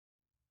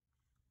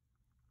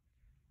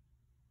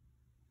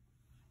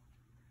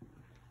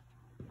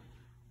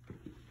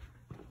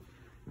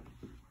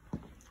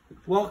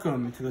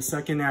Welcome to the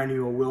second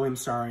annual William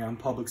Saroyan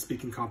public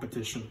speaking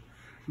competition.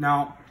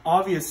 Now,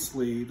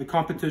 obviously, the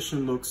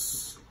competition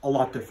looks a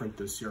lot different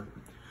this year.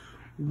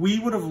 We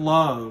would have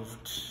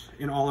loved,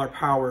 in all our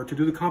power, to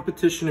do the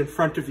competition in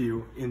front of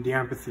you in the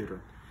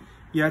amphitheater.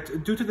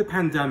 Yet, due to the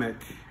pandemic,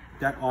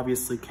 that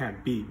obviously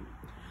can't be.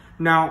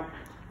 Now,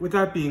 with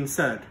that being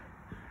said,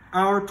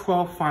 our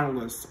 12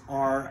 finalists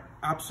are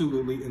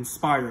absolutely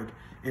inspired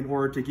in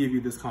order to give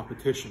you this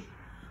competition.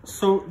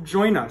 So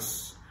join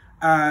us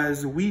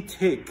as we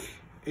take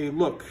a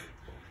look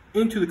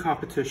into the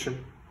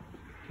competition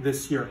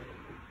this year.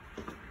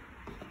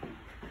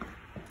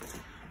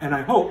 And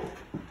I hope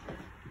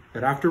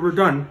that after we're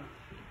done,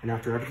 and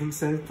after everything's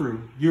said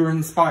through, you're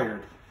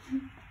inspired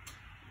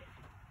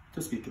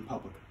to speak in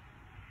public.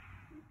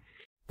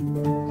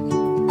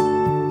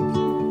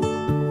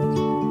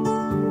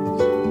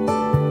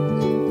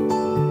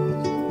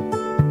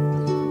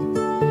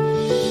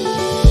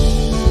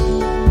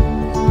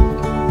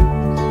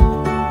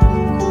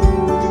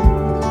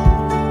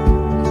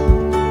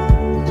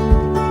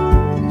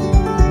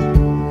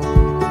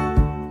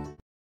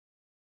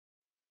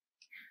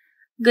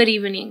 Good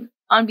evening.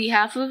 On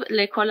behalf of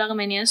L'École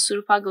Arménienne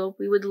sur Pago,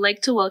 we would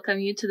like to welcome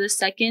you to the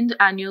second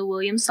annual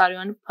William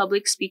Saroyan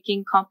public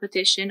speaking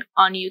competition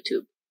on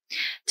YouTube.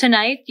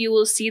 Tonight, you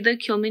will see the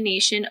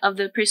culmination of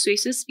the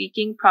persuasive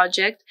speaking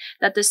project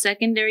that the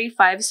secondary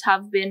fives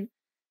have been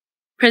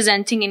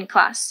presenting in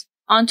class.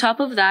 On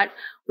top of that,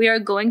 we are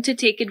going to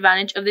take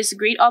advantage of this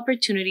great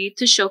opportunity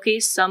to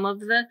showcase some of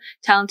the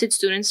talented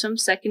students from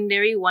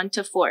secondary 1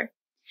 to 4.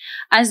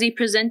 As they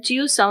present to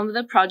you some of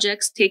the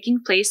projects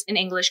taking place in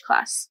English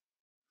class.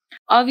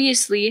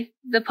 Obviously,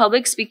 the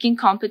public speaking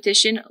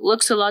competition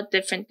looks a lot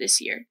different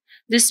this year.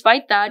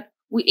 Despite that,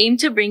 we aim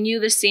to bring you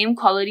the same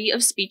quality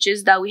of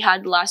speeches that we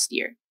had last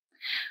year.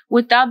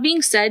 With that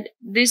being said,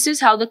 this is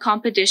how the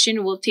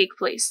competition will take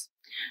place.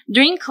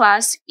 During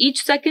class,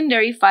 each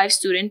secondary 5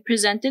 student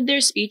presented their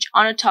speech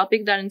on a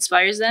topic that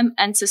inspires them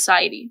and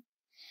society.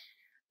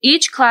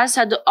 Each class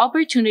had the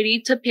opportunity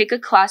to pick a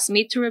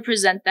classmate to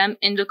represent them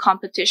in the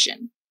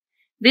competition.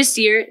 This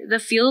year, the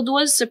field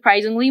was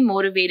surprisingly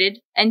motivated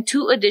and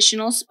 2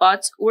 additional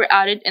spots were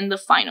added in the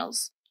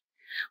finals.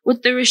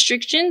 With the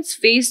restrictions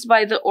faced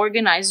by the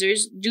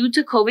organizers due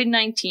to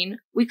COVID-19,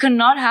 we could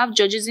not have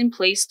judges in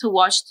place to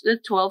watch the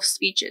 12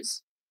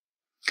 speeches.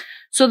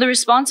 So the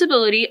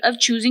responsibility of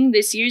choosing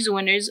this year's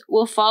winners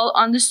will fall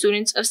on the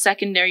students of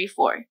Secondary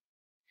 4.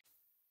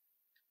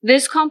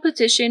 This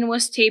competition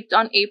was taped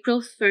on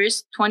April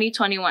 1st,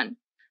 2021.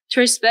 To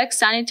respect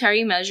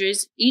sanitary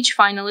measures, each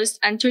finalist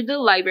entered the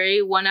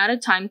library one at a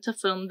time to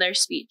film their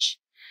speech.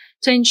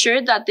 To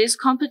ensure that this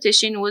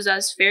competition was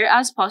as fair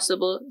as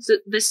possible,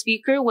 the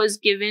speaker was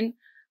given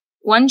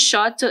one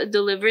shot to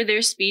deliver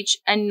their speech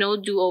and no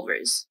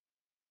do-overs.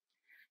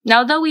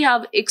 Now that we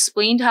have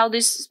explained how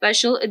this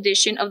special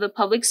edition of the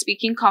public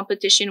speaking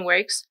competition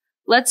works,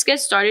 let's get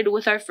started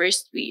with our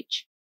first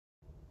speech.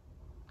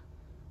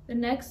 The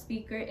next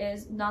speaker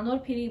is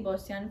Nanor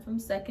Piribosyan from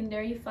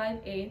Secondary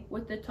 5A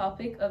with the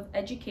topic of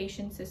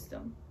education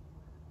system.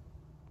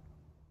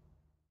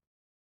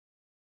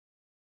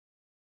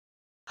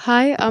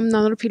 Hi, I'm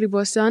Nanor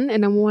Piribosyan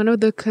and I'm one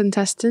of the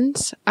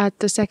contestants at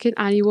the second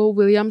annual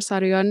William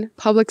Saroyan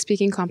public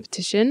speaking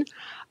competition.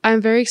 I'm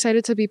very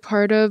excited to be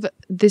part of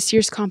this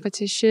year's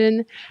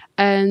competition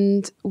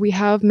and we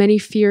have many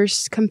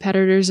fierce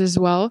competitors as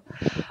well.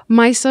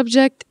 My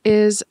subject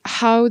is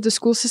how the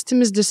school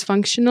system is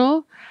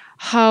dysfunctional,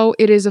 how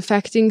it is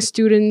affecting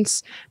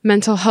students'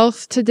 mental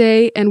health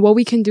today, and what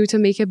we can do to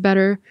make it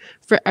better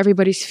for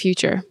everybody's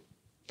future.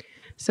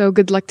 So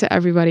good luck to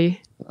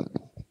everybody.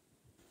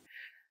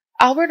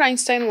 Albert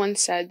Einstein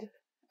once said,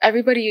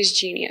 "Everybody is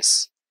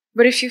genius,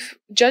 but if you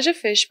judge a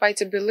fish by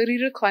its ability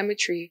to climb a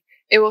tree,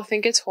 it will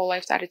think its whole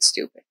life that it's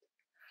stupid."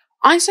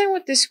 Einstein,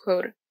 with this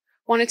quote,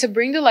 wanted to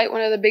bring to light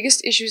one of the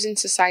biggest issues in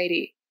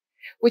society,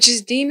 which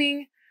is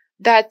deeming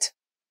that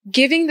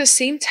giving the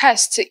same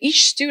test to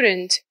each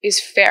student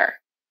is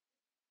fair.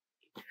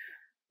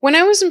 When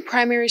I was in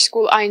primary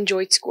school, I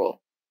enjoyed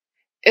school.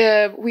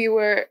 We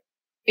were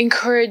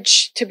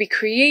encouraged to be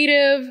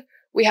creative.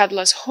 We had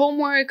less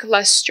homework,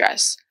 less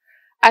stress.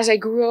 As I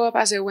grew up,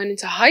 as I went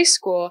into high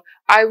school,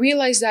 I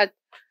realized that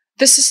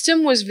the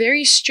system was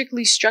very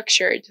strictly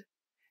structured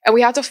and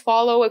we had to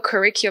follow a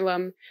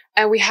curriculum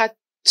and we had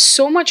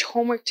so much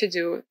homework to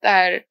do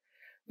that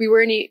we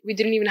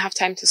didn't even have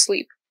time to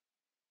sleep.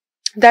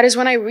 That is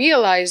when I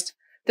realized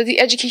that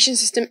the education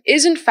system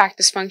is in fact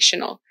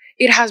dysfunctional.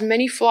 It has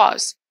many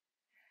flaws,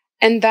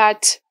 and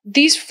that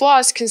these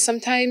flaws can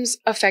sometimes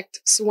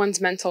affect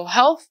one's mental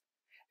health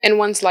and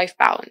one's life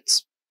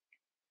balance.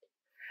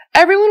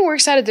 Everyone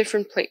works at a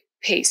different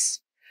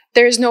pace.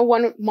 There is no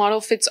one model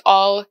fits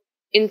all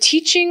in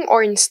teaching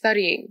or in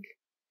studying.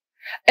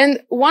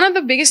 And one of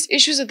the biggest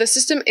issues of the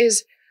system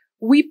is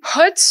we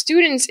put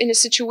students in a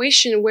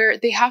situation where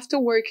they have to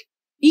work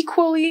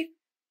equally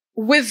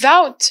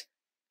without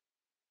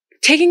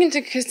taking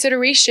into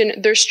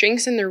consideration their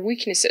strengths and their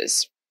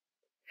weaknesses.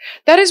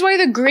 That is why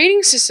the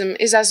grading system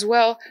is as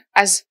well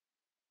as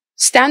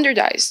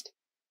standardized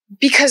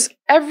because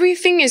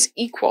everything is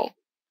equal.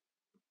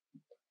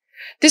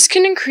 This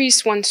can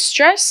increase one's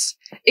stress,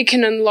 it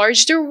can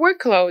enlarge their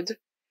workload.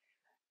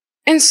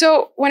 And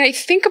so when I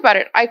think about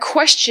it, I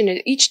question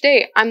it each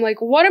day. I'm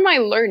like, what am I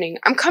learning?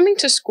 I'm coming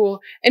to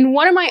school, and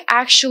what am I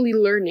actually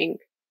learning?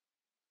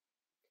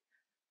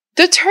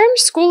 The term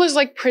school is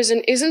like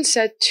prison isn't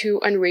said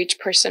to enrage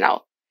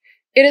personnel.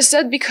 It is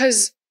said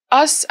because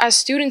us as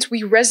students,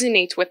 we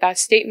resonate with that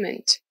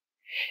statement.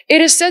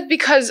 It is said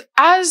because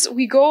as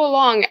we go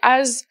along,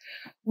 as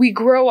we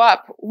grow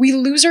up, we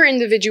lose our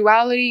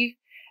individuality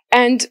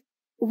and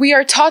we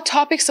are taught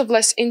topics of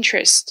less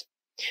interest,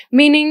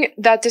 meaning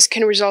that this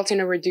can result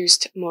in a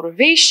reduced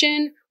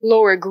motivation,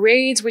 lower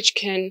grades, which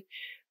can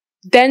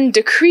then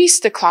decrease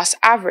the class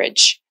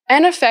average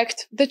and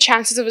affect the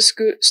chances of a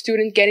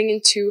student getting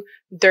into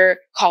their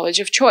college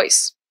of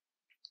choice.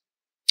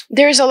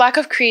 There is a lack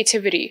of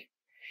creativity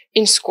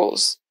in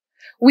schools.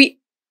 We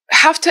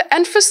have to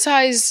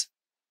emphasize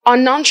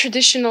on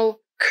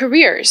non-traditional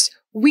careers.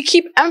 We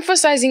keep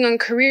emphasizing on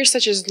careers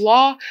such as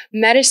law,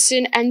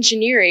 medicine,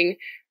 engineering,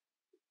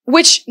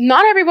 which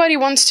not everybody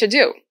wants to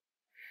do.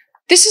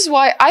 This is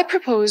why I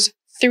propose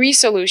 3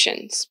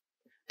 solutions.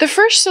 The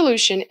first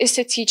solution is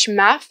to teach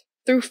math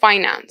through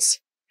finance.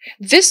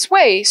 This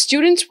way,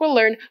 students will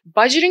learn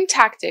budgeting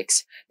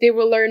tactics, they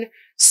will learn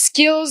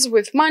skills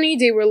with money,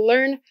 they will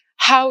learn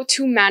how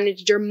to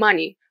manage their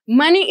money.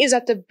 Money is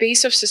at the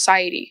base of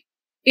society.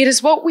 It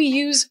is what we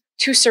use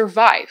to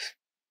survive.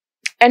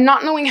 And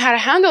not knowing how to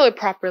handle it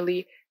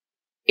properly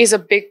is a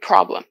big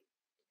problem.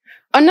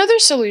 Another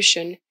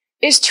solution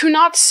is to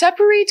not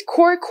separate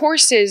core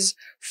courses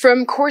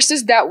from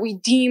courses that we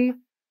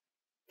deem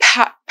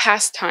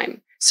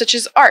pastime, such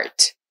as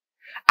art.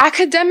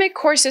 Academic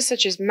courses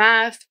such as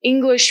math,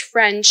 English,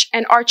 French,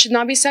 and art should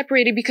not be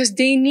separated because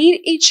they need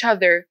each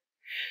other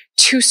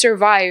to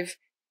survive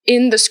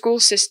in the school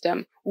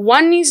system.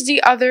 One needs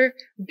the other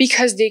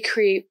because they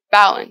create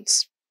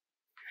balance.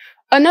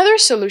 Another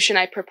solution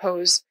I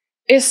propose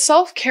is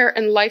self-care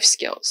and life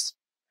skills.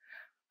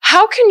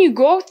 How can you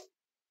go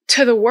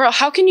to the world?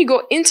 How can you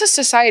go into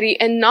society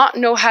and not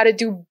know how to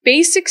do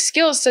basic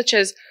skills such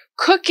as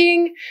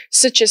cooking,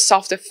 such as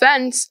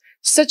self-defense,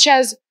 such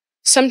as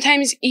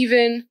sometimes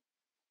even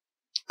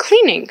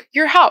cleaning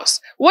your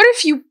house? What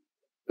if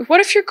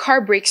your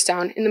car breaks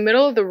down in the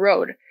middle of the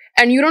road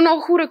and you don't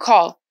know who to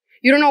call?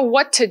 You don't know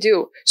what to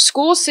do.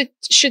 Schools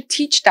should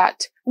teach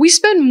that. We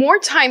spend more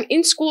time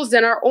in schools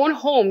than our own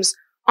homes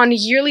on a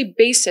yearly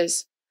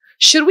basis.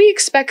 Should we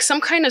expect some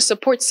kind of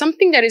support,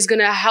 something that is going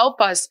to help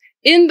us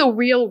in the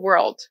real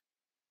world?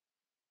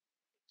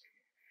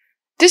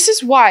 This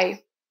is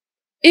why,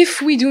 if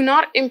we do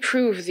not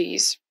improve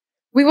these,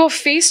 we will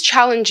face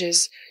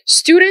challenges.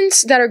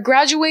 Students that are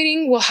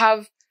graduating will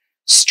have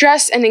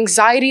stress and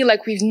anxiety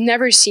like we've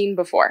never seen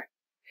before.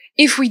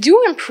 If we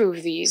do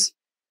improve these,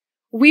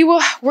 we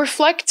will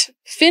reflect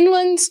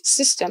Finland's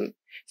system.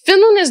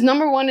 Finland is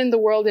 #1 in the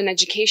world in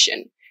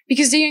education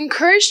because they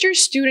encourage their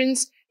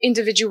students'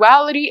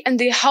 individuality and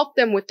they help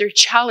them with their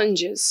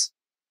challenges.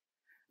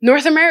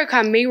 North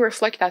America may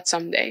reflect that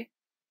someday.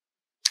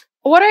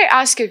 What I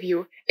ask of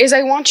you is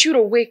I want you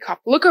to wake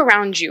up, look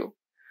around you.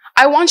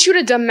 I want you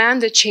to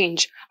demand a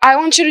change. I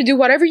want you to do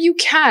whatever you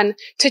can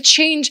to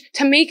change,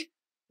 to make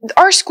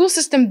our school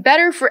system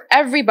better for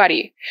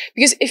everybody.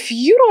 Because if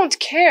you don't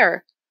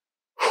care,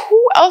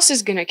 who else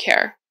is going to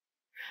care?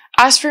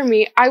 As for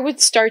me, I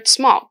would start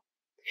small.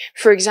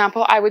 For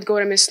example, I would go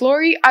to Miss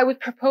Lori, I would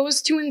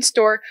propose to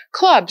install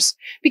clubs,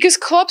 because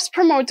clubs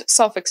promote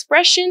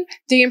self-expression,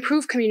 they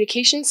improve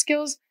communication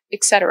skills,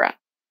 etc.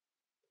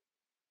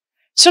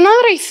 So now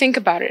that I think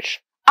about it,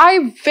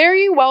 I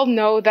very well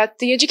know that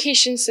the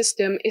education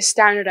system is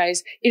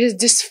standardized, it is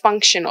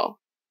dysfunctional,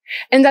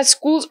 and that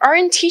schools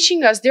aren't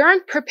teaching us, they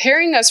aren't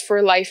preparing us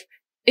for life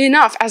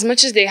enough as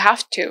much as they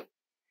have to.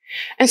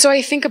 And so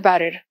I think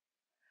about it.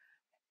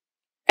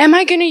 Am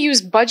I going to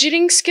use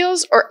budgeting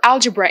skills or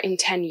algebra in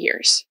 10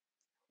 years?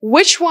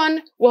 Which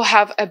one will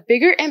have a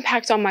bigger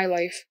impact on my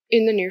life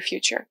in the near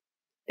future?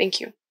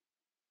 Thank you.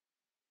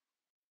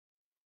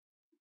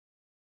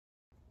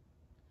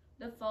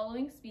 The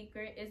following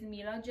speaker is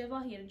Mira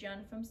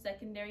Jevahirjan from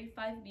Secondary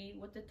 5B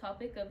with the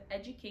topic of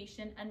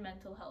education and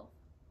mental health.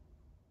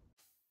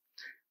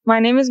 My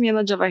name is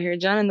Mila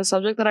Javahirjan, and the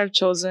subject that I've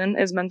chosen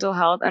is mental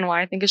health and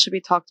why I think it should be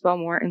talked about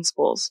more in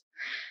schools.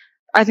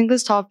 I think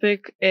this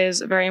topic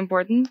is very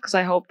important because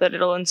I hope that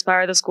it'll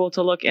inspire the school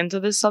to look into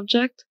this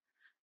subject.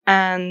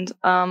 And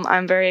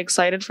I'm very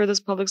excited for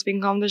this public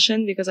speaking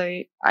competition because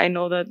I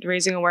know that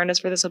raising awareness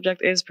for this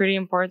subject is pretty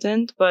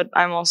important, but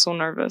I'm also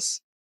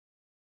nervous.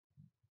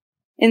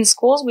 In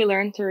schools, we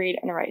learn to read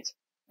and write.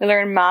 We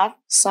learn math,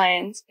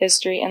 science,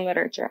 history, and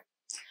literature.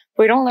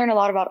 But we don't learn a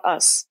lot about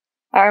us,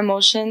 our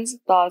emotions,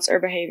 thoughts, or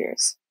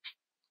behaviors.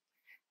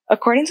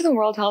 According to the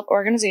World Health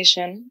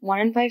Organization, 1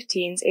 in 5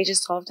 teens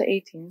ages 12 to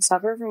 18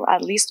 suffer from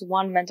at least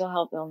one mental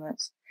health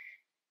illness,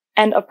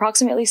 and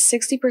approximately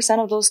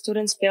 60% of those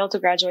students fail to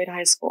graduate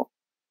high school.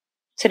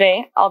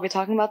 Today, I'll be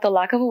talking about the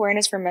lack of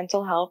awareness for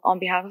mental health on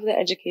behalf of the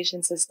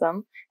education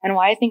system and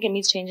why I think it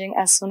needs changing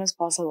as soon as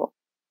possible.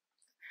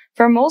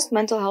 For most,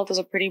 mental health is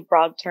a pretty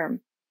broad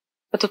term,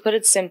 but to put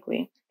it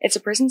simply, it's a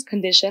person's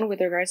condition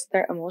with regards to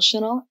their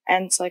emotional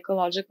and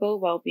psychological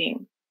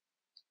well-being.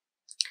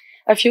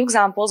 A few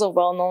examples of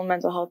well-known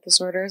mental health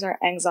disorders are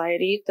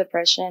anxiety,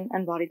 depression,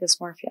 and body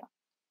dysmorphia.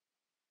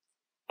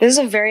 This is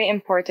a very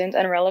important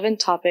and relevant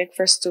topic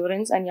for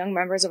students and young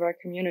members of our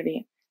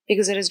community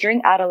because it is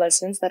during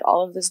adolescence that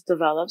all of this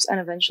develops and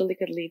eventually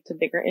could lead to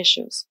bigger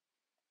issues.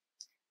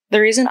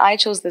 The reason I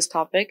chose this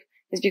topic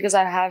is because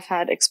I have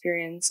had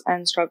experience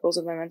and struggles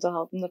with my mental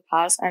health in the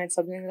past, and it's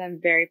something that I'm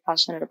very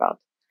passionate about.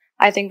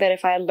 I think that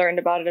if I had learned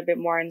about it a bit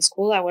more in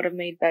school, I would have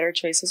made better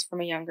choices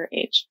from a younger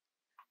age.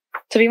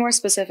 To be more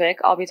specific,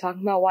 I'll be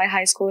talking about why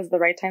high school is the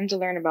right time to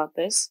learn about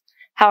this,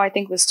 how I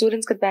think the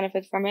students could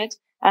benefit from it,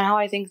 and how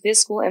I think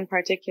this school in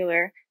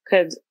particular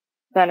could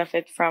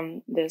benefit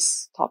from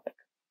this topic.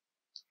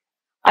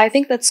 I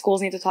think that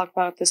schools need to talk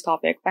about this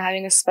topic by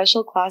having a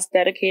special class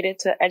dedicated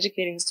to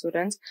educating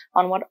students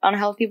on what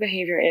unhealthy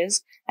behavior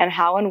is and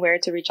how and where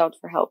to reach out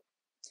for help.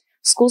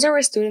 Schools are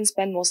where students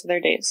spend most of their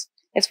days.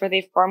 It's where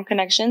they form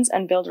connections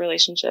and build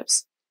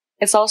relationships.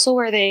 It's also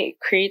where they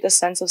create a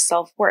sense of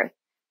self-worth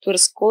due to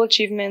school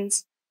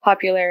achievements,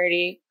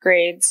 popularity,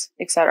 grades,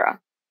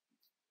 etc.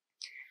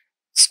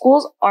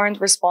 Schools are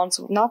not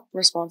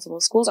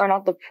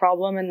the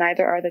problem and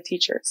neither are the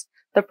teachers.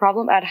 The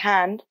problem at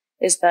hand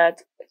is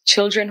that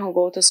children who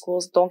go to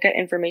schools don't get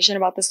information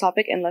about this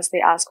topic unless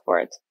they ask for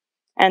it.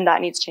 And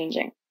that needs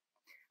changing.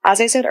 As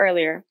I said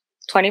earlier,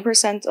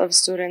 20% of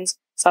students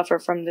suffer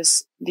from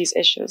these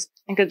issues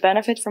and could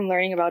benefit from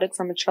learning about it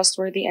from a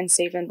trustworthy and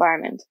safe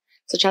environment,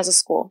 such as a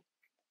school.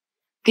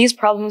 These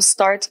problems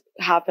start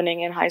happening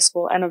in high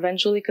school and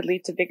eventually could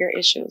lead to bigger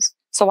issues.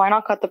 So why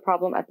not cut the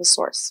problem at the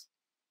source?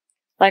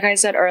 Like I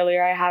said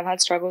earlier, I have had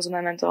struggles with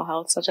my mental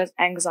health, such as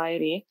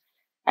anxiety,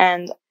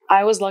 and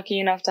I was lucky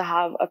enough to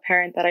have a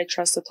parent that I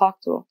trust to talk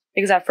to,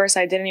 because at first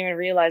I didn't even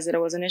realize that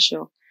it was an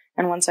issue.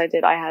 And once I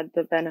did, I had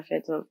the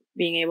benefit of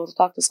being able to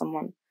talk to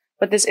someone.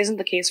 But this isn't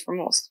the case for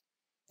most,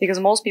 because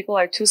most people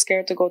are too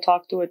scared to go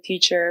talk to a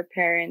teacher,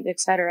 parent,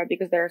 etc.,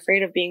 because they're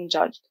afraid of being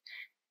judged.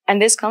 And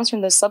this comes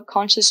from the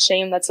subconscious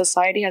shame that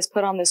society has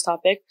put on this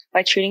topic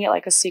by treating it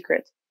like a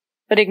secret.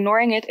 But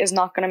ignoring it is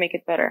not going to make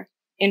it better.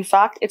 In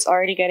fact, it's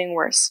already getting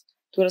worse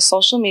due to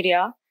social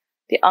media,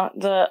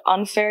 the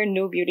unfair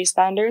new beauty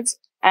standards,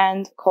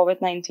 and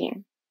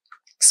COVID-19.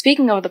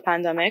 Speaking of the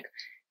pandemic,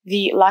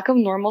 the lack of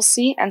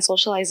normalcy and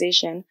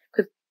socialization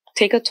could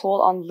take a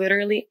toll on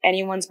literally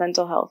anyone's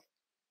mental health,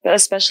 but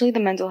especially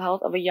the mental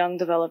health of a young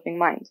developing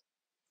mind.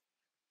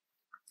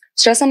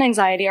 Stress and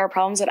anxiety are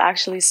problems that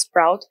actually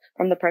sprout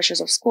from the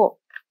pressures of school.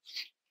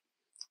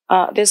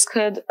 This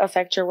could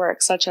affect your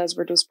work, such as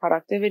reduced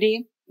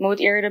productivity,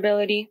 mood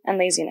irritability, and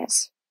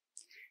laziness.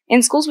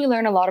 In schools, we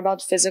learn a lot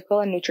about physical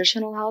and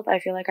nutritional health. I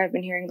feel like I've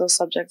been hearing those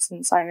subjects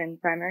since I'm in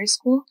primary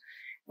school,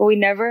 but we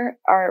never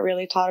are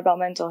really taught about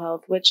mental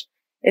health, which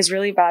is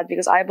really bad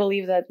because I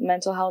believe that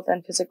mental health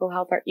and physical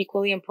health are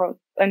equally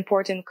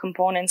important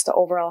components to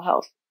overall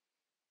health.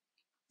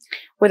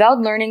 Without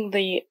learning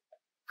the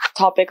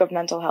topic of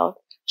mental health,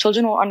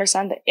 children will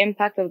understand the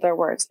impact of their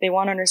words. They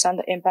won't understand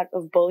the impact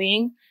of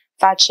bullying,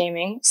 fat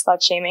shaming,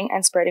 slut shaming,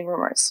 and spreading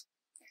rumors.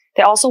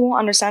 They also won't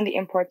understand the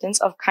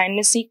importance of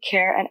kindness,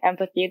 care, and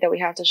empathy that we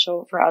have to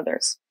show for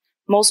others.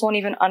 Most won't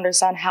even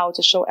understand how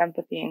to show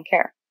empathy and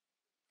care.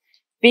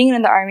 Being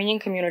in the Armenian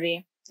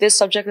community, this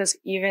subject is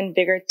even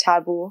bigger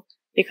taboo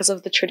because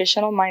of the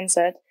traditional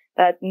mindset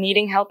that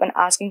needing help and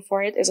asking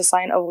for it is a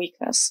sign of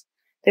weakness.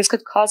 This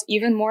could cause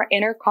even more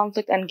inner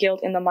conflict and guilt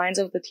in the minds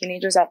of the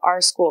teenagers at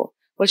our school,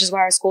 which is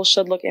why our school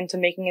should look into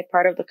making it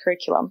part of the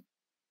curriculum.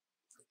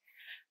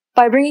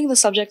 By bringing the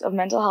subject of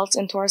mental health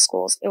into our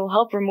schools, it will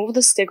help remove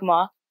the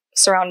stigma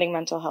surrounding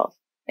mental health.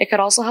 It could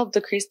also help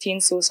decrease teen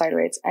suicide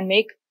rates and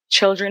make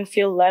children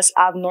feel less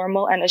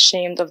abnormal and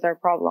ashamed of their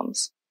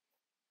problems.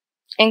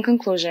 In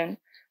conclusion,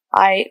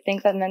 I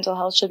think that mental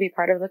health should be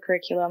part of the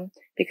curriculum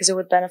because it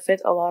would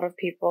benefit a lot of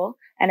people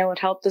and it would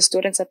help the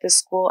students at this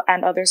school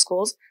and other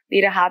schools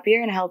lead a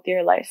happier and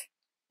healthier life.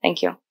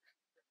 Thank you.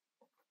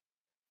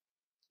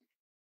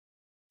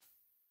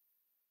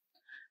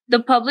 The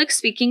public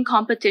speaking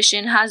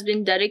competition has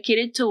been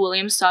dedicated to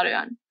William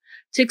Saroyan.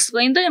 To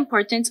explain the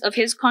importance of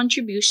his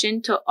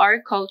contribution to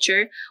our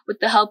culture with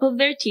the help of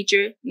their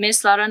teacher,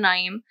 Ms. Lara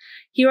Naim,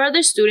 here are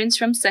the students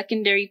from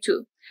Secondary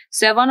 2,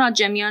 Sevan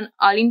Ajemian,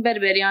 Alin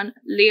Berberian,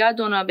 Leah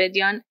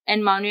Donabedian,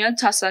 and Manuel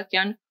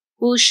Tasakyan,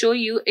 who will show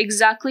you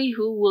exactly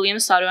who William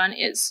Saroyan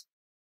is.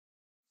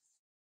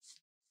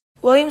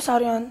 William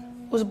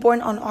Saroyan was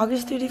born on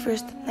August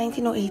 31st,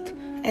 1908,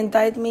 and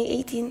died May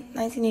 18,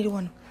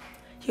 1981.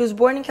 He was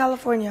born in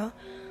California,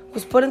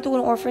 was put into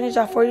an orphanage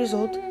at 4 years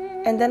old,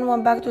 and then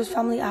went back to his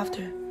family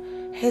after.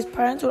 His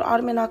parents were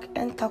Armenak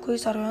and Takuy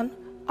Saroyan,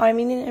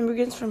 Armenian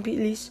immigrants from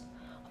Bitlis,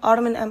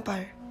 Ottoman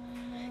Empire.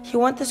 He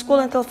went to school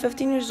until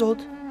 15 years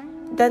old,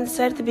 then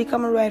decided to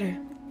become a writer,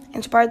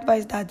 inspired by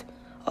his dad.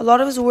 A lot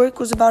of his work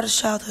was about his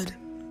childhood.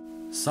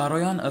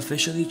 Saroyan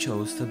officially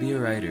chose to be a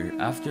writer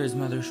after his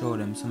mother showed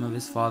him some of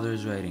his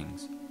father's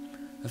writings.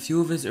 A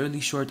few of his early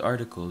short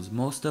articles,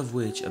 most of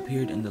which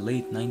appeared in the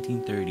late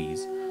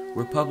 1930s,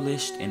 were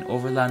published in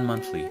Overland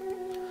Monthly.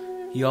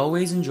 He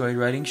always enjoyed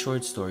writing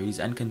short stories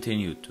and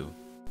continued to.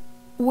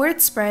 Word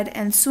spread,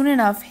 and soon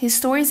enough, his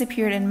stories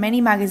appeared in many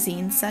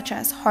magazines such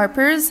as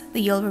Harper's,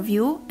 The Yale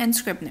Review, and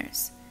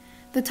Scribner's.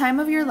 The Time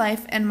of Your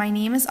Life and My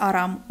Name is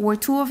Aram were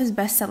two of his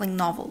best-selling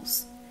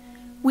novels.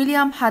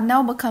 William had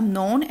now become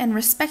known and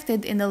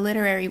respected in the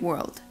literary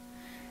world.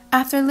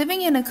 After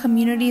living in a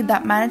community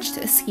that managed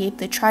to escape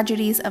the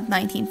tragedies of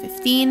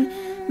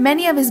 1915,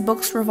 many of his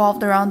books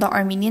revolved around the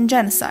Armenian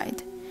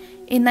genocide.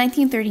 In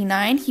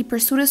 1939, he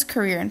pursued his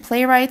career in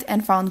playwright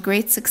and found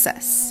great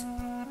success.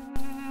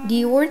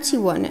 The awards he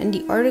won and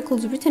the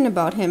articles written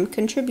about him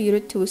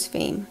contributed to his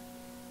fame.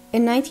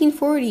 In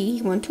 1940,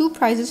 he won 2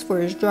 prizes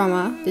for his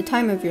drama, The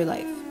Time of Your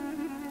Life.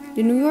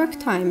 The New York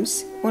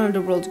Times, one of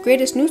the world's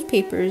greatest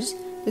newspapers,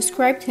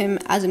 described him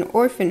as an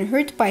orphan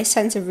hurt by a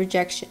sense of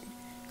rejection,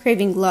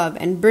 craving love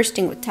and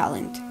bursting with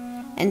talent.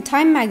 And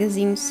Time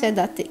magazine said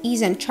that the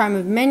ease and charm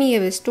of many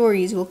of his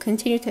stories will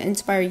continue to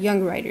inspire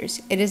young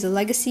writers. It is a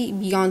legacy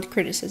beyond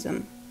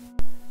criticism.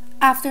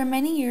 After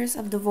many years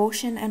of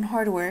devotion and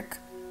hard work,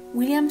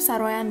 William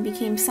Saroyan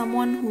became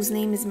someone whose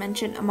name is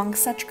mentioned among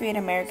such great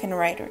American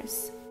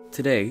writers.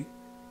 Today,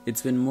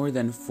 it's been more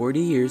than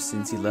 40 years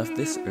since he left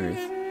this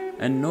earth,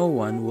 and no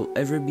one will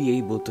ever be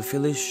able to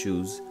fill his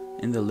shoes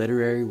in the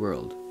literary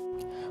world.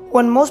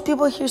 When most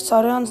people hear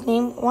Saroyan's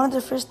name, one of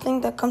the first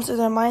things that comes to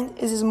their mind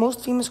is his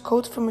most famous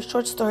quote from a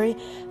short story,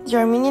 The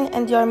Armenian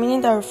and the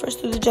Armenian, that refers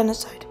to the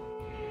genocide.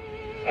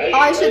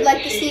 I should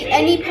like to see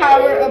any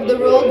power of the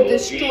world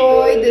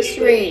destroy this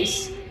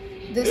race,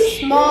 this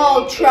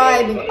small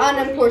tribe of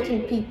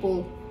unimportant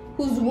people,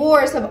 whose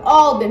wars have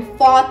all been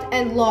fought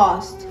and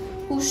lost,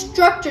 whose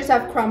structures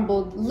have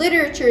crumbled,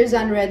 literature is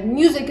unread,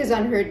 music is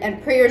unheard,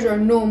 and prayers are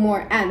no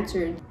more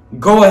answered.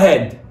 Go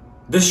ahead,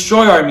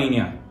 destroy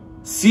Armenia.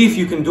 See if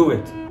you can do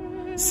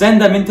it.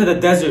 Send them into the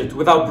desert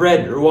without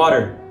bread or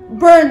water.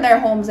 Burn their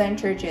homes and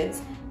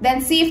churches. Then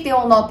see if they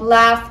will not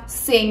laugh,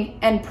 sing,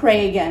 and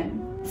pray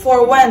again.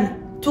 For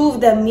when 2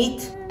 of them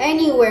meet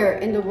anywhere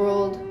in the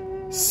world,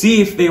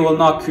 see if they will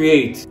not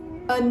create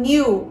a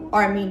new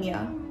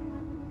Armenia.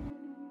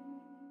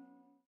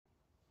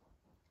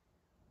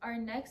 Our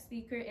next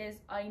speaker is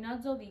Aina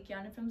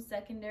Zovikian from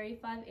Secondary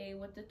 5A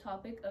with the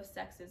topic of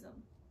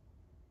sexism.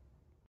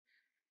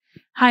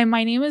 Hi,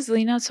 my name is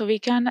Lena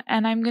Sovikan,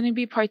 and I'm going to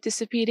be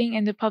participating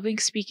in the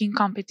public speaking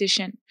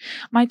competition.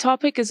 My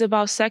topic is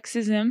about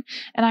sexism,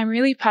 and I'm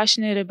really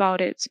passionate about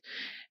it.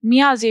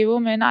 Me as a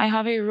woman, I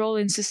have a role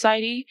in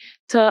society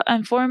to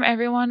inform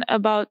everyone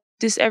about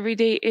this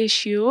everyday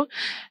issue,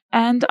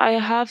 and I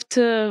have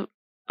to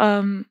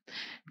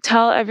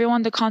tell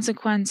everyone the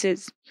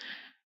consequences.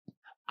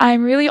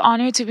 I'm really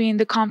honored to be in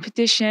the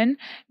competition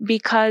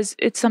because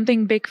it's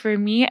something big for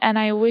me, and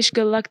I wish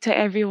good luck to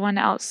everyone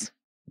else.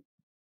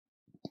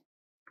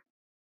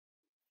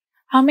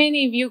 How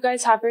many of you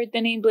guys have heard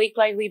the name Blake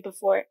Lively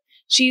before?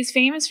 She is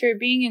famous for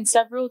being in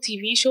several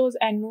TV shows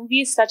and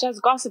movies such as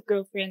Gossip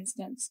Girl, for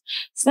instance.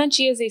 Since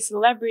she is a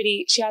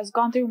celebrity, she has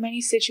gone through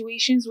many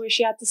situations where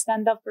she had to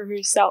stand up for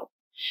herself.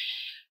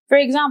 For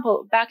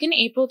example, back in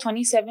April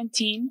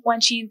 2017,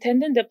 when she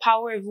attended the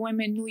Power of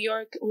Women New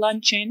York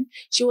luncheon,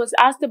 she was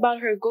asked about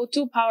her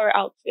go-to power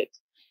outfit.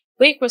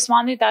 Blake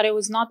responded that it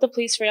was not the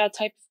place for that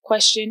type of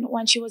question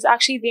when she was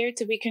actually there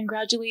to be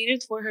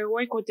congratulated for her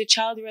work with the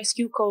Child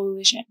Rescue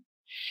Coalition.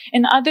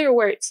 In other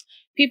words,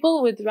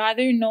 people would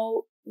rather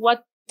know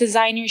what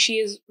designer she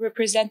is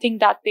representing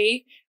that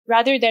day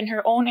rather than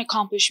her own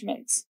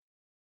accomplishments.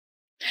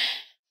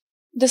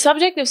 The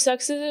subject of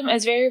sexism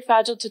is very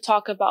fragile to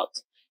talk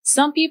about.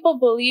 Some people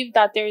believe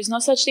that there is no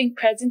such thing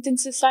present in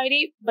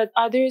society, but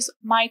others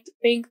might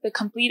think the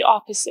complete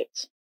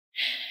opposite.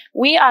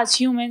 We as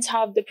humans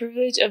have the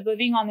privilege of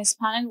living on this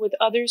planet with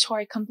others who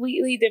are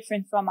completely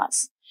different from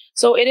us.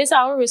 So it is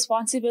our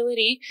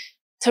responsibility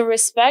to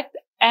respect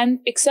and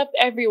accept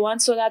everyone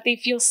so that they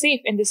feel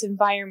safe in this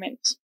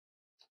environment.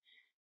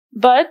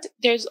 But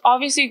there's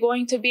obviously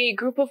going to be a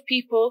group of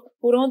people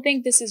who don't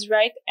think this is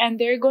right, and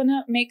they're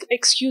gonna make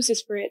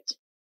excuses for it.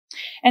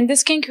 And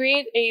this can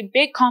create a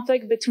big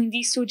conflict between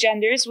these two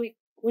genders,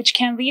 which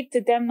can lead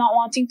to them not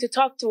wanting to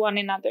talk to one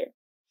another.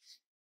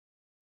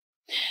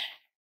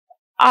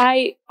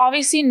 I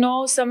obviously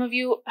know some of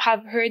you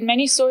have heard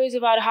many stories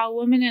about how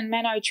women and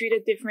men are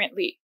treated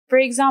differently. For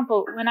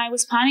example, when I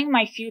was planning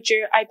my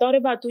future, I thought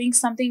about doing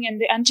something in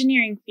the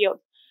engineering field.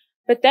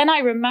 But then I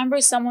remember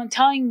someone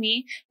telling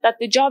me that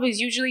the job is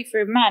usually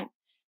for men.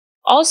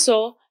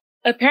 Also,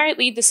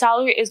 apparently the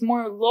salary is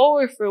more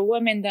lower for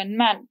women than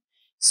men.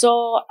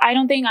 So I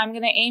don't think I'm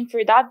going to aim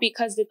for that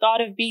because the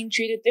thought of being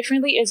treated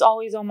differently is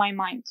always on my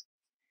mind.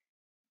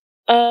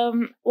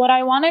 What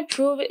I want to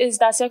prove is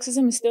that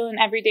sexism is still an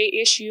everyday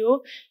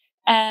issue,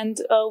 and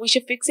we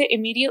should fix it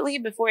immediately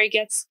before it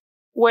gets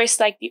worse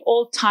like the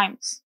old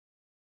times.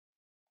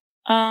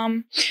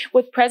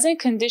 With present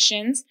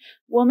conditions,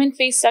 women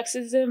face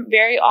sexism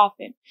very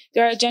often.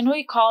 They are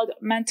generally called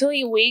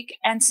mentally weak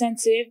and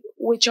sensitive,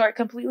 which are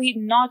completely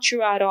not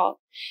true at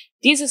all.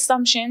 These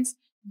assumptions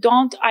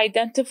don't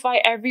identify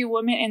every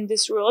woman in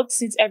this world,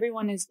 since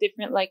everyone is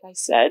different, like I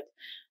said.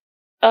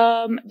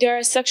 They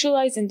are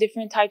sexualized in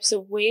different types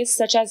of ways,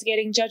 such as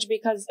getting judged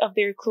because of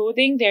their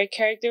clothing, their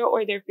character,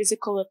 or their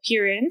physical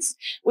appearance,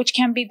 which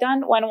can be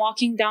done when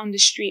walking down the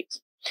street.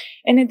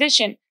 In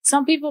addition,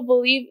 some people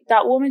believe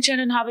that women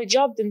shouldn't have a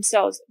job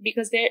themselves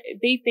because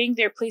they think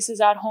their place is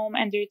at home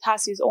and their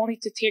task is only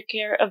to take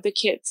care of the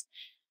kids.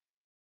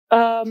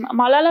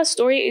 Malala's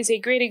story is a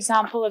great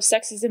example of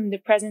sexism in the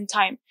present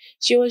time.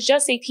 She was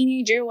just a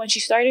teenager when she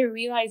started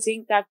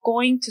realizing that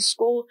going to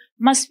school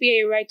must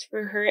be a right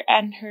for her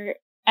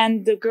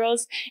and the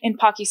girls in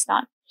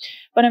Pakistan.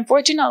 But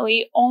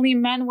unfortunately, only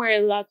men were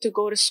allowed to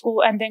go to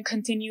school and then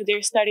continue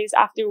their studies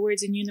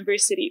afterwards in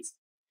universities.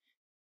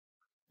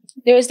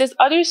 There is this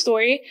other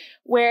story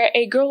where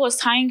a girl was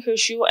tying her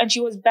shoe and she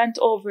was bent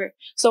over.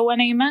 So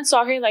when a man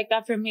saw her like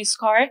that from his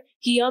car,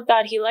 he yelled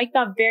that he liked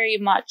that very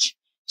much.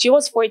 She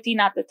was 14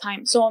 at the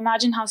time, so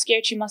imagine how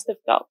scared she must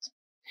have felt.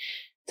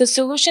 The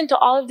solution to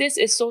all of this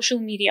is social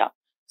media.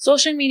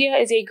 Social media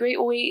is a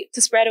great way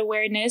to spread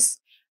awareness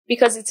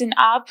because it's an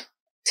app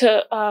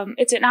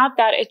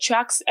that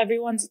attracts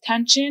everyone's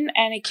attention,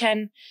 and it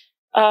can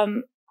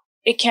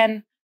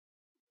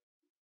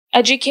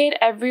educate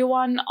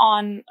everyone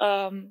on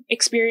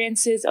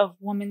experiences of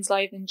women's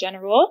life in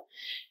general,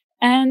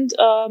 and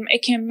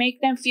it can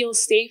make them feel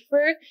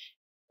safer,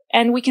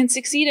 and we can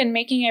succeed in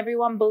making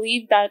everyone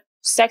believe that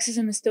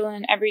sexism is still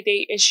an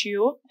everyday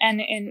issue, and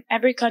in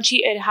every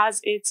country it has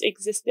its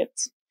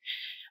existence.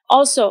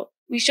 Also,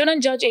 we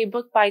shouldn't judge a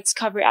book by its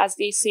cover, as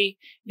they say,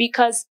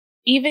 because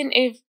even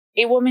if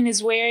a woman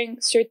is wearing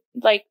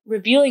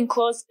revealing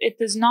clothes, it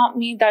does not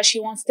mean that she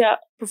wants to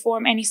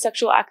perform any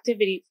sexual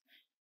activities.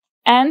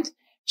 And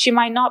she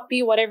might not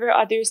be whatever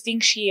others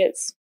think she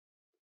is.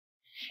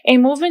 A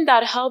movement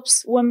that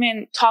helps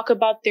women talk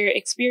about their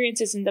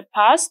experiences in the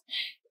past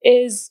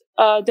is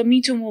the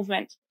Me Too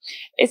movement.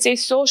 It's a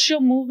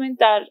social movement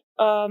that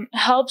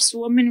helps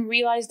women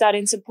realize that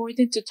it's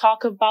important to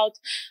talk about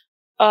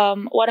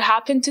what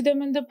happened to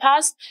them in the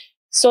past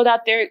so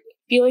that their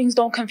feelings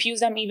don't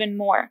confuse them even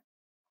more.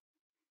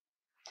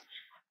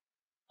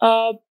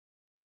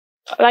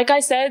 Like I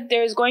said,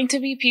 there's going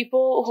to be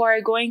people who are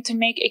going to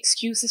make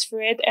excuses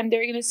for it, and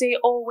they're going to say,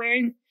 oh,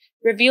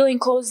 revealing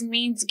clothes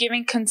means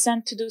giving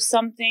consent to do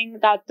something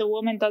that the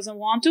woman doesn't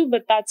want to,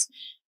 but that's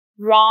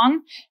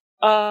wrong.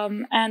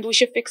 And we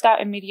should fix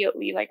that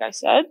immediately, like I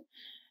said.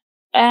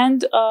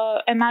 And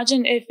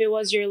imagine if it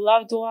was your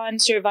loved one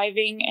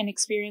surviving an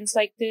experience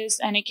like this,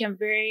 and it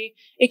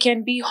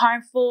can be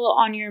harmful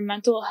on your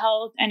mental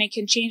health, and it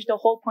can change the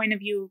whole point of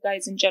view,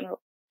 guys, in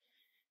general.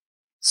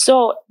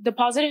 So the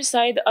positive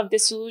side of the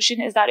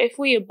solution is that if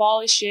we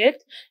abolish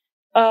it,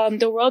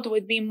 the world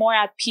would be more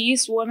at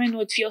peace. Women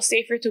would feel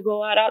safer to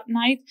go out at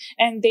night,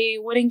 and they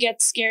wouldn't get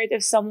scared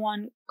if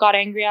someone got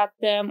angry at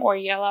them or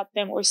yell at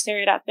them or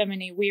stared at them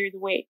in a weird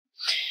way.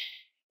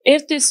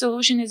 If this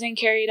solution isn't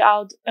carried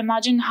out,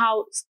 imagine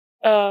how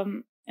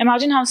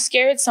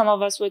scared some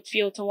of us would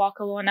feel to walk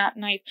alone at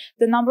night.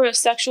 The number of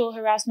sexual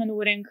harassment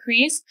would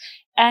increase,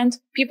 and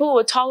people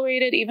would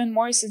tolerate it even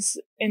more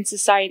in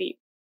society.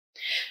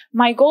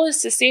 My goal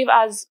is to save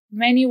as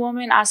many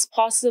women as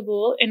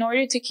possible in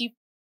order to keep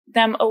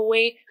them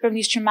away from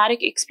these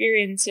traumatic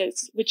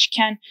experiences, which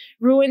can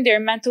ruin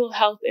their mental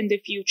health in the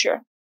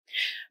future.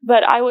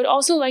 But I would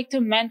also like to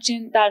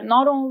mention that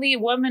not only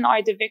women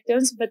are the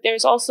victims, but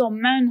there's also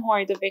men who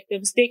are the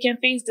victims. They can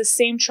face the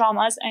same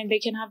traumas and they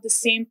can have the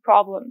same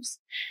problems.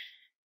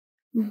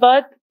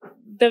 But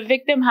the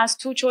victim has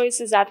two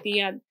choices at the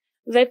end.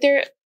 Let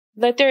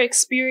their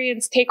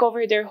experience take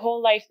over their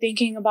whole life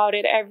thinking about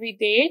it every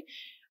day,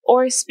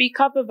 or speak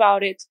up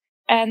about it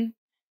and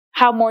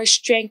have more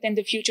strength in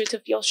the future to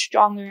feel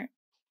stronger.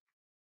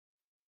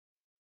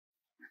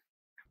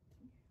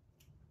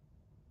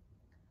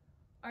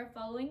 Our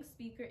following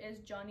speaker is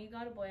Johnny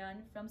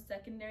Garboyan from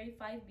Secondary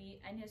 5B,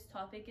 and his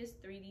topic is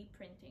 3D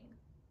printing.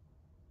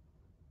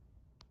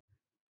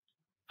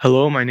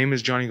 Hello, my name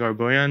is Johnny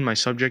Garboyan. My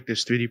subject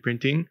is 3D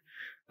printing.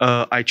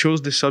 I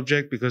chose this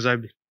subject because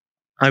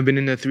I've been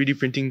in the 3D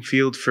printing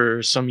field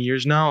for some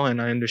years now,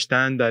 and I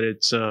understand that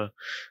it's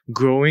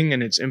growing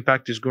and its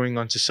impact is growing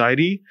on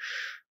society.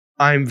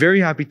 I'm very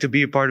happy to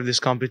be a part of this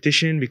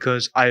competition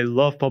because I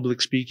love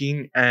public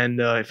speaking, and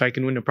if I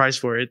can win a prize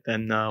for it,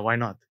 then why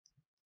not?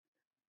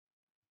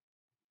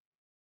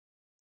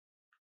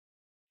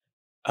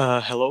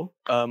 Hello,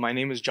 my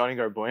name is Johnny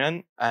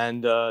Garboyan,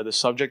 and the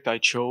subject I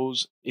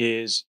chose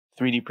is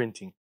 3D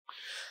printing.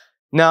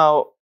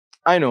 Now,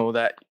 I know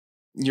that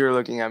you're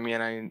looking at me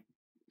and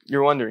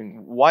you're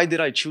wondering, why did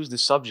I choose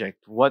this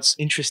subject? What's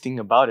interesting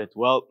about it?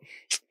 Well,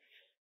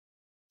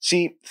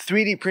 see,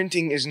 3D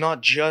printing is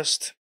not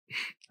just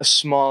a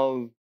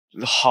small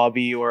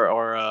hobby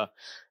or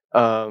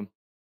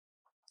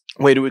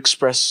way to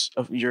express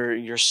of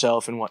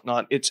yourself and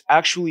whatnot. It's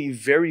actually a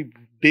very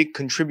big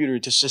contributor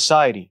to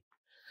society.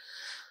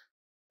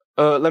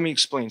 Let me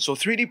explain. So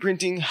 3D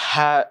printing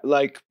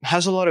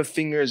has a lot of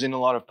fingers in a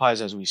lot of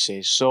pies, as we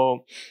say.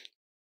 So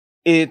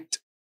it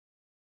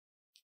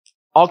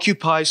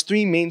occupies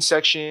three main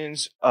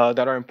sections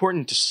that are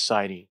important to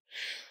society.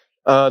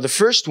 The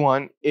first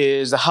one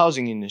is the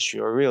housing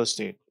industry or real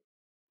estate.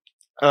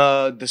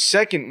 The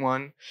second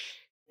one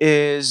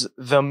is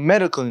the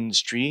medical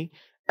industry,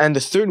 and the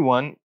third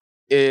one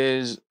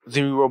is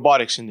the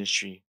robotics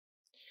industry.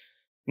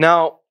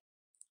 Now,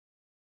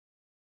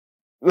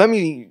 let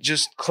me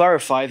just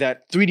clarify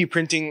that 3D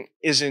printing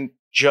isn't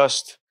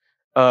just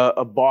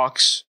a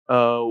box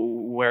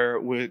where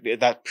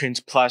that prints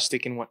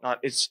plastic and whatnot.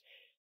 It's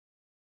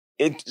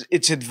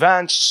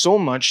advanced so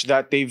much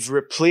that they've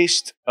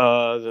replaced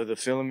the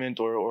filament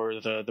or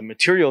the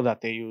material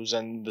that they use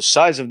and the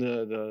size of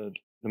the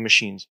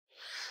machines.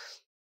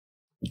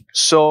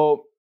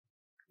 So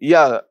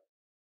yeah,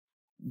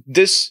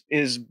 this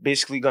is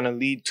basically going to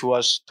lead to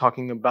us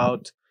talking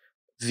about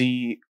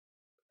the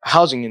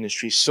housing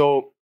industry.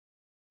 So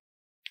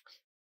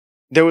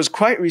there was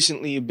quite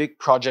recently a big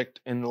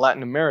project in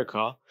Latin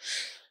America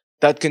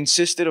that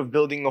consisted of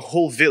building a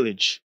whole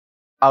village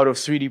out of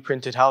 3D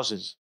printed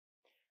houses.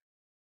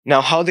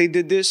 Now, how they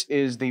did this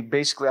is they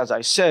basically, as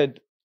I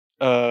said,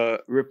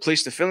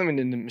 replaced the filament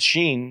in the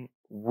machine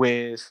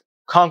with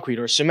concrete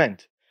or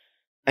cement.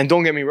 And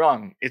don't get me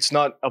wrong, it's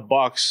not a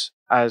box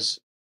as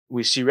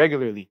we see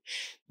regularly.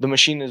 The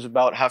machine is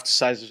about half the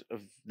size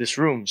of this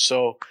room.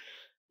 So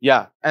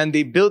yeah, and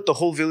they built the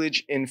whole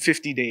village in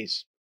 50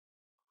 days.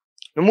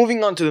 Now,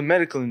 moving on to the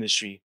medical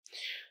industry.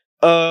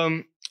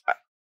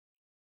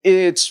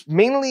 It's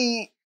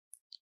mainly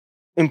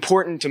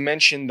important to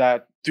mention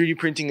that 3D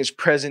printing is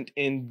present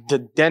in the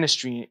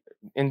dentistry.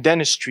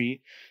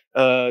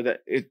 That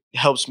it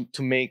helps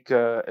to make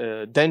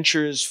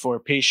dentures for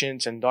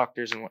patients and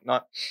doctors and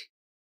whatnot.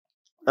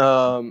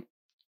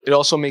 It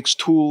also makes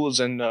tools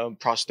and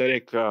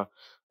prosthetic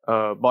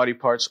body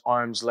parts,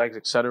 arms, legs,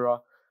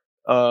 etc.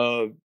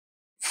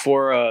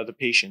 For the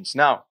patients.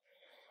 Now,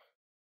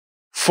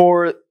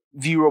 for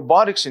the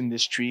robotics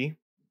industry,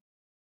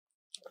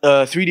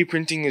 3D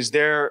printing is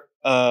there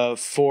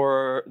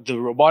for the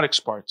robotics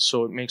parts.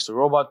 So it makes the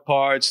robot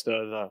parts,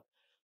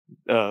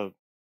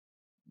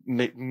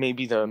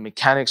 maybe the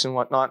mechanics and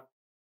whatnot.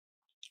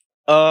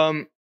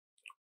 And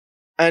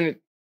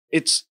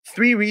it's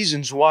three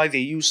reasons why they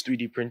use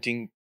 3D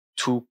printing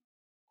to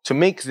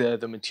make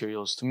the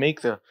materials, to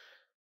make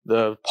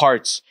the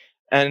parts.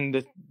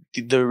 And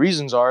the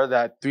reasons are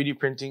that 3D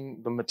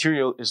printing, the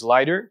material is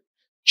lighter,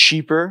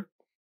 cheaper,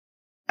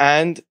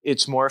 and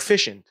it's more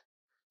efficient.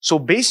 So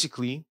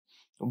basically,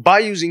 by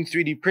using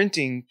 3D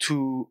printing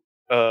to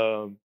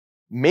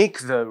make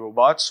the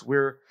robots,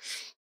 we're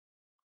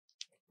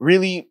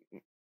really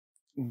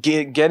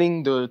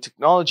getting the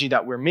technology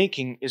that we're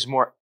making is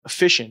more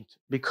efficient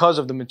because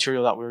of the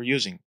material that we're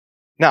using.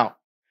 Now,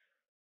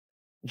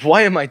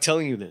 why am I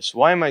telling you this?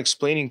 Why am I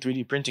explaining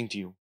 3D printing to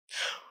you?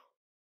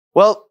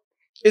 Well,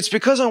 it's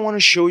because I want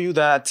to show you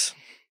that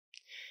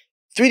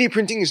 3D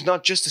printing is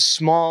not just a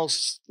small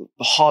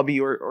hobby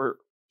or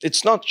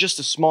it's not just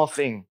a small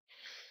thing.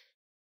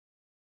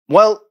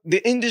 While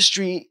the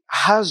industry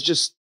has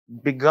just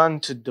begun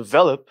to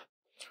develop,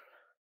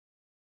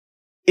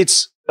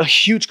 it's a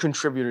huge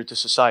contributor to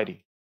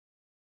society.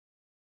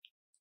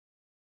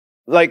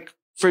 Like,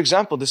 for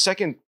example, the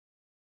second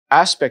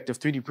aspect of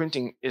 3D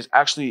printing is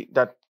actually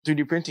that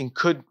 3D printing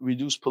could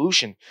reduce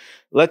pollution.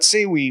 Let's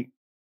say we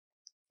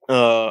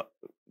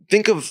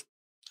think of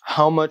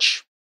how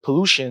much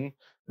pollution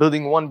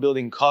building one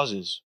building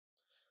causes.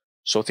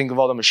 So think of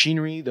all the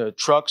machinery, the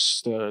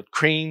trucks, the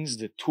cranes,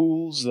 the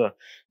tools, the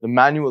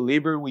manual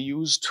labor we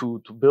use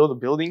to build a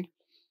building.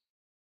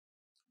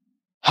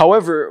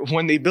 However,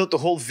 when they built the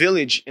whole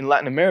village in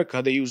Latin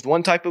America, they used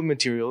one type of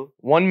material,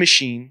 one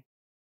machine,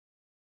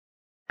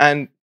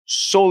 and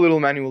so little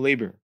manual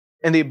labor.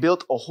 And they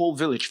built a whole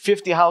village,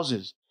 50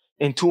 houses,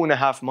 in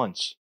 2.5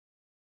 months.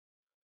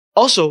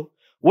 Also,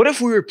 what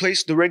if we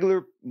replaced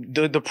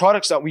the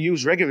products that we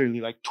use regularly,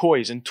 like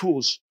toys and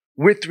tools,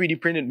 with 3D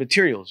printed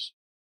materials?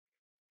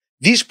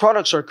 These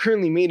products are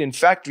currently made in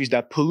factories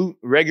that pollute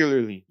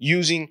regularly,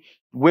 using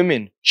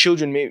women,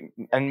 children,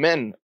 and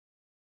men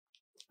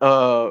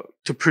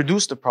to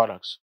produce the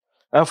products.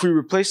 Now, if we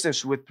replace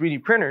this with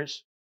 3D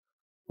printers,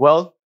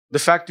 well, the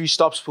factory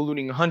stops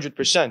polluting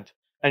 100%,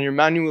 and your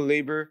manual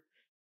labor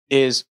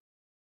is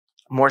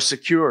more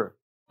secure.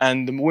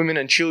 And the women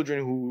and children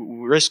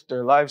who risk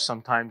their lives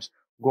sometimes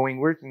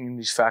working in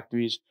these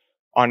factories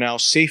are now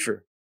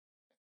safer.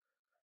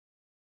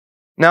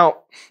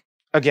 Now,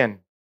 again,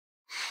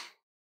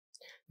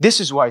 this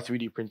is why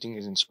 3D printing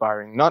is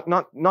inspiring.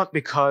 Not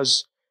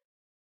because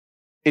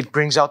it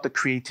brings out the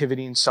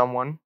creativity in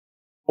someone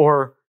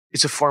or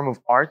it's a form of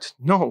art.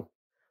 No.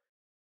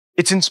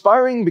 It's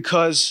inspiring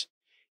because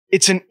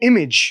it's an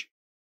image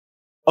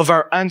of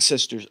our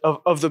ancestors,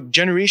 of the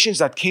generations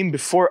that came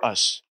before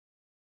us.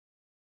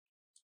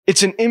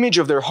 It's an image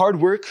of their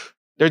hard work,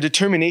 their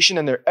determination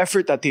and their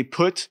effort that they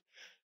put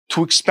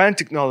to expand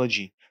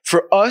technology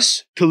for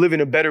us to live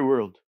in a better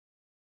world.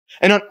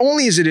 And not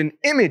only is it an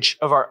image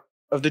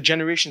of the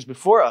generations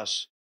before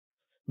us,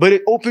 but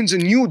it opens a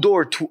new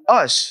door to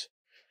us,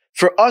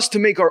 for us to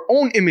make our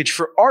own image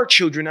for our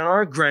children and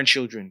our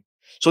grandchildren,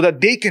 so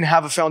that they can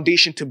have a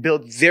foundation to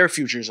build their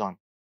futures on.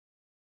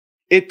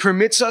 It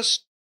permits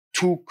us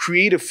to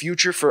create a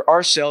future for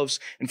ourselves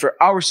and for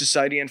our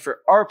society and for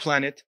our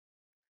planet,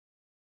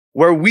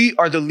 where we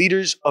are the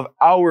leaders of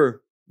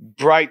our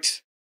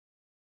bright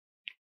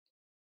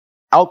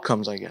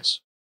outcomes, I guess.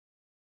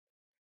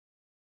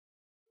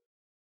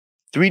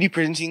 3D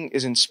printing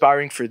is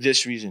inspiring for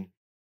this reason,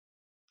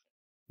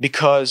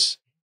 because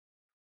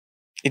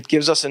it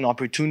gives us an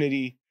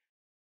opportunity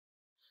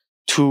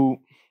to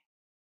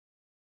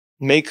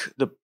make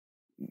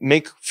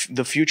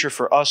the future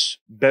for us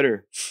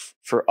better,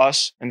 for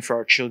us and for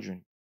our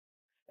children.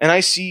 And I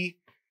see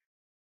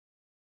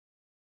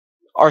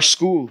our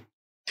school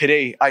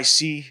today, I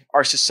see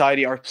our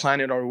society, our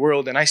planet, our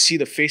world, and I see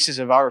the faces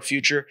of our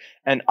future,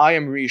 and I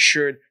am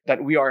reassured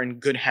that we are in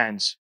good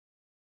hands.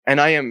 And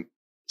I am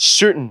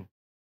certain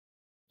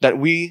that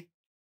we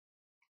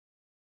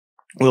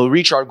will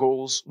reach our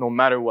goals no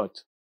matter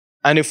what.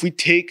 And if we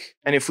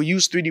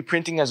use 3D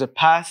printing as a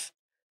path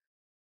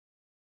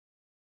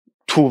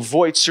to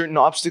avoid certain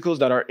obstacles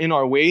that are in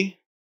our way,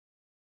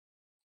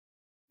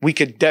 we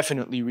could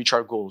definitely reach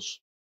our goals.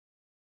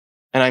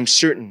 And I'm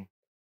certain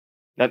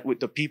that with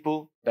the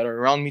people that are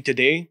around me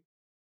today,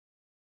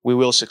 we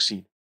will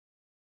succeed.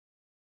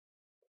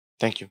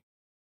 Thank you.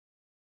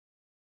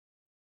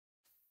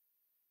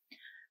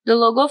 The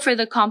logo for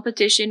the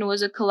competition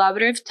was a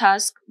collaborative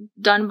task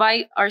done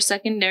by our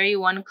secondary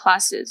 1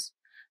 classes.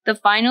 The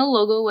final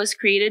logo was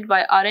created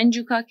by Aren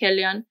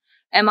Juka-Kelyan,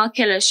 Emma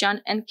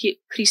Kelesyan, and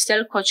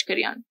Christel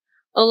Kochkarian.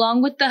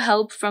 Along with the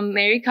help from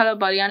Mary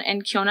Kalabalyan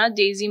and Kiona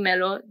Daisy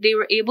Melo, they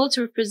were able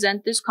to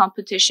represent this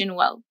competition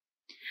well.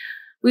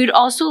 We would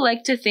also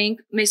like to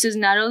thank Mrs.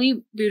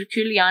 Natalie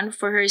Burkulyan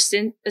for her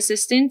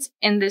assistance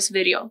in this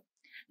video.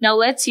 Now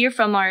let's hear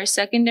from our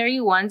secondary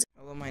 1s.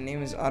 Hello, my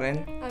name is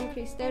Aren. I'm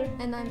Christel.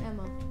 And I'm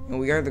Emma. And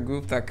we are the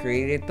group that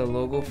created the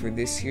logo for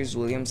this year's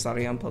William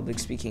Saroyan Public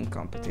Speaking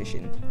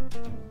Competition.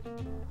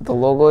 The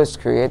logo is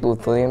created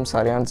with William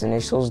Saroyan's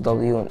initials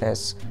W and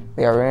S.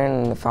 They are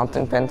written in the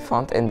fountain pen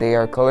font and they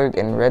are colored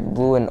in red,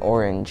 blue, and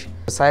orange.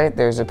 Beside it,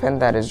 there is a pen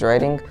that is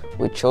writing,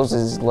 which shows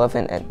his love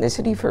and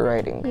ethnicity for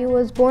writing. He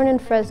was born in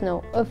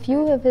Fresno. A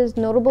few of his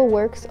notable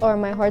works are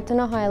My Heart in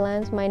the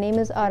Highlands, My Name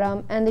is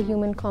Aram, and The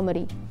Human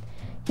Comedy.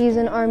 He is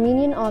an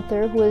Armenian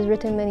author who has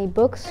written many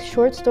books,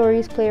 short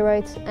stories,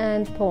 playwrights,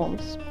 and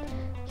poems.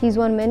 He's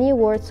won many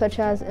awards such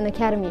as an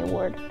Academy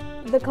Award.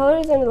 The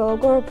colors in the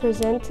logo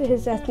represent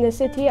his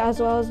ethnicity as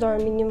well as the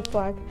Armenian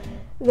flag.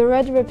 The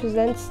red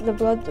represents the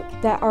blood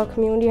that our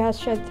community has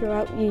shed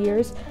throughout the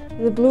years.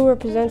 The blue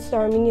represents the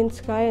Armenian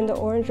sky, and the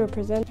orange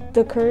represents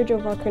the courage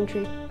of our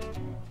country.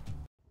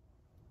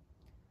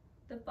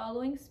 The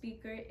following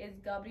speaker is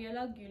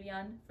Gabriela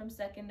Gulian from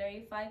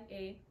Secondary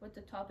 5A with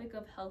the topic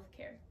of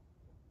healthcare.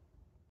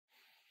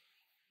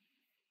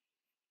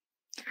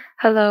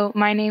 Hello,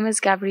 my name is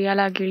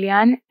Gabriela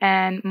Gulian,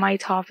 and my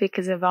topic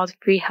is about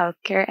free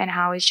healthcare and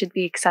how it should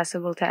be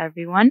accessible to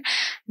everyone.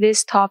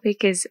 This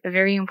topic is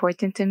very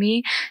important to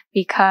me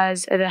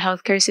because the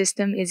healthcare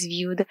system is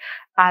viewed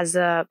as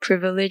a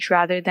privilege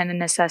rather than a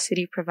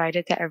necessity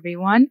provided to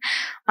everyone.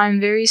 I'm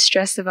very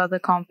stressed about the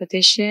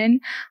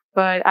competition,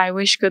 but I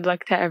wish good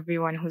luck to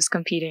everyone who's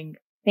competing.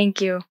 Thank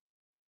you.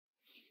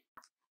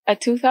 A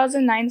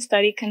 2009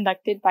 study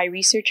conducted by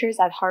researchers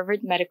at Harvard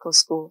Medical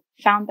School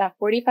found that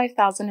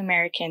 45,000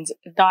 Americans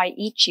die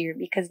each year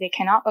because they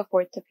cannot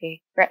afford to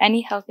pay for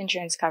any health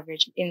insurance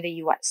coverage in the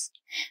US.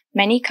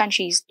 Many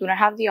countries do not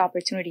have the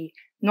opportunity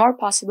nor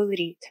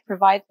possibility to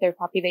provide their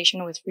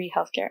population with free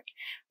healthcare,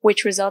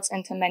 which results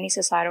into many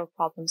societal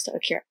problems to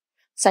occur,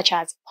 such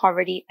as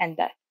poverty and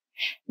death.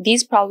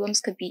 These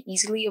problems could be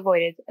easily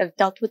avoided if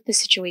dealt with the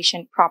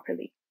situation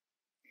properly.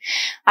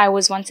 I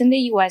was once in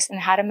the US and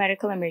had a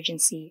medical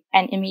emergency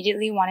and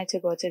immediately wanted to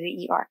go to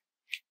the ER.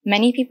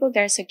 Many people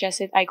there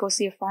suggested I go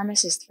see a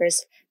pharmacist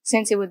first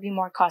since it would be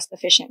more cost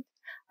efficient.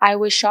 I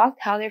was shocked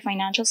how their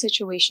financial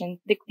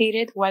situation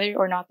dictated whether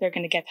or not they're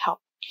going to get help.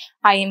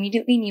 I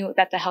immediately knew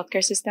that the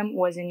healthcare system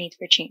was in need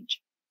for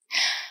change.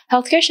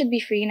 Healthcare should be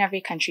free in every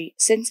country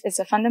since it's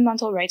a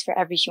fundamental right for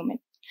every human.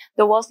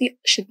 The wealthy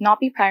should not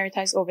be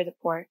prioritized over the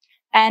poor,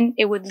 and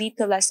it would lead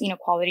to less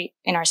inequality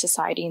in our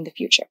society in the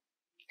future.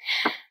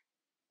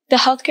 The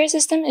healthcare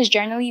system is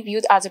generally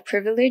viewed as a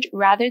privilege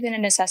rather than a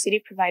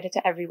necessity provided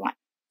to everyone.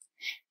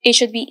 It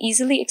should be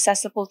easily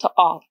accessible to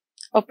all.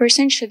 A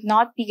person should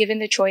not be given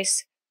the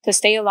choice to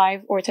stay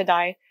alive or to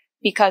die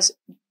because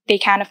they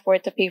can't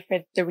afford to pay for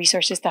the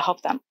resources to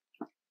help them.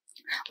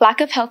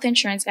 Lack of health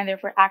insurance and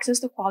therefore access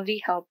to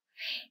quality help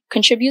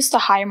contributes to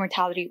higher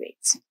mortality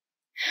rates.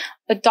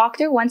 A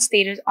doctor once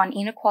stated on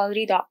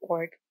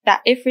inequality.org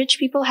that if rich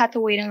people had to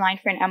wait in line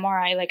for an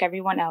MRI like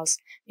everyone else,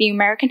 the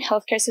American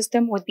healthcare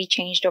system would be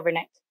changed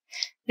overnight.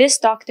 This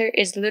doctor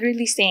is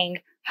literally saying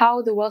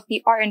how the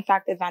wealthy are in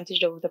fact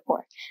advantaged over the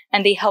poor,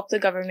 and they help the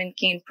government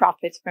gain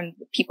profits from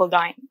people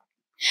dying.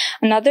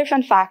 Another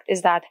fun fact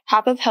is that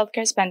half of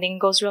healthcare spending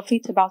goes roughly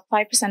to about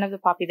 5% of the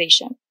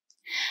population.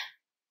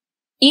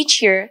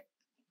 Each year,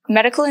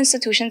 medical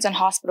institutions and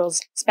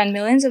hospitals spend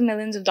millions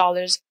of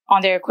dollars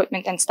on their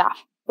equipment and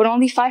staff, but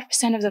only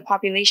 5% of the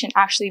population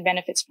actually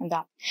benefits from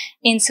that.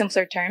 In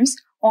simpler terms,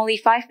 only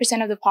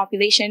 5% of the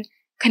population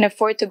can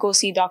afford to go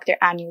see a doctor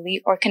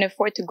annually or can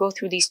afford to go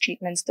through these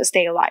treatments to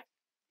stay alive.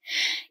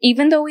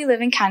 Even though we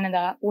live in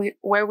Canada,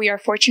 where we are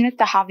fortunate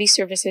to have these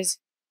services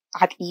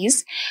at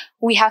ease,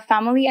 we have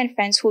family and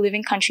friends who live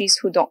in countries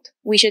who don't.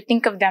 We should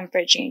think of them for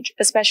a change,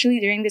 especially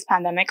during this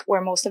pandemic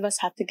where most of us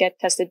had to get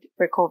tested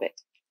for COVID.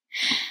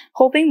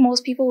 Hoping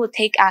most people will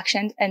take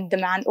action and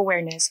demand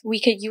awareness, we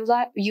could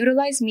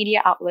utilize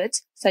media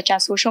outlets such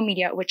as social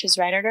media, which is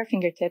right at our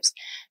fingertips,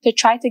 to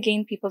try to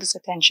gain people's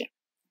attention.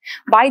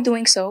 By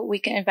doing so, we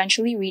can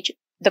eventually reach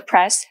the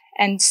press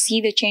and see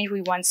the change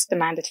we once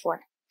demanded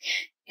for.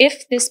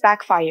 If this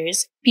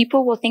backfires,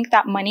 people will think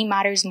that money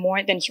matters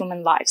more than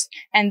human lives,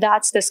 and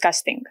that's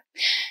disgusting.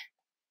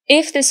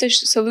 If this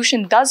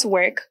solution does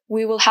work,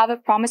 we will have a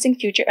promising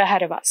future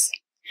ahead of us.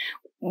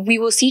 We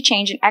will see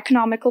change in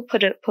economical,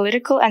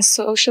 political, and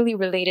socially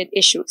related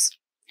issues.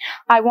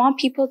 I want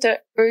people to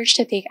urge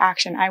to take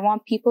action. I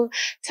want people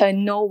to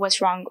know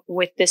what's wrong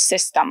with this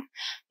system.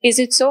 Is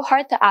it so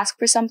hard to ask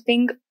for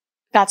something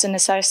that's a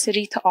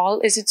necessity to all?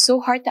 Is it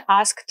so hard to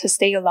ask to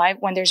stay alive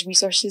when there's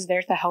resources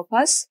there to help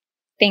us?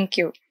 Thank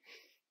you.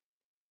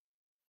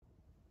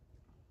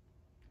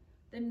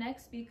 The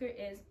next speaker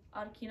is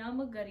Arkina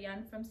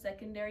Magarian from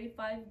Secondary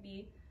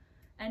 5B,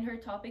 and her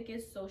topic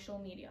is social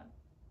media.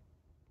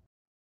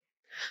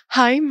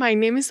 Hi, my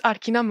name is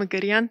Arkina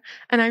Magarian,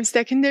 and I'm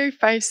Secondary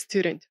 5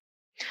 student.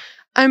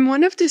 I'm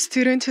one of the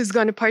students who's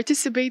going to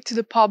participate to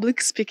the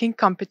public speaking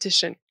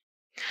competition.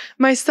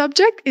 My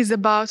subject is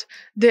about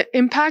the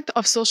impact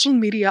of social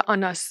media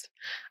on us.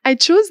 I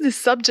chose this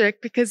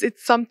subject because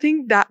it's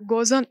something that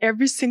goes on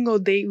every single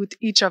day with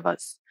each of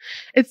us.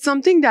 It's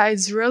something that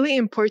is really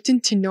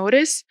important to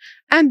notice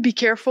and be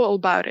careful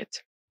about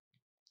it.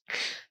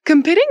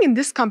 Competing in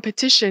this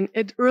competition,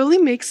 it really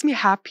makes me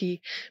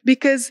happy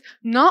because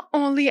not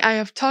only I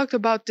have talked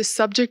about this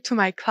subject to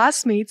my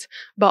classmates,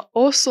 but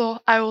also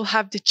I will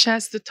have the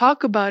chance to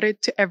talk about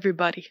it to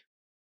everybody.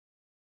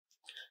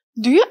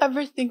 Do you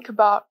ever think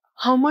about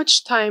how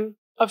much time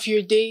of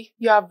your day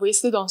you have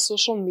wasted on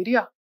social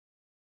media?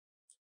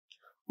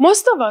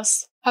 Most of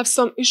us have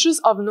some issues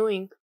of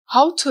knowing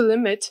how to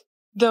limit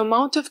the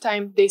amount of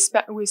time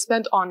we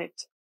spend on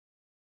it.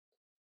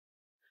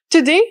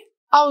 Today,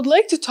 I would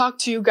like to talk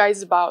to you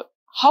guys about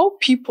how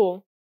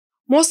people,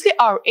 mostly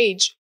our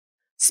age,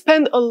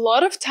 spend a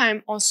lot of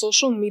time on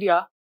social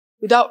media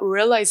without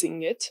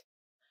realizing it,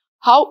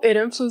 how it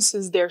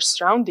influences their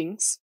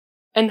surroundings,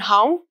 and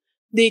how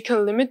they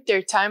can limit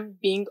their time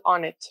being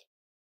on it.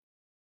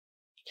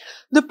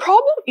 The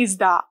problem is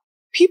that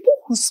people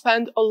who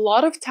spend a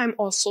lot of time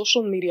on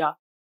social media,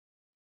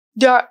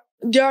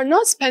 they are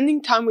not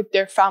spending time with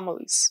their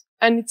families,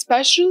 and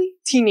especially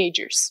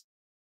teenagers.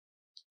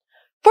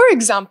 For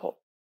example,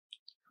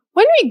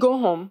 when we go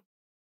home,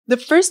 the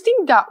first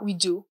thing that we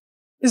do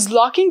is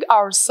locking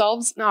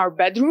ourselves in our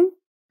bedroom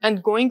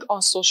and going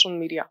on social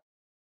media.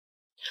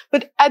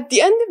 But at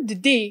the end of the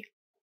day,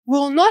 we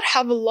will not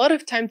have a lot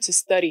of time to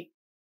study.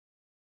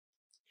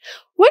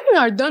 When we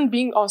are done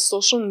being on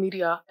social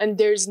media and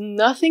there's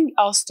nothing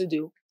else to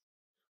do,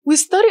 we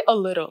study a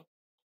little,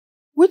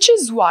 which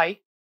is why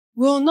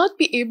we will not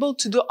be able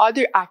to do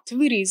other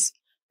activities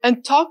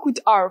and talk with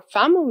our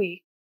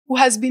family who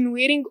has been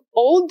waiting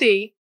all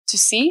day to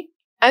see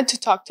and to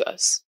talk to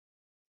us.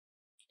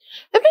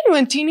 Even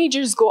when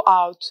teenagers go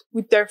out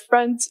with their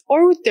friends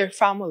or with their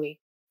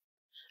family,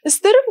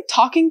 instead of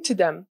talking to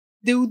them,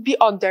 they would be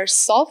on their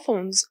cell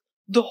phones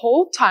the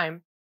whole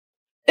time,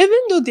 even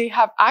though they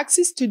have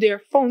access to their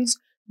phones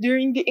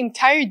during the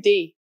entire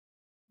day,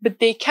 but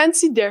they can't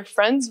see their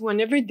friends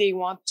whenever they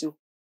want to.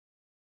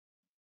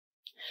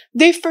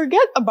 They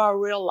forget about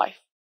real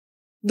life,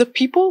 the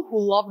people who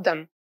love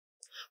them,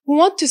 who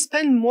want to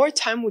spend more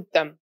time with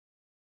them.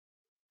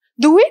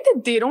 The way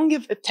that they don't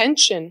give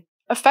attention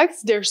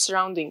affects their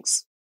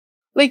surroundings.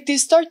 Like they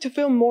start to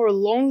feel more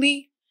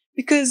lonely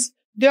because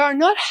they are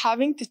not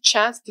having the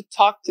chance to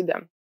talk to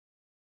them.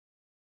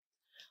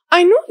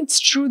 I know it's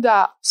true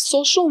that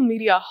social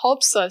media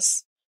helps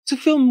us to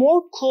feel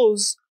more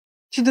close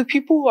to the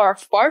people who are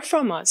far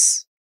from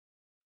us,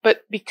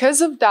 but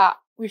because of that,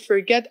 we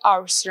forget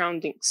our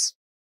surroundings.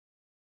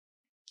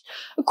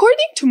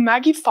 According to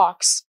Maggie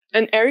Fox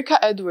and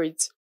Erica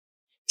Edwards,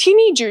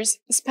 teenagers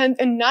spend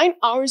 9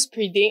 hours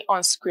per day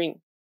on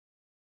screen.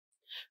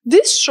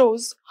 This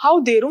shows how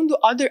they don't do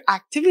other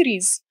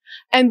activities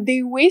and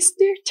they waste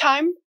their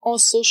time on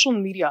social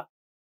media.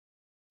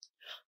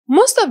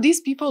 Most of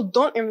these people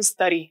don't even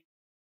study.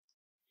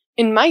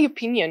 In my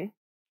opinion,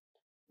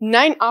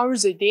 9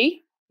 hours a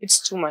day, it's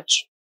too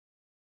much.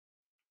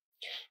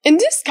 In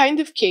this kind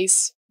of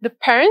case, the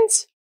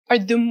parents are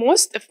the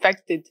most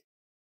affected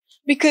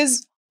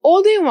because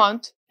all they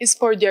want is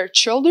for their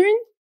children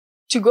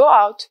to go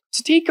out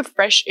to take a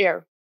fresh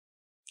air.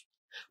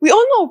 We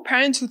all know a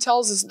parent who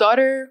tells his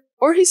daughter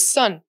or his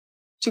son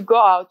to go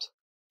out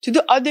to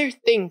do other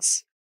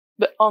things,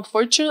 but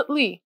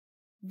unfortunately,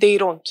 they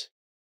don't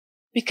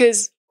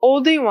because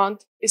all they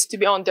want is to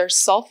be on their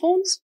cell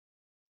phones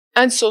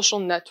and social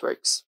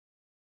networks.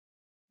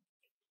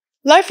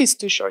 Life is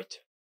too short.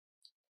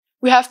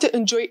 We have to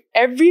enjoy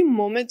every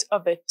moment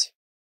of it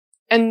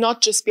and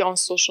not just be on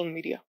social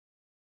media.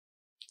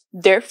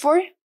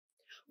 Therefore,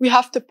 we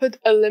have to put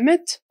a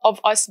limit of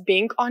us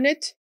being on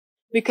it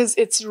because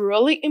it's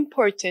really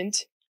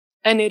important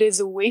and it is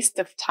a waste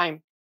of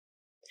time.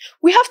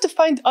 We have to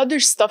find other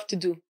stuff to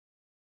do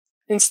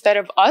instead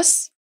of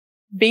us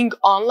being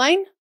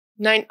online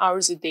 9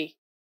 hours a day.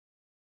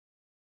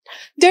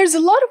 There's a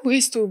lot of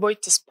ways to avoid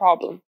this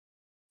problem.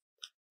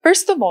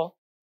 First of all,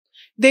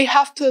 they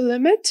have to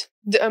limit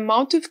the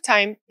amount of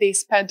time they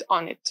spend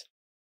on it.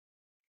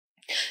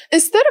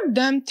 Instead of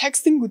them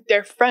texting with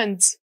their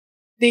friends,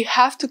 they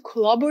have to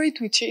collaborate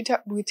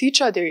with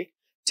each other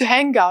to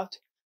hang out,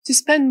 to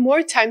spend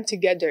more time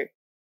together.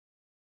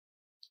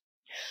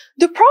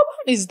 The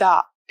problem is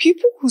that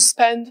people who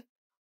spend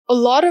a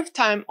lot of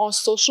time on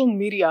social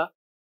media,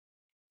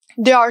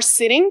 they are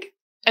sitting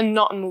and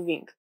not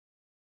moving.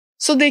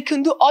 So they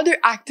can do other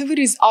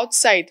activities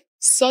outside,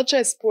 such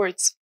as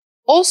sports.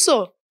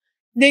 Also,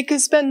 they can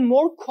spend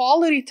more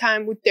quality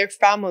time with their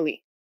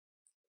family.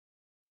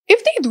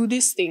 If they do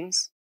these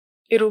things,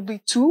 it'll be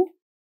 2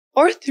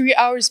 or 3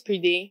 hours per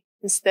day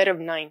instead of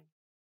 9.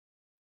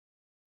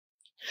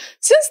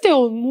 Since they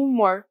will move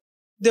more,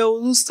 they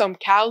will lose some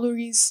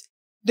calories,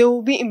 they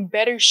will be in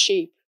better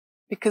shape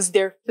because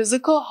their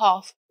physical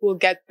health will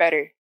get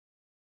better.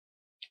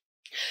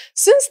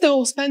 Since they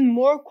will spend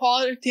more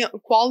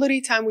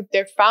quality time with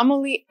their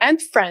family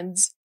and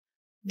friends,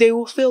 they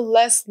will feel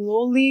less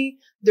lonely,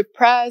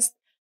 depressed,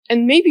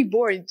 and maybe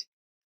bored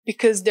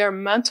because their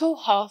mental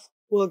health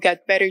will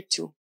get better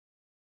too.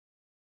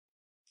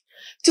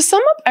 To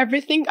sum up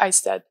everything I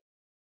said,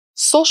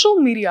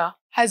 social media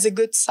has a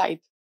good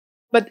side,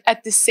 but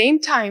at the same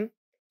time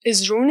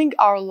is ruining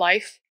our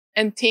life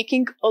and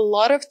taking a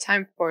lot of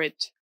time for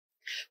it.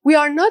 We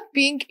are not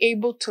being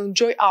able to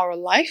enjoy our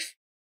life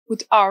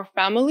with our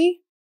family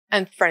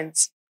and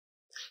friends.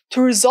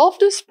 To resolve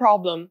this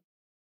problem,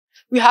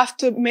 we have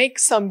to make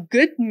some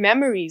good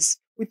memories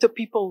with the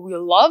people we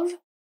love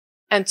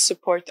and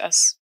support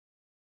us.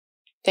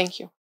 Thank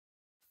you.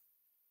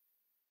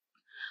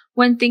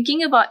 When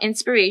thinking about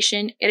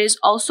inspiration, it is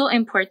also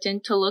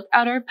important to look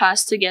at our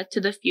past to get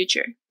to the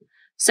future.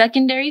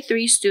 Secondary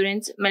 3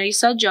 students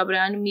Melissa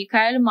Jabran,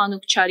 Mikhail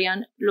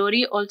Manukcharian,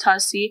 Lori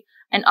Oltasi,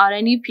 and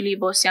Arani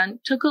Pilibosyan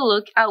took a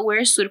look at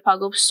where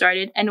Surpagop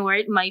started and where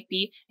it might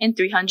be in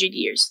 300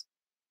 years.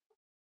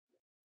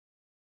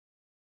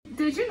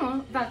 Did you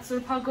know that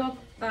Surpagop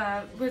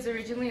was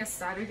originally a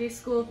Saturday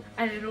school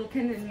and it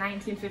opened in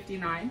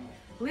 1959?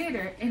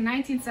 Later, in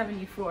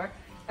 1974,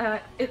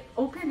 it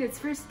opened its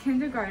first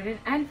kindergarten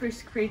and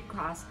first grade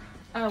class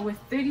with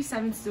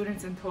 37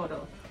 students in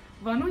total.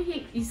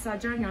 Vanuhi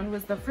Isajaryan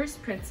was the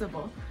first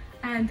principal,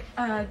 and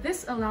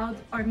this allowed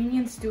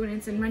Armenian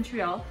students in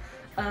Montreal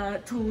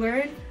to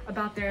learn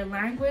about their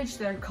language,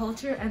 their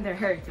culture, and their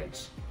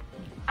heritage.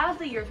 As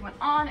the years went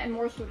on and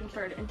more students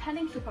started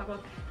attending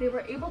Surpagop, they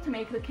were able to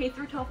make the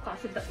K-12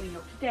 classes that we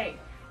know today.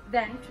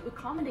 Then, to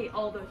accommodate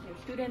all those new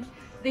students,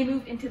 they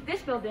moved into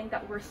this building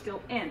that we're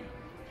still in.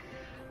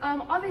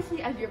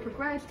 Obviously, as the year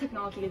progressed,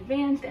 technology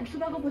advanced, and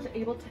Surpagop was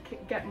able to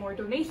get more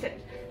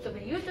donations. So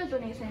they used those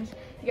donations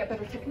to get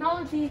better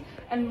technology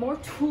and more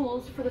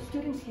tools for the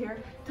students here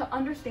to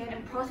understand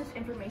and process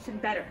information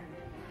better.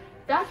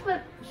 That's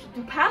what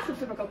the past of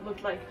Surpagop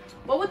looked like.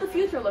 What would the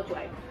future look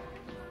like?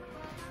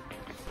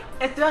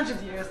 In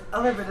 300 years,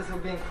 elevators will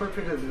be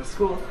incorporated in the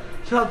school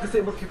to help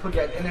disabled people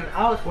get in and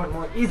out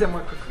more easy and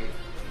more quickly.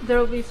 There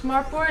will be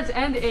smartboards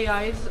and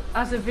AIs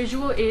as a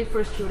visual aid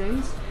for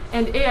students,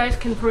 and AIs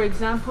can, for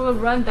example,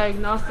 run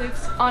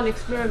diagnostics on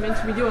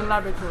experiments we do in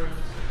laboratories.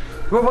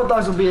 Robot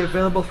dogs will be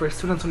available for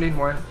students who need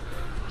more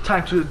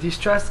time to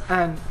de-stress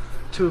and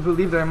to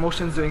relieve their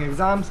emotions during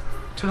exams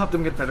to help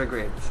them get better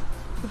grades.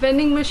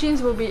 Vending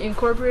machines will be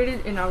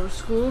incorporated in our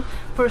school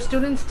for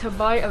students to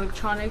buy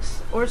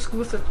electronics or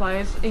school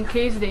supplies in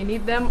case they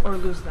need them or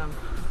lose them.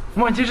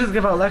 When teachers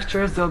give out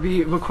lectures, they'll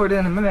be recorded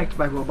and mimicked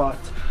by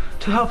robots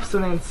to help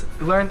students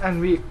learn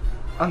and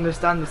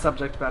understand the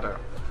subject better.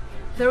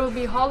 There will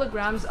be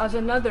holograms as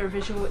another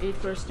visual aid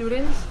for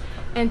students,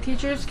 and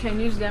teachers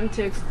can use them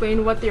to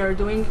explain what they are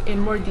doing in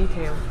more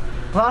detail.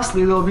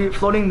 Lastly, there will be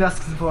floating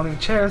desks and floating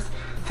chairs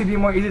to be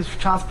more easy to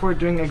transport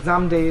during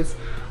exam days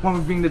when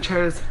we bring the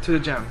chairs to the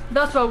gym.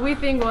 That's what we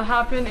think will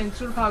happen in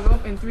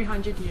Surpagop in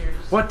 300 years.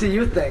 What do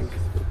you think?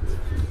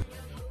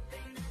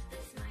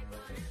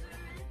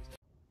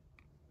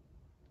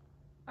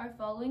 Our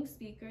following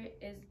speaker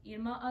is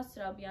Irma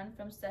Asrabian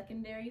from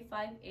Secondary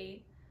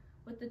 5A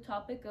with the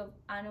topic of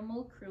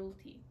animal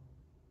cruelty.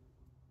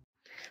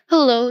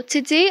 Hello,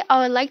 today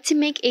I would like to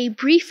make a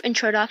brief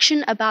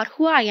introduction about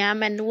who I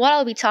am and what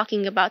I'll be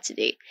talking about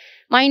today.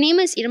 My name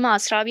is Irma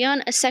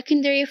Saroyan, a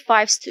secondary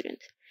 5 student.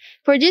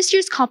 For this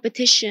year's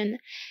competition,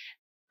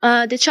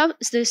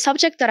 the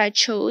subject that I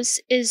chose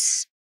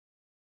is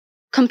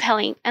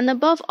compelling, and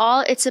above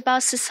all, it's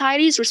about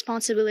society's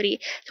responsibility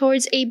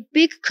towards a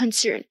big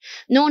concern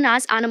known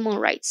as animal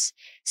rights.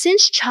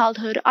 Since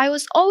childhood, I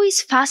was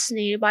always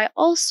fascinated by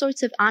all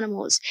sorts of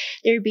animals,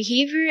 their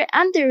behavior,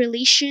 and their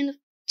relation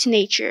to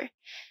nature.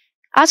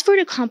 As for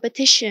the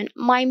competition,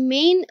 my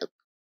main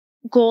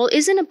goal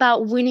isn't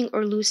about winning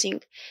or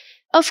losing.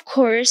 Of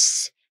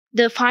course,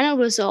 the final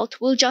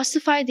result will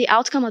justify the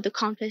outcome of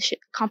the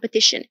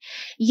competition.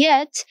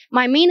 Yet,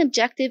 my main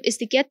objective is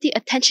to get the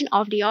attention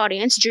of the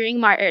audience during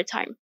my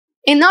airtime.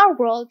 In our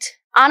world,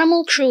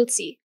 animal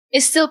cruelty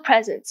is still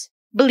present,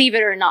 believe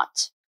it or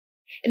not.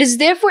 It is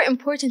therefore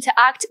important to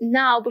act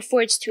now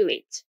before it's too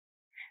late.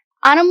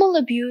 Animal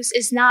abuse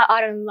is now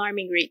at an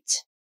alarming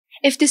rate.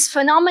 If this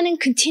phenomenon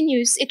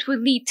continues, it will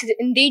lead to the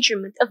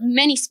endangerment of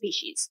many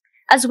species,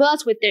 as well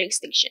as with their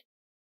extinction.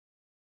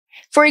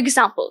 For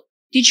example,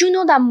 did you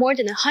know that more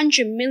than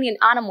 100 million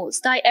animals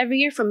die every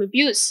year from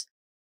abuse?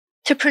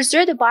 To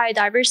preserve the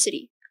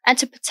biodiversity and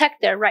to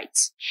protect their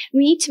rights, we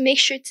need to make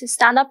sure to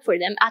stand up for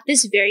them at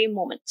this very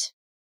moment.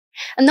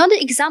 Another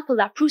example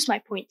that proves my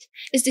point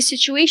is the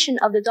situation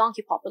of the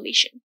donkey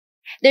population.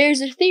 There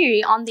is a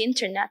theory on the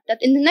internet that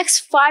in the next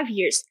 5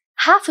 years,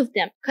 half of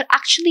them could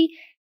actually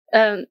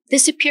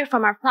disappear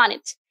from our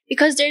planet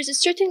because there is a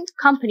certain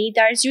company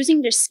that is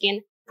using their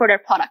skin for their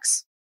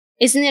products.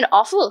 Isn't it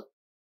awful?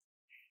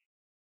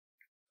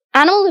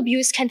 Animal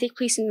abuse can take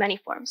place in many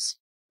forms.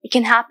 It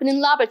can happen in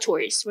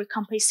laboratories where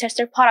companies test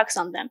their products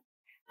on them,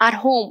 at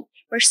home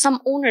where some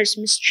owners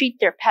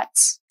mistreat their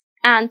pets,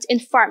 and in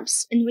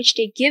farms in which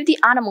they give the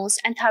animals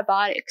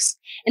antibiotics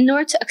in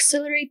order to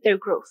accelerate their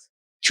growth,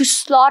 to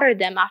slaughter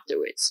them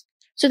afterwards,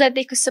 so that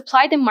they could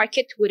supply the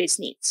market with its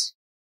needs.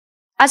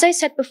 As I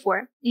said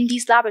before, in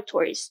these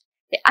laboratories,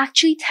 they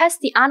actually test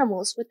the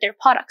animals with their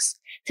products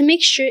to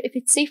make sure if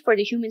it's safe for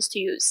the humans to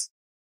use.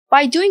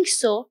 By doing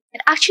so,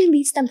 it actually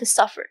leads them to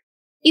suffer,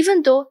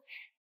 even though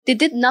they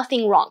did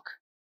nothing wrong.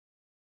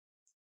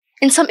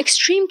 In some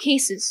extreme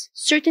cases,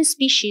 certain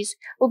species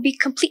will be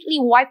completely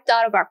wiped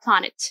out of our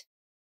planet.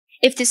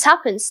 If this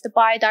happens, the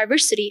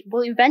biodiversity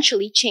will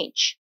eventually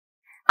change.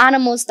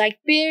 Animals like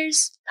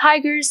bears,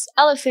 tigers,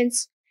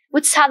 elephants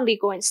would sadly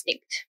go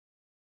extinct.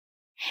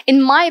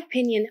 In my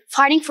opinion,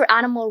 fighting for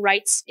animal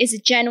rights is a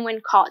genuine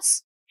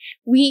cause.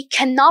 We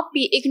cannot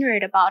be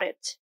ignorant about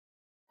it.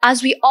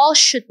 As we all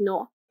should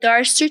know, there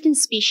are certain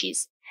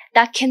species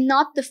that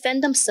cannot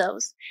defend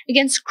themselves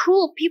against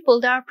cruel people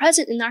that are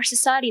present in our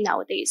society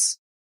nowadays.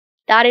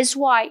 That is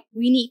why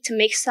we need to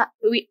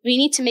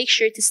make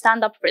sure to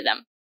stand up for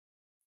them.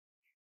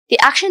 The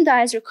action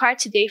that is required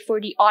today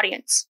for the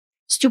audience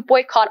is to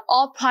boycott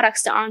all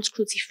products that aren't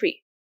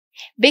cruelty-free.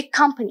 Big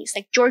companies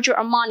like Giorgio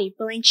Armani,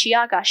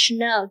 Balenciaga,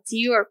 Chanel,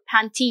 Dior,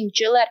 Pantene,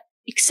 Gillette,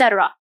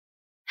 etc.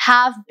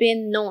 have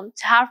been known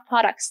to have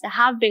products that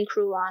have been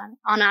cruel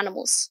on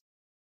animals.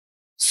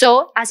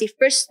 So, as a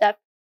first step,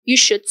 you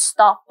should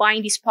stop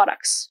buying these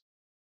products.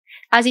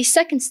 As a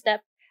second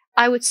step,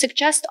 I would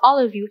suggest all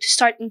of you to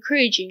start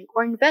encouraging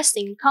or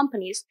investing in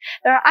companies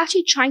that are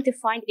actually trying to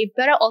find a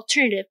better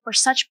alternative for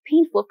such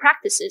painful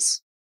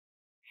practices.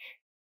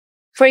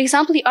 For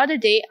example, the other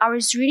day, I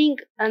was reading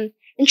an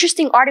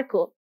interesting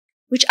article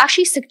which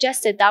actually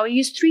suggested that we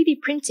use 3D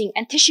printing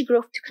and tissue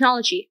growth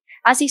technology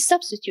as a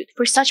substitute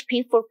for such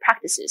painful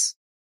practices.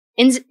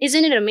 Isn't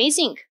it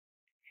amazing?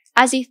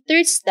 As a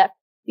third step,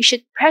 we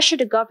should pressure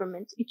the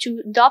government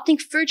into adopting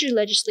further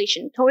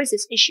legislation towards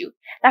this issue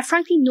that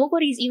frankly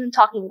nobody is even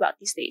talking about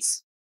these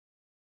days.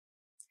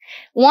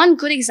 One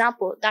good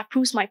example that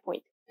proves my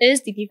point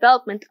is the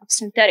development of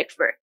synthetic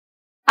fur.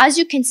 As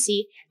you can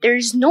see, there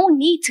is no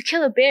need to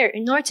kill a bear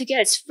in order to get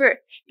its fur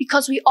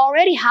because we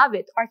already have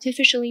it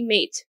artificially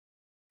made.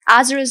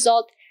 As a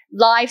result,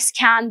 lives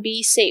can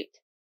be saved.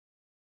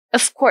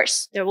 Of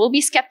course, there will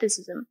be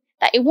skepticism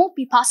that it won't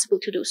be possible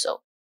to do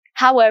so.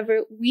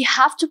 However, we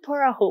have to put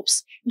our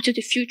hopes into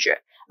the future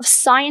of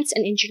science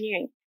and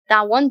engineering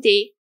that one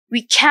day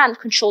we can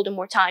control the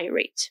mortality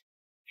rate.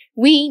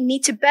 We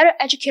need to better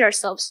educate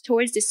ourselves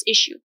towards this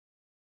issue.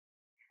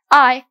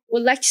 I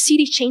would like to see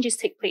these changes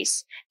take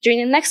place during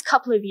the next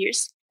couple of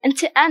years and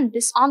to end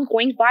this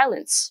ongoing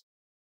violence.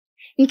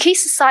 In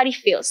case society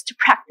fails to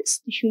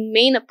practice the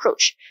humane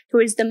approach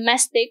towards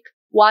domestic,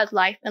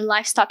 wildlife, and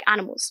livestock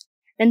animals,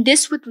 then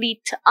this would lead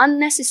to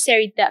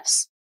unnecessary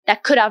deaths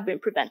that could have been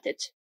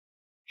prevented.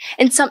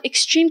 In some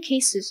extreme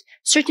cases,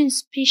 certain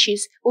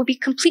species will be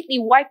completely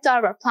wiped out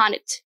of our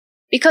planet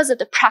because of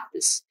the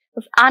practice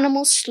of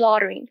animal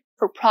slaughtering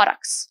for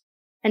products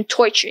and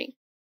torturing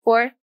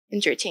for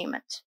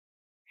entertainment.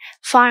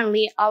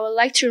 Finally, I would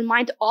like to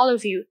remind all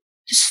of you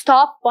to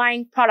stop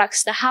buying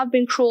products that have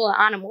been cruel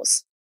on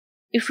animals.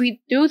 If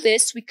we do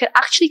this, we could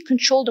actually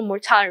control the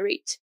mortality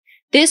rate.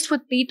 This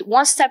would lead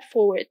one step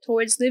forward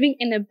towards living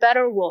in a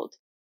better world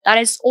that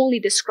is only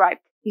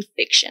described in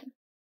fiction.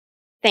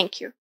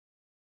 Thank you.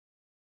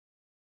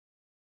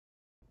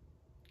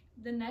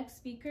 The next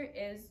speaker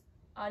is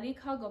Ali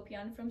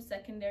Kagopian from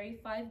Secondary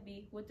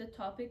 5B with the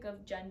topic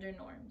of gender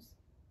norms.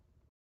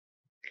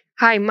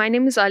 Hi, my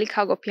name is Ali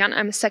Kagopian.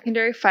 I'm a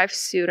Secondary 5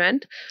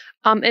 student.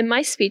 In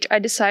my speech, I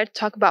decided to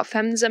talk about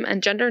feminism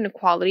and gender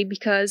inequality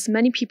because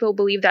many people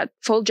believe that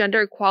full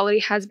gender equality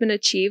has been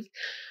achieved,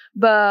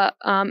 but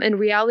in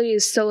reality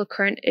is still a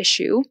current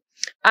issue.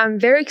 I'm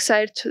very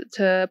excited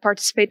to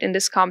participate in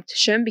this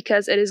competition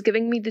because it is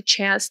giving me the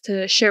chance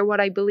to share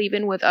what I believe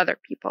in with other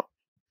people.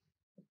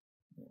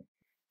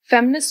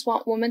 Feminists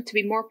want women to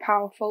be more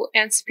powerful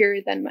and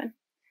superior than men.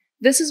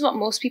 This is what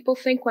most people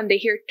think when they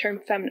hear the term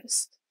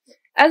feminist.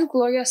 As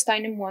Gloria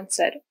Steinem once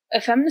said,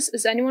 a feminist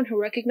is anyone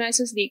who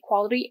recognizes the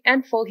equality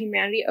and full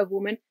humanity of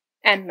women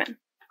and men.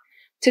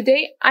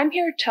 Today, I'm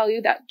here to tell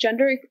you that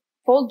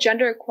full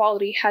gender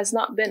equality has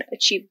not been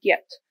achieved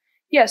yet.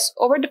 Yes,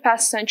 over the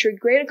past century,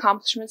 great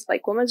accomplishments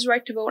like women's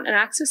right to vote and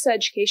access to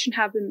education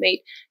have been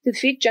made to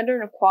defeat gender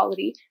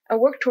inequality and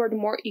work toward a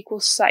more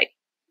equal society.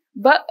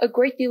 But a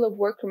great deal of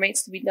work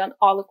remains to be done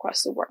all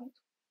across the world.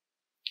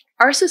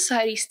 Our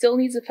society still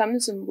needs a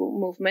feminism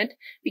movement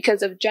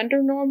because of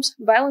gender norms,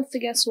 violence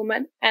against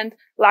women, and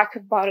lack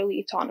of bodily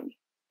autonomy.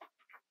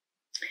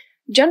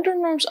 Gender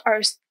norms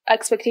are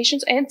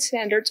expectations and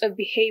standards of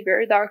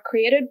behavior that are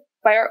created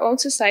by our own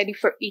society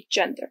for each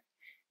gender.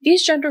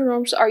 These gender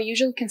norms are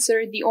usually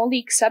considered the only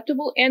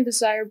acceptable and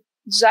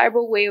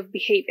desirable way of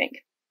behaving.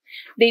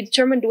 They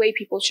determine the way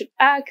people should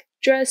act,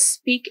 dress,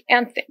 speak,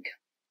 and think.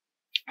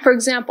 For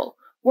example,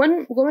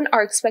 women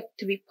are expected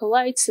to be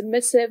polite,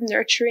 submissive,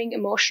 nurturing,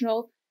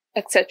 emotional,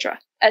 etc.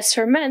 As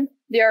for men,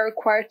 they are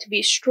required to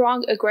be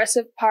strong,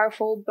 aggressive,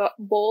 powerful,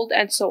 bold,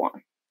 and so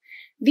on.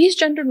 These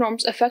gender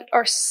norms affect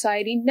our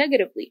society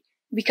negatively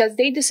because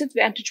they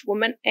disadvantage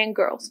women and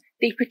girls.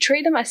 They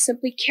portray them as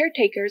simply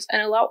caretakers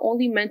and allow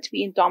only men to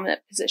be in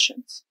dominant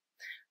positions.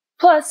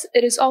 Plus,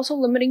 it is also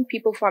limiting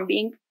people from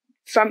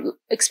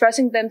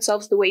expressing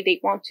themselves the way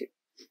they want to.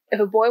 If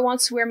a boy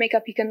wants to wear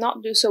makeup, he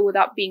cannot do so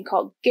without being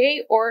called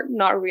gay or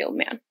not a real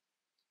man.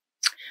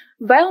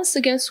 Violence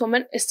against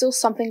women is still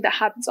something that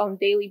happens on a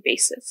daily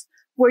basis.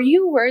 Were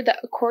you aware that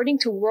according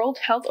to World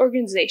Health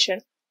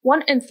Organization,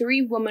 1 in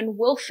 3 women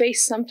will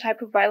face some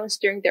type of violence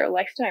during their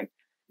lifetime?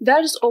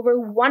 That is over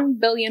 1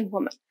 billion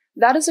women.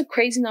 That is a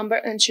crazy number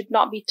and should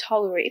not be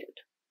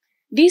tolerated.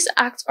 These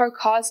acts are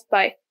caused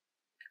by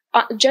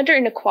gender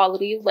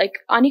inequality, like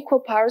unequal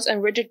powers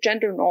and rigid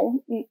gender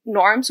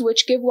norms,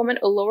 which give women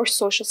a lower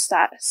social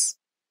status.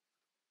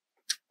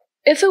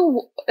 If a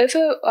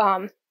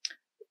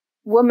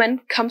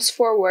woman comes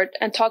forward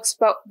and talks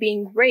about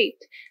being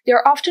raped, they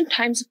are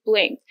oftentimes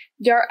blamed.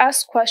 They are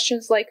asked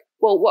questions like,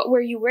 well, what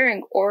were you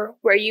wearing? Or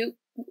were you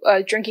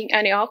drinking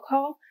any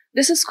alcohol?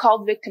 This is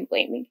called victim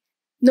blaming.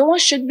 No one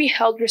should be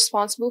held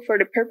responsible for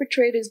the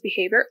perpetrator's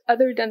behavior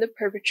other than the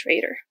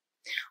perpetrator.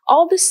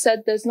 All this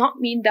said does not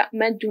mean that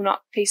men do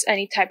not face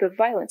any type of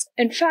violence.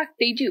 In fact,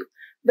 they do.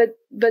 But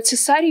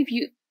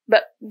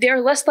they are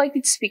less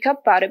likely to speak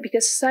up about it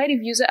because society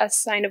views it as a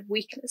sign of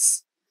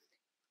weakness.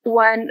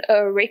 When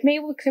a rape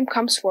victim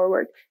comes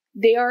forward,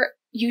 they are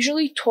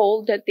usually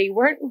told that they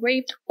weren't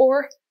raped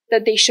or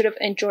that they should have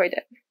enjoyed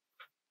it.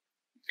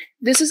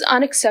 This is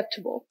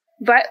unacceptable.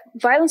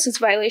 Violence is a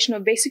violation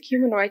of basic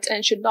human rights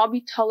and should not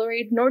be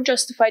tolerated nor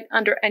justified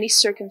under any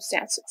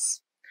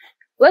circumstances.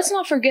 Let's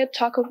not forget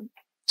talk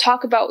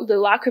about the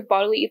lack of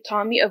bodily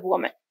autonomy of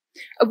women.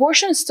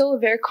 Abortion is still a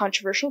very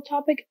controversial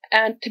topic,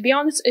 and to be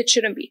honest, it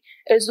shouldn't be.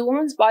 It is the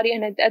woman's body,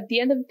 and at the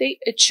end of the day,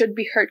 it should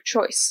be her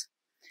choice.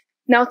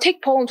 Now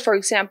take Poland, for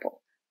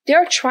example. They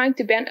are trying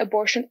to ban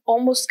abortion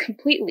almost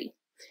completely.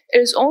 It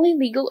is only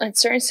legal in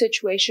certain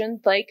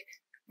situations like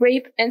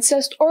rape,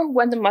 incest, or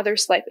when the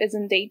mother's life is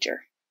in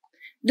danger.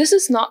 This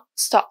is not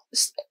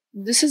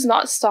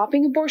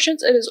stopping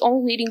abortions, it is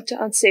only leading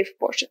to unsafe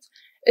abortions.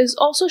 It is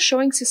also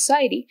showing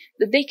society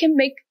that they can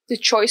make the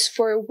choice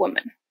for a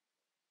woman.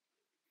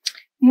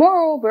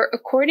 Moreover,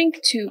 according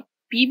to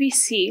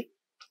BBC,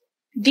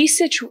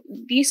 these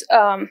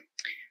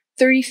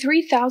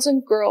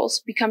 33,000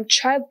 girls become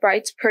child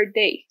brides per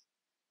day.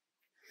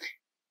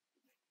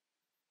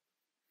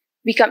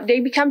 They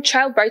become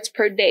child brides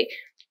per day.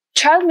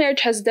 Child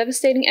marriage has a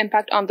devastating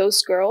impact on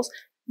those girls.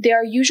 They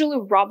are usually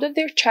robbed of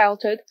their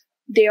childhood.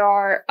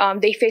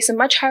 They face a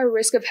much higher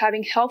risk of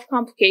having health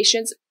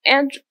complications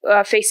and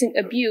facing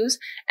abuse,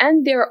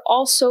 and they are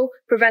also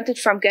prevented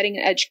from getting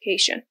an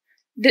education.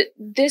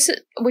 This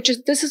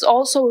is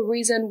also a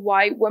reason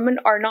why women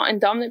are not in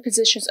dominant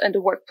positions in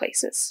the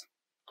workplaces.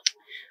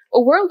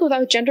 A world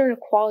without gender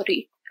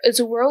inequality is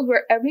a world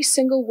where every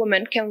single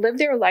woman can live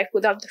their life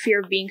without the fear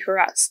of being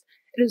harassed.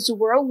 It is a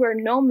world where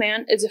no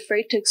man is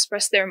afraid to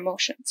express their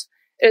emotions.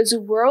 It is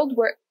a world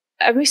where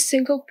every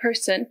single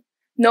person,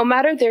 no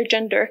matter their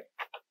gender,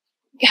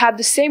 have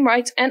the same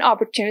rights and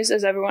opportunities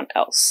as everyone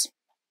else.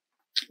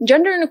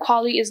 Gender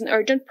inequality is an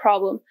urgent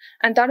problem,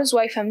 and that is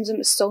why feminism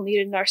is still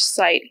needed in our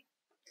society.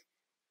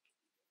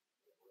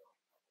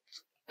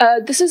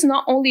 This is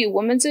not only a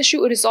woman's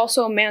issue, it is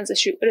also a man's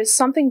issue. It is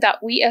something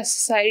that we as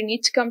society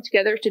need to come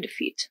together to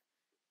defeat.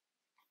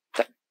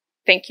 So,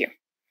 thank you.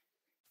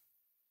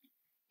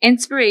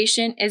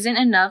 Inspiration isn't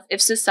enough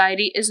if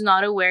society is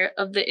not aware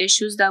of the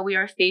issues that we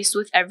are faced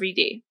with every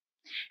day.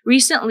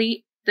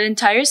 Recently, the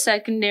entire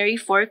secondary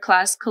 4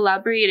 class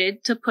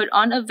collaborated to put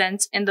on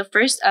events in the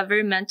first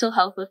ever mental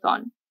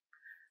health-a-thon.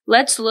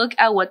 Let's look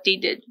at what they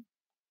did.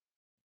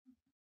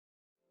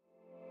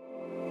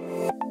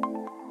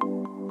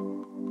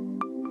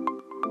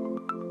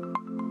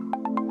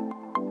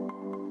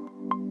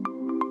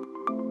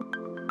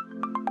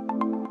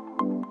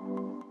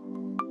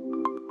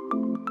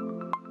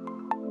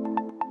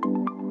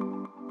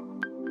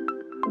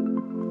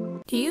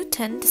 Do you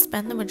tend to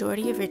spend the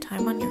majority of your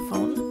time on your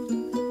phone?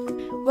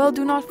 Well,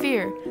 do not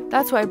fear.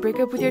 That's why Break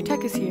Up With Your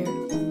Tech is here.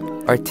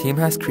 Our team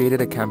has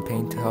created a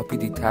campaign to help you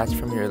detach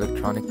from your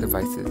electronic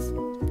devices.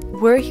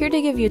 We're here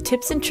to give you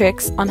tips and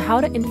tricks on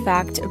how to, in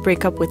fact,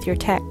 break up with your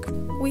tech.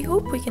 We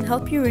hope we can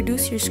help you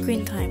reduce your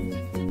screen time.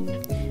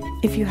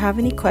 If you have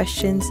any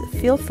questions,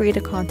 feel free to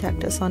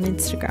contact us on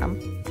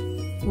Instagram.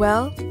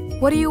 Well,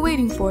 what are you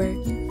waiting for?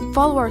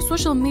 Follow our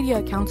social media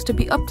accounts to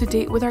be up to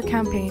date with our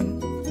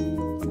campaign.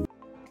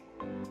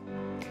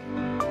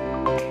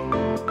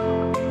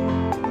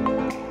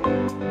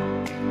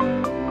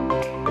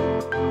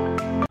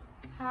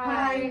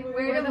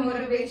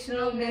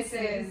 Motivational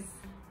Misses.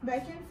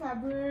 Back in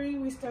February,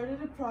 we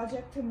started a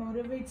project to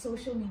motivate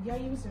social media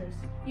users.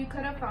 You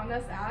could have found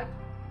us at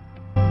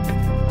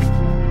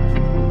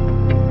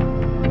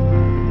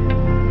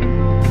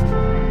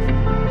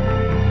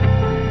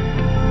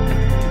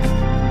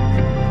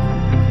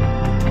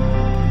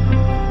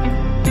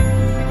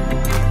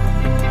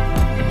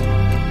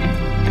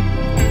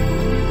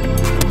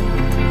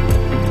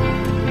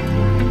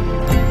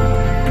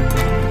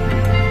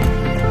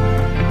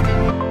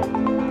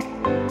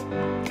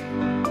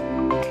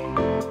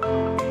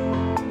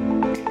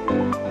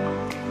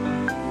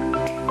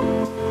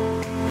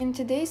In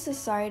today's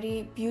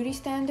society, beauty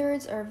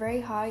standards are very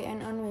high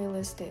and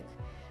unrealistic.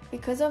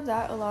 Because of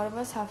that, a lot of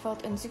us have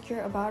felt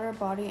insecure about our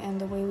body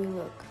and the way we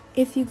look.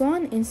 If you go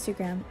on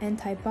Instagram and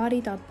type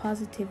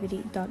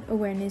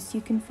body.positivity.awareness,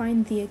 you can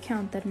find the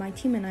account that my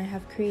team and I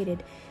have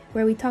created,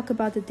 where we talk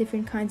about the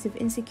different kinds of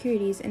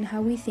insecurities and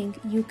how we think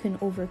you can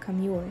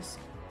overcome yours.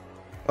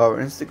 Our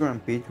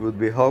Instagram page would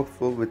be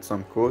helpful with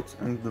some quotes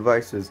and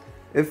advices.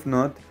 If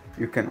not,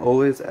 you can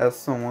always ask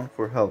someone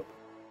for help.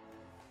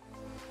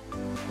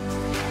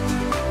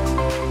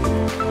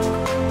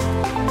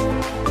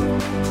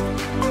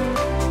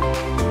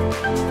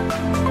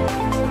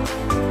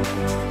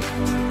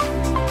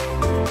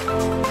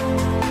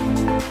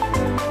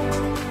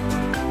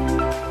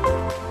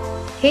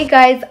 Hey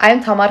guys,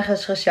 I'm Tamar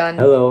Khashkhashan.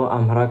 Hello,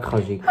 I'm Harak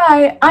Khajik.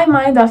 Hi, I'm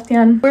Maya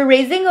Daftian. We're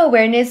raising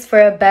awareness for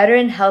a better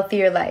and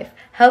healthier life.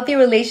 Healthy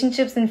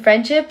relationships and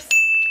friendships,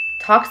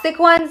 toxic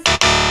ones.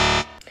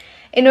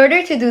 In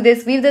order to do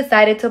this, we've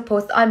decided to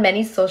post on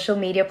many social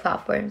media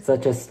platforms,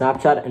 such as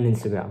Snapchat and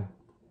Instagram.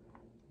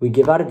 We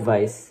give out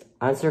advice,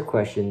 answer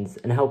questions,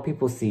 and help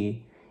people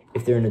see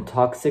if they're in a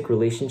toxic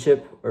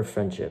relationship or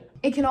friendship.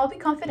 It can all be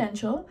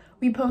confidential.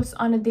 We post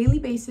on a daily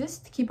basis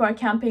to keep our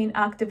campaign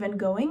active and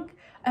going.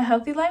 A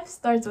healthy life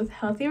starts with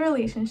healthy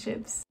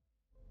relationships.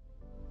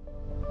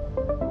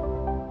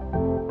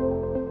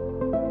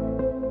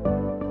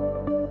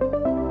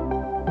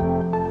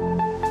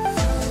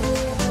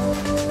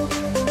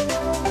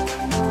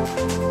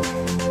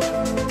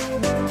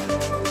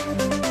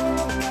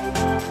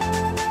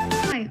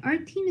 Hi, our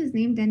team is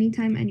named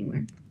Anytime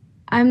Anywhere.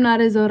 I'm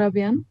Nare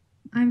Zorabian.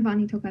 I'm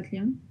Vani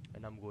Tokatlian.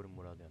 And I'm Gorim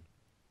Muradian.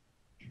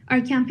 Our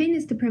campaign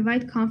is to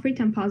provide comfort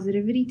and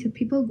positivity to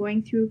people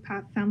going through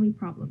family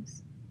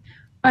problems.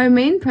 Our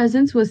main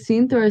presence was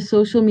seen through our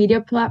social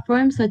media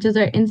platforms such as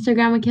our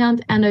Instagram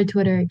account and our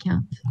Twitter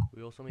account.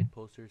 We also made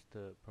posters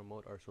to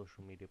promote our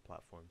social media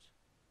platforms.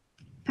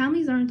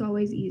 Families aren't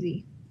always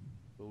easy,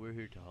 but we're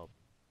here to help.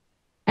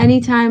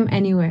 Anytime,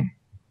 anywhere.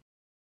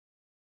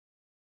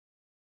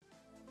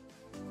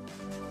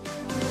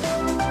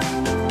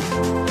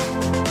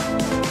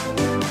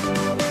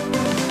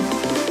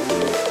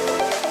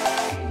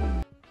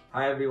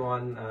 Hi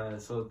everyone,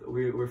 so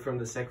we're from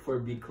the Sec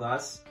 4B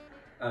class.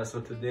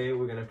 So today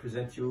we're going to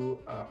present you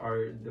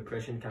our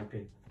depression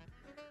campaign.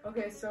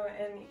 Okay, so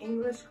in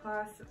English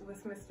class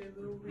with Mr.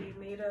 Lu, we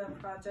made a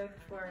project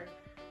for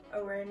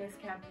awareness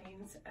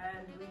campaigns,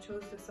 and we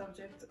chose the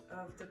subject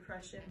of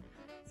depression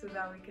so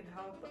that we could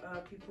help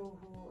people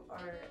who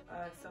are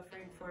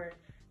suffering for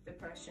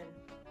depression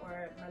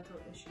or mental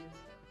issues.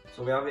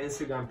 So we have an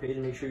Instagram page,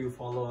 make sure you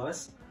follow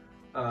us.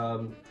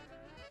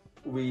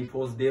 We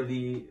post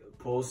daily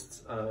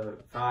posts,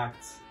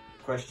 facts,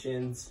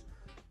 questions.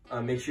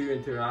 Make sure you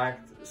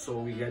interact so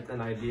we get an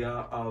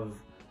idea of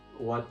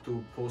what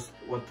to post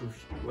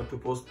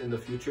in the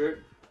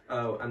future.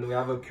 And we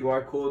have a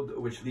QR code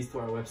which leads to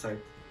our website.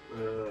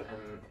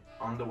 And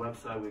on the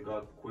website we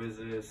got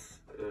quizzes,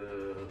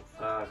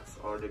 facts,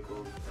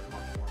 articles, and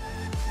much more.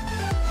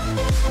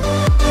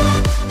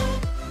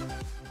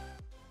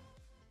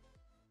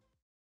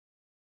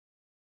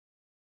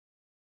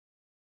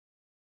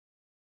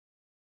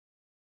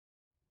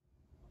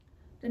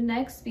 The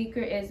next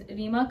speaker is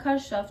Rima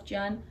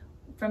Karshafjian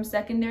from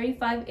Secondary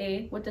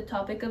 5A with the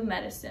topic of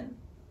medicine.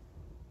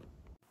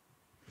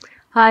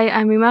 Hi,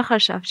 I'm Rima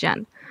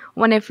Khashafjan.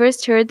 When I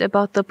first heard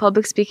about the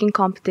public speaking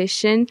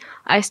competition,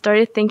 I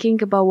started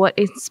thinking about what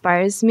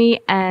inspires me,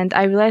 and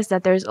I realized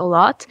that there's a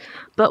lot,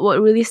 but what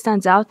really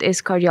stands out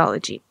is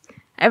cardiology.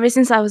 Ever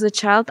since I was a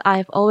child,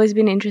 I've always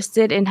been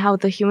interested in how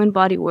the human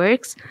body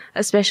works,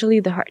 especially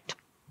the heart.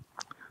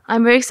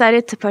 I'm very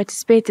excited to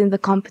participate in the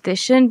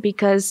competition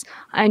because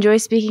I enjoy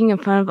speaking in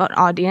front of an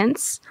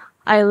audience.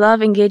 I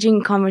love engaging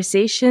in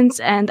conversations,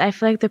 and I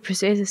feel like the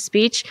persuasive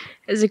speech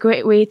is a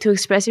great way to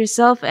express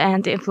yourself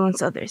and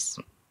influence others.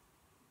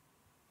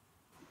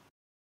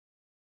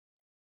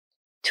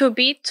 To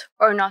beat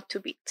or not to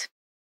beat.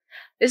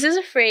 This is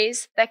a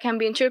phrase that can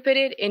be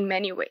interpreted in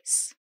many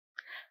ways.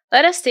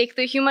 Let us take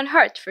the human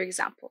heart, for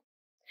example.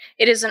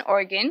 It is an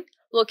organ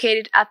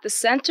located at the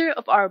center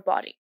of our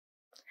body.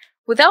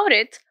 Without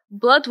it,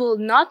 blood will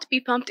not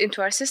be pumped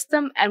into our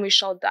system and we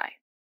shall die.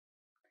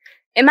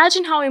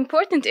 Imagine how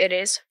important it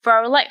is for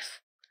our life.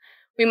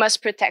 We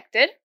must protect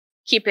it,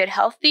 keep it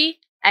healthy,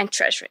 and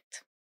treasure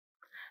it.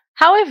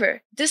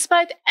 However,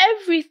 despite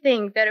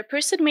everything that a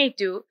person may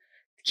do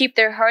to keep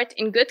their heart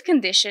in good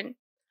condition,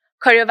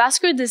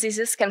 cardiovascular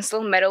diseases can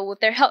still meddle with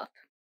their health.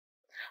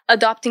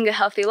 Adopting a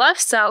healthy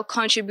lifestyle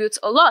contributes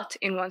a lot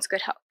in one's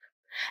good health,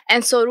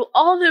 and so do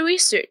all the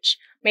research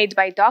made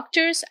by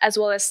doctors as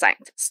well as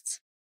scientists.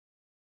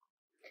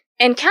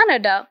 In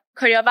Canada,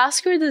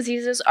 cardiovascular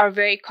diseases are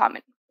very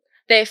common.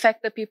 They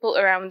affect the people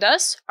around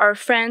us, our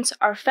friends,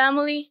 our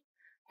family,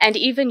 and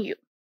even you.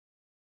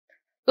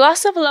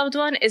 Loss of a loved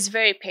one is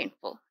very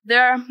painful.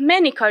 There are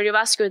many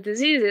cardiovascular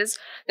diseases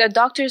that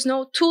doctors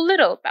know too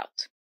little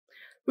about.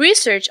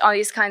 Research on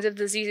these kinds of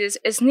diseases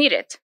is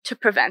needed to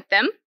prevent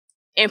them,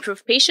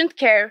 improve patient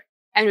care,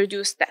 and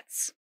reduce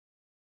deaths.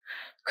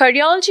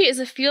 Cardiology is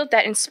a field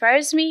that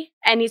inspires me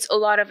and needs a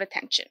lot of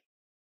attention.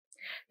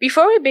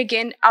 Before we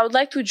begin, I would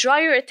like to draw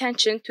your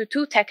attention to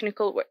two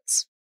technical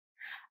words.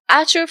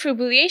 Atrial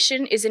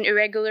fibrillation is an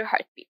irregular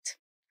heartbeat.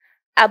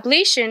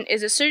 Ablation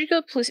is a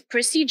surgical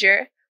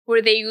procedure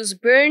where they use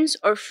burns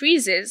or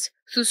freezes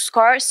to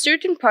scar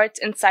certain parts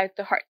inside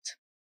the heart.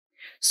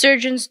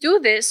 Surgeons do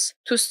this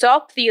to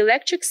stop the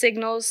electric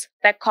signals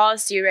that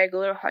cause the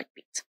irregular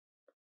heartbeat.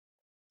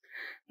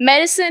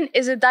 Medicine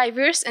is a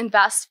diverse and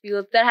vast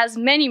field that has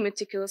many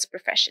meticulous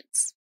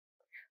professions.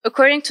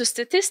 According to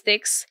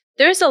statistics,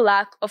 there is a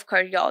lack of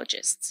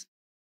cardiologists.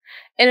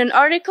 In an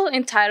article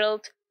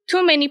entitled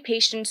 "Too Many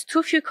Patients,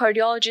 Too Few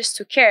Cardiologists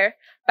to Care"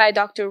 by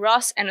Dr.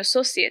 Ross and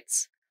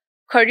Associates,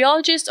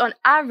 cardiologists on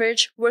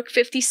average work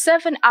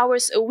 57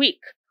 hours a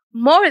week,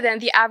 more than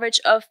the average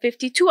of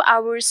 52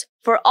 hours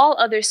for all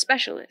other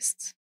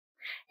specialists.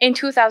 In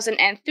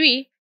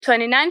 2003,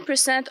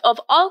 29% of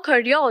all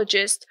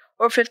cardiologists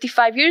were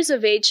 55 years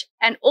of age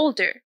and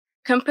older,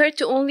 compared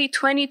to only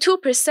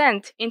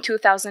 22% in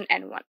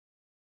 2001.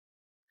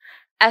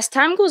 As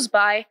time goes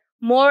by,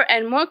 more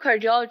and more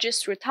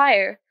cardiologists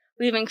retire,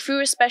 leaving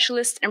fewer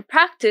specialists in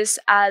practice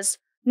as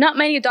not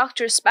many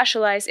doctors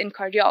specialize in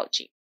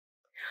cardiology.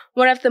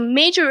 One of the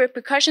major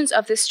repercussions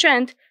of this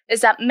trend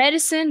is that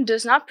medicine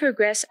does not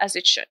progress as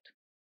it should.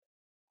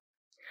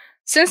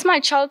 Since my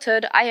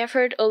childhood, I have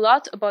heard a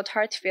lot about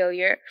heart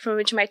failure, from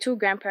which my two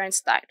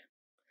grandparents died.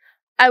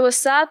 I was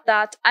sad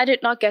that I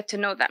did not get to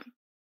know them.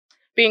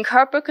 Being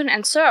heartbroken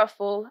and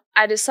sorrowful,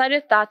 I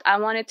decided that I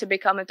wanted to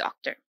become a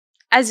doctor.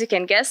 As you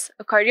can guess,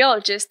 a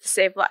cardiologist to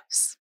save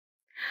lives.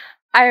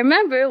 I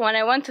remember when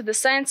I went to the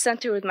science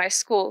center with my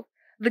school,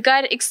 the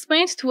guide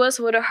explained to us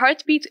what a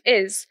heartbeat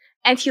is,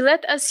 and he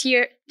let us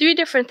hear 3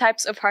 different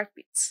types of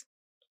heartbeats.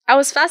 I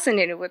was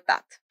fascinated with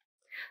that.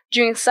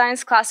 During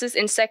science classes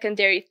in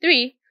Secondary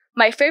 3,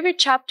 my favorite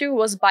chapter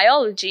was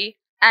biology,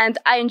 and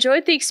I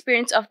enjoyed the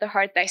experience of the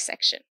heart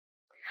dissection.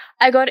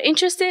 I got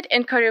interested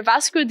in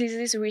cardiovascular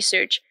disease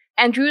research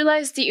and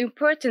realized the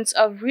importance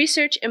of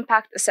research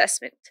impact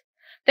assessment.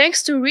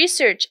 Thanks to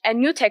research and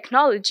new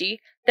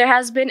technology, there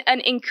has been an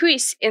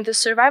increase in the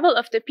survival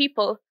of the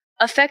people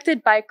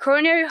affected by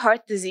coronary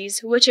heart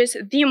disease, which is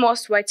the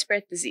most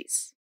widespread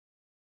disease.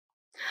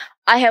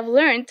 I have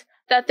learned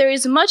that there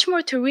is much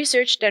more to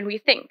research than we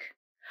think.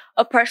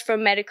 Apart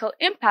from medical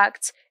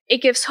impacts,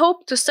 it gives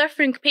hope to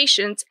suffering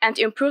patients and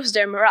improves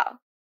their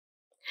morale.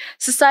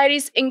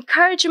 Society's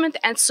encouragement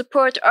and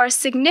support are a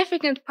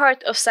significant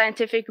part of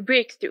scientific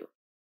breakthrough.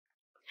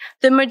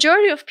 The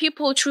majority of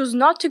people choose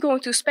not to go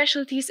into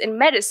specialties in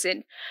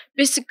medicine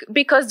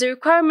because the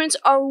requirements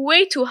are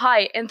way too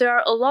high and there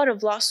are a lot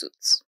of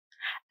lawsuits.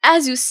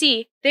 As you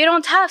see, they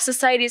don't have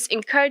society's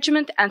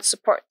encouragement and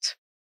support.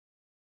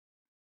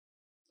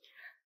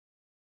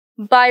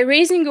 By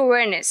raising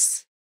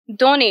awareness,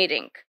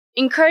 donating,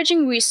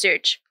 encouraging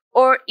research,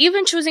 or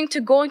even choosing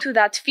to go into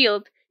that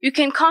field, you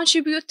can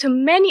contribute to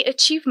many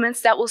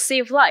achievements that will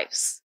save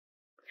lives.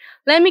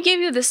 Let me give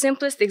you the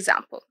simplest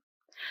example.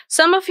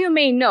 Some of you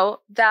may know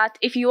that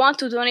if you want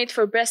to donate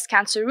for breast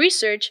cancer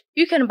research,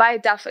 you can buy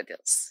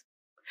daffodils.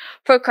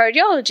 For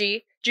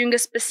cardiology, during a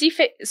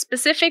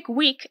specific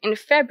week in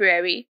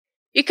February,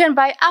 You can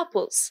buy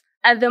apples,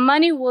 and the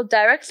money will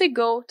directly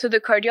go to the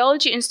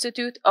Cardiology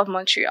Institute of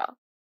Montreal.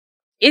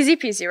 Easy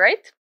peasy,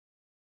 right?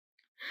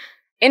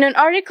 In an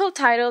article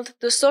titled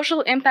The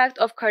Social Impact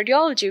of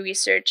Cardiology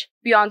Research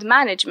Beyond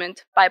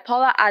Management by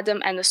Paula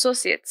Adam and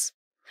Associates,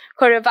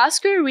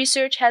 cardiovascular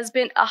research has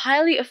been a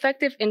highly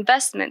effective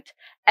investment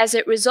as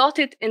it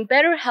resulted in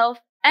better health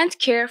and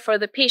care for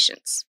the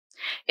patients.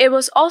 It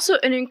was also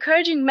an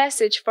encouraging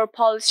message for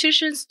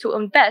politicians to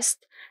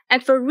invest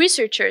and for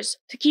researchers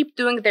to keep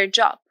doing their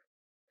job.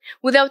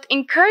 Without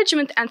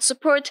encouragement and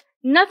support,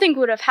 nothing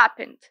would have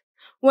happened.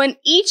 When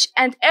each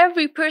and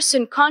every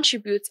person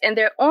contributes in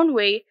their own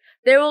way,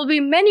 there will be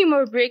many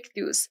more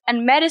breakthroughs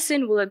and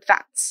medicine will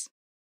advance.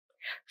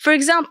 For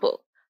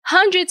example,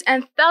 hundreds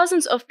and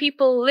thousands of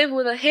people live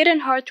with a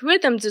hidden heart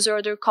rhythm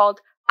disorder called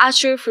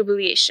atrial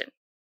fibrillation.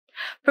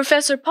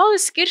 Professor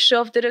Paulus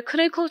Kirchhoff did a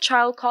clinical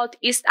trial called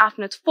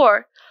EAST-AFNET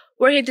 4,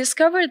 where he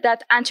discovered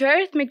that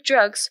antiarrhythmic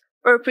drugs,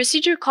 or a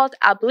procedure called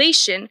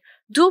ablation,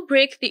 do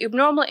break the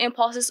abnormal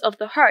impulses of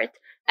the heart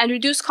and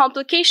reduce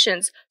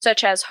complications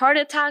such as heart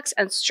attacks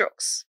and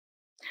strokes.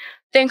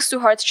 Thanks to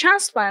heart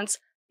transplants,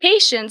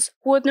 patients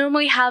who would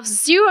normally have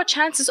zero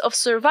chances of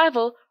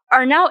survival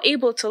are now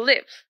able to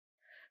live.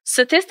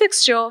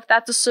 Statistics show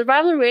that the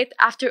survival rate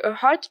after a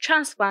heart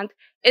transplant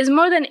is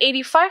more than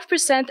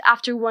 85%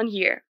 after 1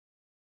 year.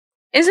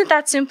 Isn't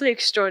that simply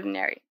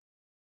extraordinary?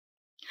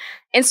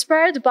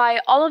 Inspired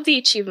by all of the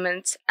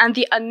achievements and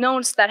the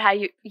unknowns that have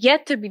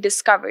yet to be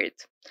discovered,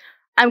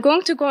 I'm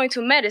going to go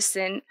into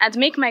medicine and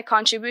make my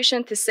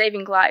contribution to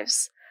saving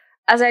lives,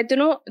 as I do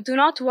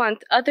not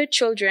want other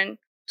children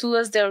to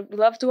lose their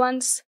loved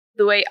ones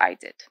the way I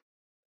did.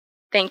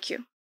 Thank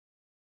you.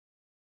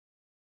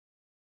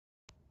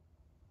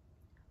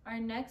 Our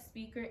next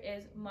speaker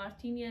is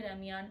Martin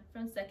Yeremian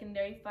from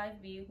Secondary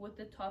 5B with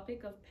the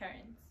topic of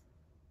parents.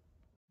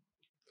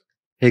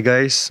 Hey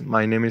guys,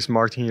 my name is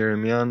Martin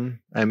Yeremian.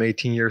 I'm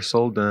 18 years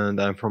old and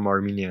I'm from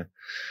Armenia.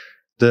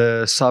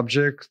 The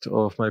subject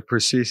of my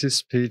thesis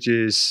speech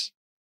is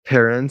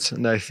parents,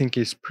 and I think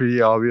it's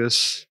pretty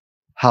obvious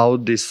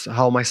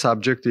how my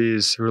subject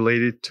is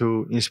related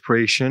to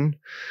inspiration.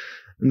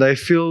 And I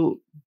feel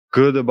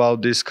good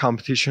about this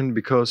competition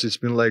because it's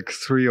been like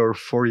 3 or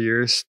 4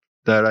 years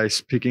that I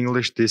speak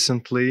English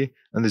decently,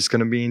 and it's going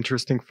to be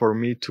interesting for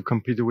me to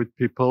compete with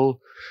people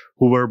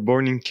who were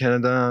born in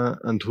Canada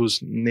and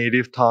whose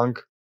native tongue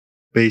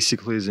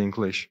basically is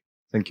English.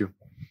 Thank you.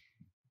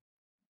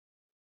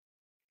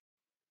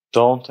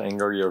 Don't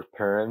anger your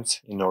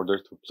parents in order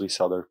to please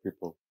other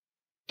people.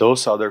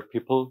 Those other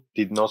people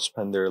did not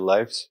spend their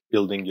lives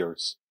building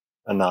yours.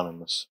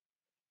 Anonymous.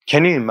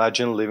 Can you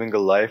imagine living a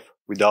life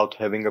without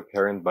having a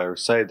parent by your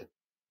side?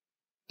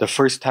 The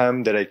first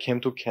time that I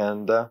came to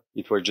Canada,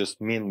 it was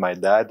just me and my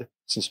dad,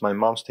 since my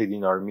mom stayed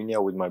in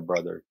Armenia with my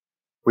brother.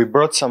 We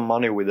brought some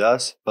money with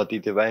us, but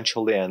it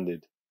eventually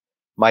ended.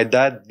 My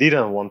dad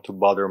didn't want to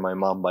bother my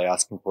mom by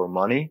asking for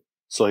money,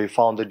 so he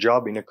found a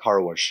job in a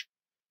car wash.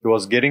 He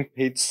was getting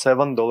paid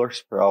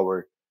 $7 per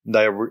hour, and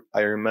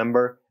I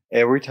remember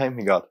every time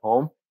he got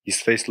home,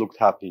 his face looked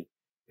happy,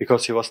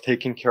 because he was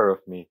taking care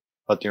of me,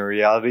 but in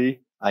reality,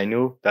 I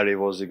knew that he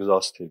was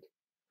exhausted.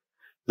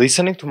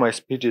 Listening to my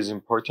speech is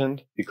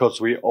important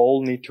because we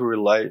all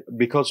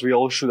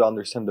should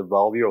understand the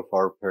value of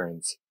our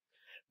parents.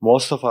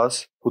 Most of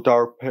us put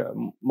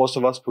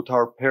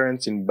our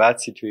parents in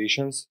bad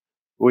situations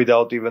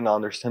without even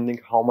understanding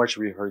how much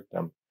we hurt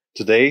them.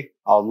 Today,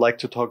 I would like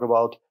to talk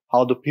about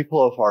how the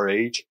people of our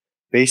age,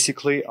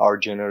 basically our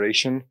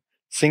generation,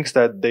 thinks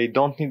that they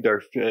don't need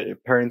their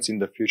parents in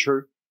the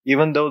future,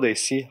 even though they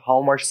see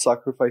how much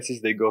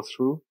sacrifices they go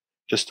through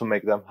just to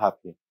make them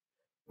happy.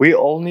 We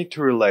all need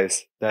to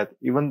realize that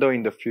even though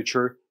in the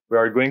future we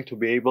are going to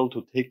be able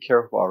to take care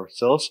of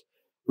ourselves,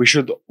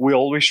 we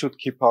always should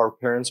keep our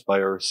parents by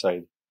our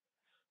side.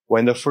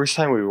 When the first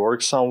time we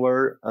work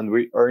somewhere and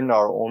we earn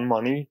our own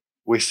money,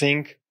 we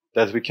think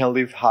that we can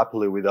live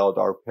happily without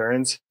our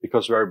parents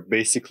because we are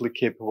basically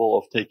capable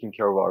of taking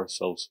care of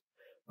ourselves.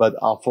 But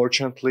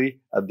unfortunately,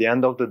 at the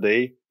end of the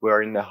day, we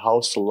are in a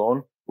house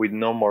alone with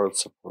no moral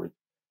support.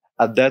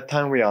 At that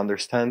time, we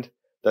understand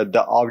that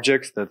the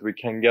objects that we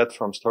can get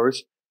from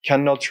stores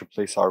cannot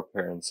replace our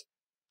parents.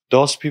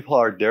 Those people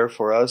are there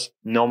for us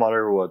no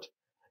matter what.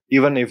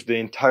 Even if the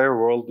entire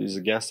world is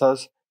against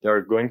us, they are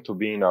going to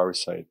be in our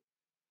side.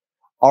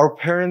 Our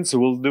parents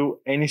will do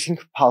anything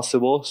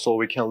possible so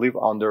we can live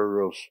under a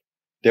roof.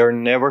 They are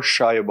never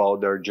shy about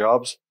their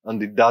jobs,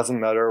 and it doesn't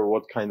matter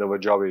what kind of a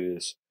job it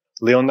is.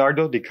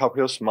 Leonardo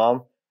DiCaprio's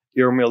mom,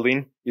 Irma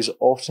Lynn, is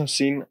often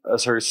seen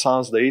as her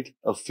son's date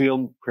at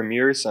film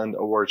premieres and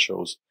award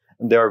shows,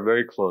 and they are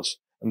very close.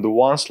 And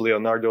once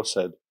Leonardo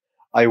said,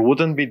 "I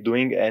wouldn't be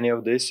doing any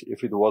of this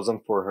if it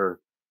wasn't for her,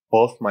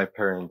 both my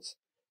parents."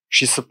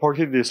 She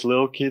supported this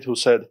little kid who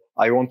said,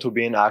 "I want to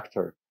be an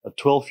actor," at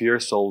 12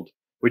 years old,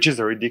 which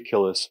is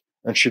ridiculous,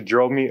 and she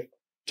drove me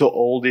to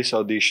all these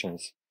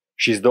auditions.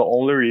 She's the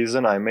only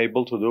reason I'm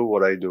able to do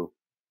what I do.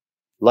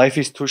 Life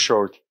is too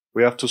short.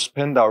 We have to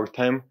spend our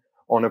time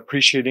on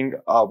appreciating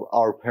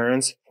our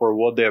parents for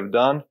what they have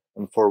done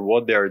and for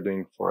what they are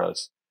doing for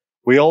us.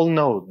 We all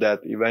know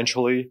that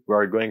eventually we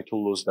are going to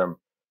lose them.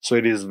 So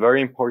it is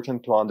very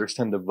important to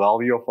understand the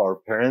value of our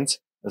parents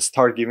and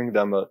start giving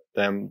them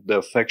the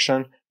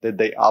affection that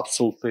they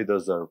absolutely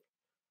deserve.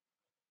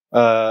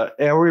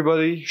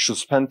 Everybody should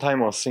spend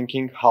time on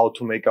thinking how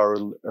to make our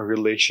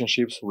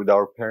relationships with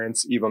our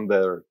parents even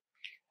better.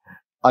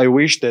 I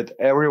wish that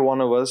every one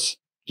of us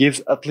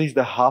gives at least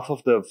the half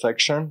of the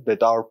affection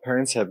that our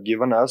parents have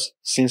given us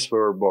since we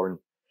were born.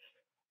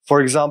 For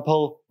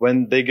example,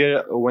 when they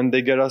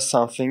get us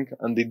something,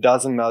 and it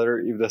doesn't matter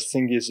if the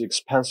thing is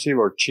expensive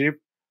or cheap,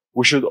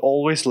 we should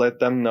always let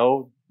them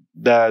know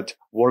that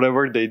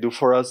whatever they do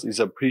for us is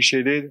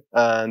appreciated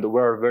and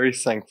we're very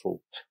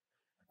thankful.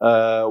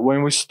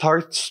 When we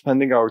start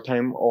spending our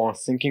time on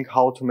thinking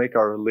how to make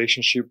our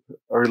relationships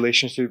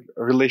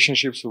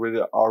with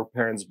our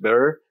parents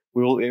better,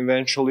 we will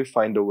eventually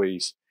find the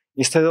ways.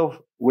 Instead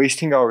of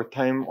wasting our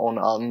time on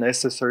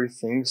unnecessary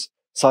things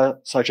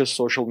such as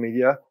social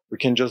media, we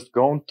can just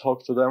go and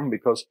talk to them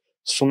because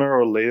sooner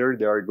or later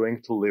they are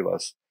going to leave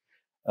us.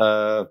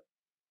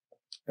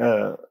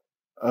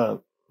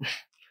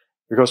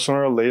 Because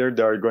sooner or later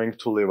they are going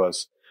to leave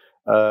us.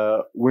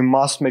 We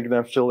must make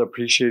them feel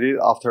appreciated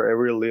after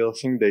every little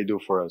thing they do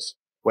for us.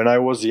 When I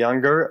was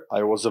younger,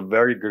 I was a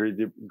very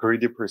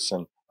greedy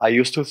person. I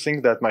used to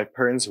think that my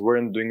parents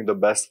weren't doing the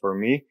best for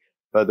me,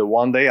 but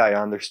one day I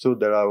understood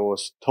that I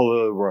was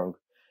totally wrong.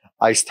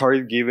 I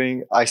started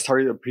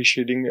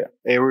appreciating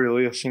every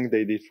little thing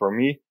they did for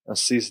me, and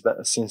since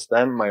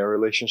then, my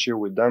relationship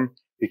with them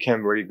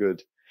became very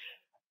good.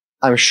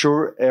 I'm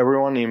sure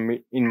everyone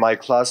in my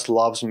class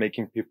loves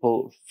making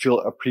people feel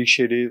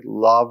appreciated,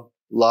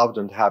 loved,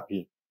 and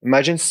happy.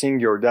 Imagine seeing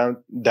your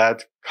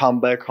dad come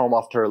back home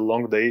after a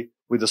long day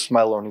with a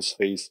smile on his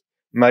face.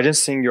 Imagine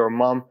seeing your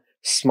mom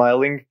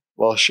smiling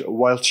while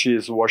she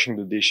is washing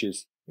the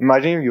dishes.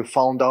 Imagine you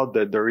found out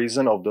that the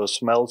reason of those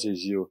smiles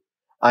is you.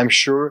 I'm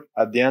sure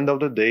at the end of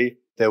the day,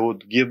 they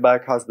would give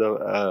back us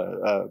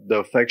the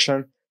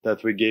affection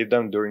that we gave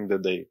them during the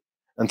day.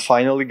 And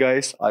finally,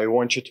 guys, I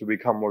want you to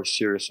become more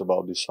serious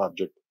about this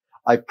subject.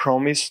 I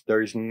promise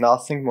there is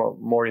nothing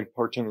more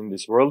important in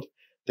this world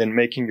than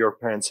making your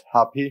parents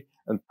happy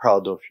and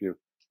proud of you.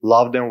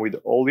 Love them with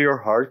all your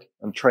heart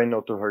and try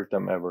not to hurt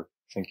them ever.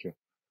 Thank you.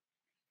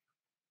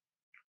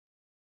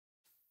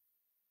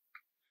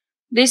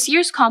 This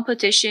year's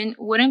competition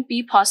wouldn't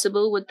be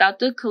possible without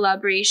the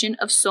collaboration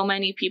of so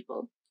many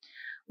people.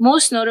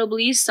 Most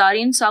notably,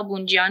 Saroyan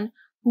Sabunjan,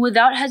 who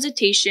without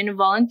hesitation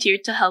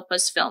volunteered to help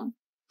us film.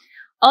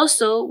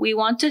 Also, we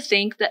want to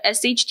thank the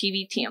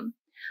SHTV team,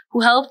 who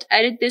helped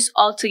edit this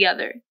all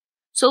together.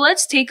 So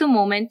let's take a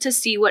moment to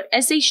see what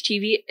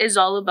SHTV is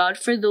all about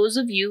for those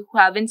of you who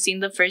haven't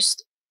seen the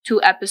first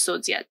 2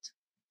 episodes yet.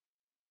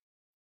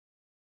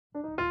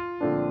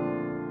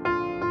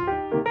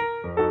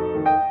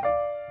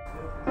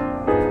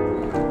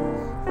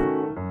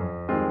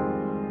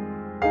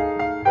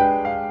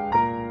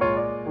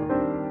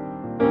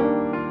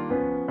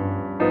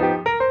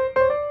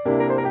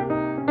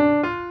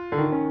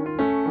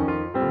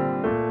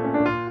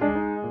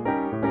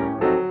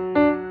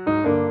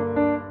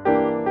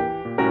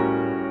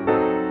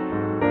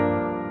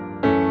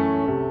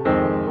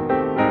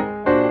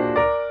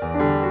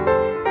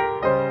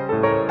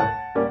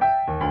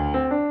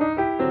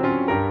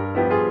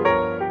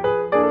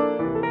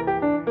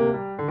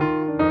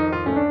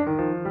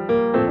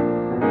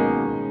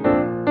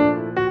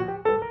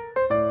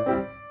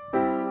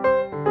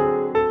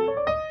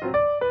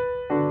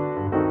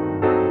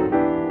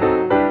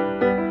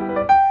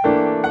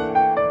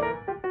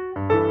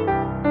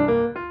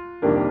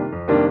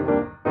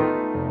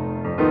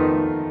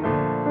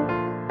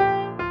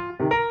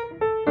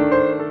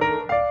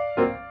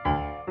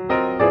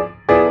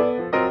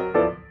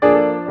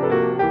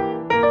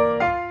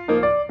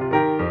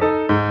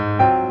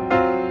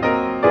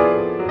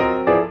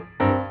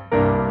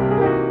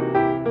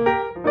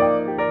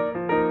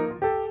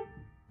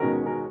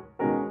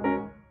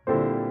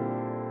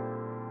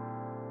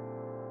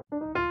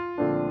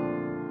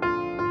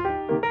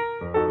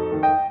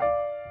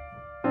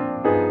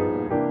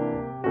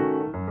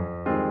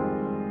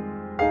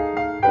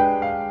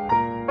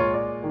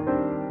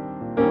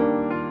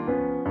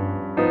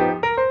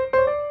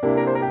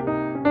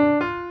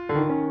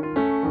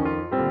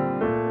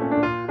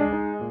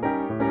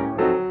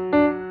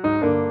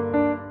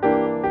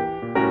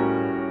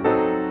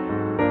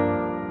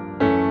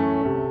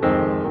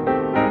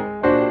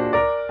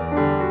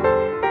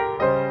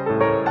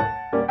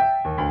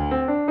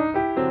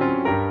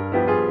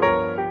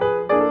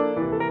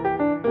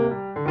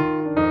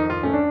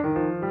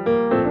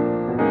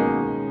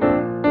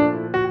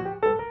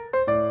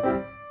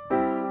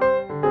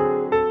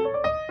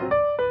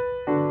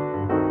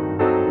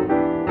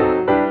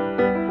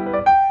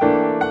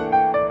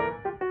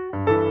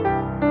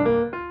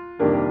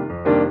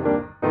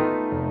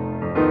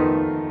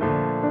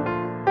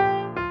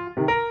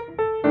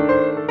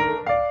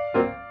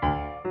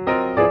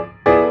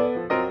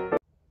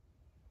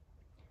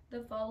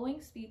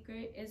 following speaker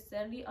is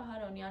Serli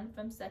Aharonyan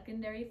from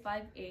Secondary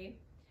 5A,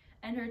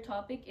 and her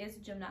topic is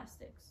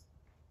gymnastics.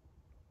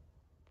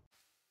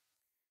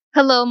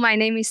 Hello, my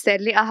name is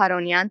Serli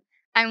Aharonyan.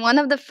 I'm one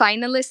of the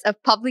finalists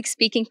of public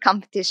speaking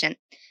competition.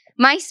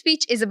 My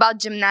speech is about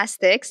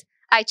gymnastics.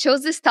 I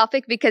chose this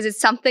topic because it's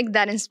something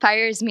that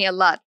inspires me a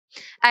lot.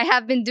 I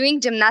have been doing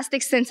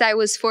gymnastics since I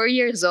was 4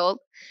 years old.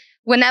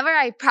 Whenever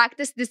I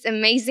practice this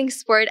amazing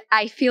sport,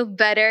 I feel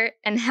better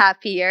and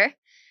happier.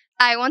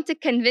 I want to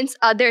convince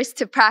others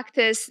to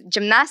practice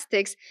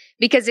gymnastics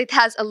because it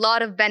has a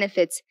lot of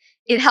benefits.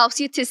 It helps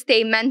you to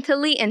stay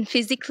mentally and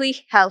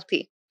physically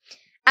healthy.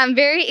 I'm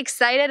very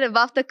excited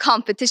about the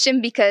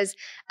competition because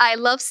I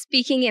love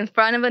speaking in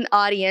front of an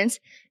audience.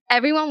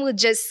 Everyone will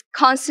just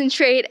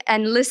concentrate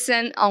and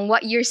listen on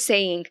what you're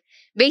saying.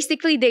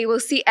 Basically, they will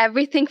see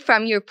everything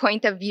from your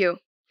point of view.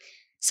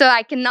 So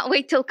I cannot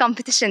wait till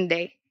competition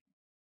day.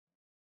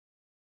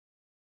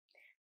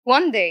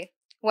 One day,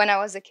 when I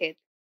was a kid,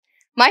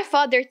 my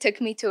father took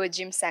me to a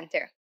gym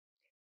center.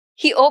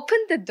 He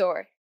opened the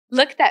door,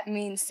 looked at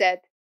me and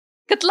said,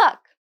 "Good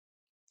luck."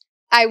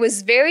 I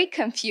was very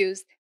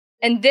confused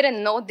and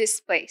didn't know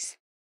this place.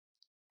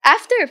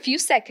 After a few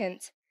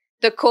seconds,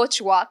 the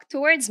coach walked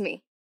towards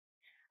me.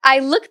 I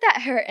looked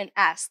at her and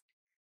asked,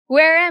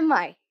 "Where am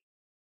I?"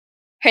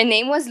 Her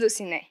name was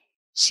Lucine.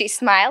 She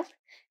smiled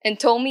and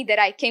told me that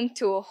I came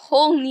to a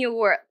whole new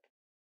world.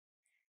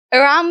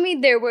 Around me,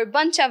 there were a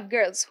bunch of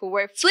girls who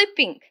were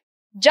flipping,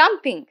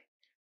 jumping,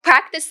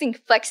 practicing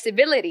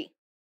flexibility.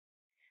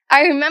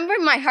 I remember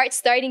my heart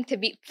starting to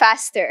beat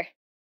faster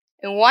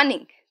and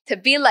wanting to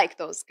be like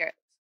those girls.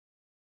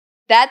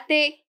 That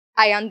day,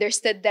 I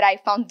understood that I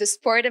found the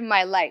sport of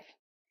my life.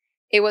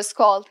 It was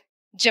called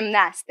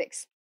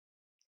gymnastics.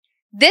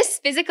 This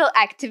physical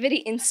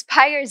activity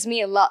inspires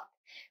me a lot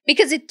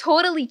because it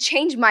totally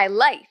changed my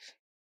life.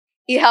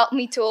 It helped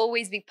me to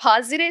always be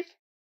positive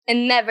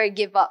and never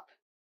give up.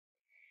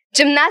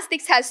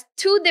 Gymnastics has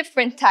 2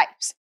 different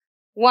types,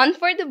 one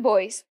for the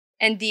boys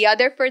and the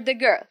other for the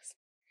girls.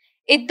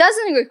 It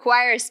doesn't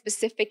require a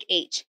specific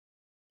age.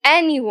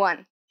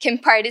 Anyone can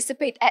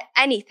participate at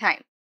any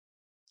time.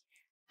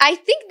 I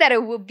think that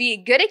it would be a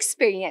good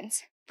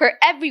experience for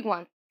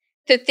everyone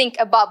to think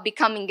about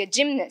becoming a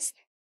gymnast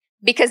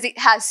because it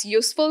has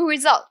useful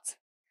results.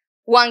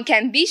 One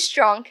can be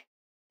strong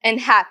and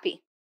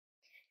happy.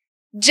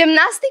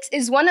 Gymnastics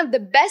is one of the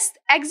best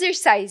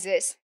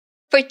exercises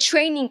for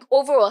training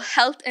overall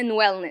health and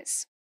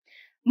wellness.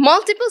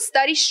 Multiple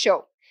studies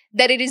show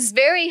that it is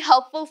very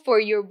helpful for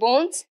your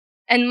bones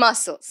and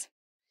muscles.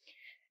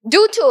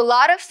 Due to a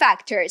lot of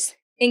factors,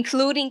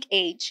 including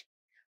age,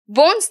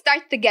 bones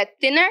start to get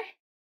thinner,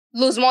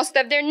 lose most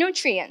of their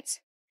nutrients,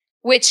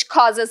 which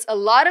causes a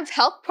lot of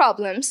health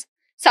problems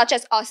such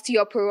as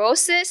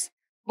osteoporosis,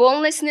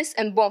 bonelessness,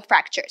 and bone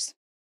fractures.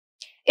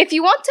 If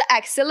you want to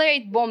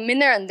accelerate bone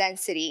mineral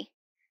density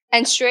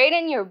and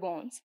straighten your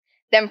bones,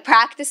 then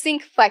practicing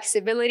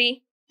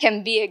flexibility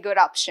can be a good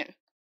option.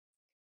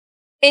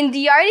 In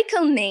the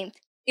article named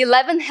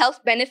 11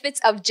 Health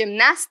Benefits of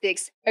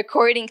Gymnastics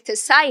According to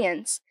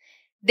Science,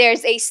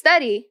 there's a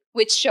study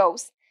which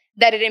shows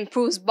that it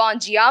improves bone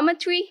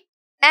geometry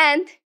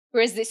and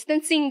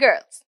resistance in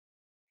girls.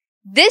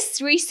 This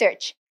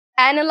research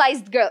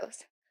analyzed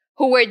girls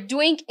who were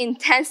doing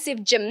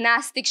intensive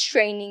gymnastics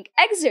training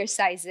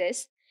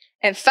exercises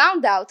and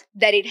found out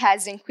that it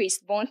has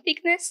increased bone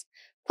thickness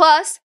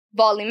plus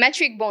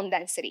volumetric bone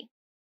density.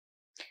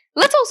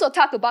 Let's also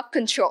talk about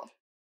control.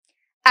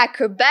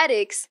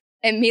 Acrobatics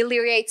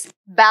ameliorates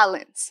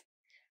balance,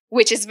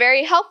 which is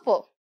very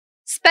helpful,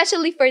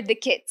 especially for the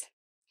kids.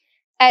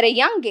 At a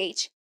young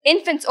age,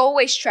 infants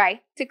always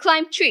try to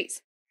climb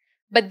trees,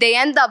 but they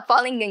end up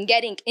falling and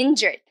getting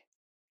injured.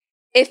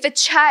 If a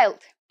child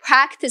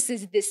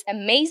practices this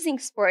amazing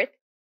sport,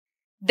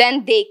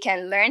 then they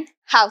can learn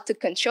how to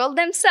control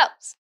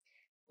themselves,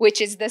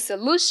 which is the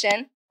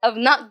solution of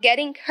not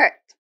getting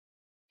hurt.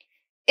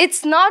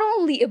 It's not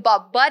only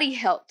about body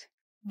health,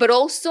 but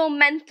also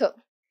mental.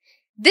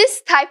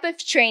 This type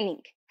of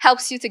training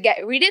helps you to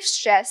get rid of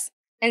stress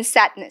and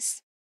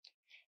sadness.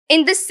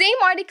 In the same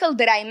article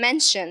that I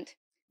mentioned,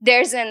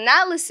 there's an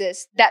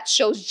analysis that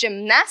shows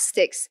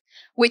gymnastics,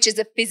 which is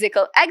a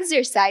physical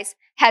exercise,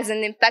 has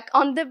an impact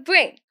on the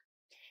brain.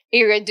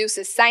 It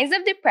reduces signs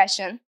of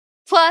depression,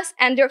 plus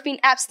endorphin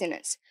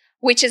abstinence,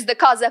 which is the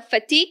cause of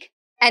fatigue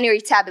and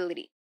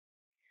irritability.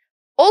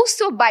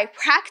 Also, by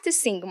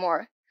practicing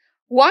more,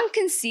 one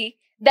can see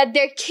that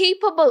they're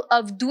capable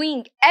of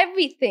doing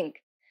everything,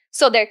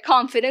 so their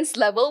confidence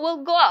level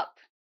will go up.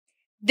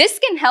 This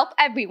can help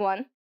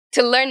everyone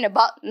to learn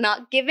about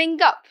not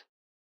giving up.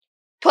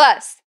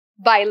 Plus,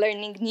 by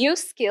learning new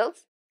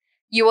skills,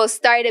 you will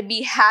start to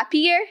be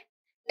happier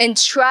and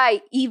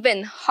try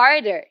even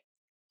harder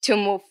to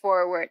move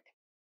forward.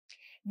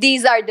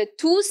 These are the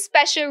 2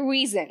 special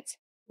reasons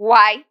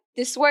why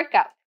this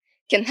workout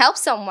can help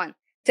someone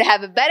to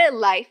have a better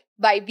life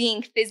by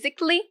being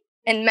physically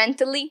and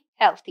mentally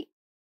healthy.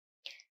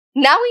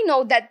 Now we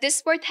know that this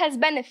sport has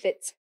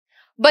benefits.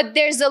 But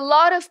there's a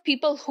lot of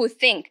people who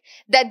think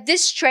that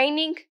this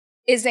training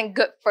isn't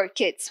good for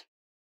kids.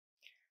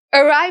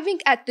 Arriving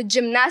at the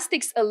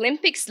gymnastics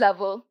Olympics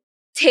level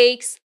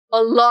takes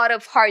a lot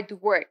of hard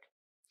work.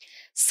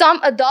 Some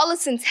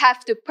adolescents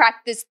have to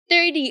practice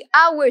 30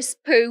 hours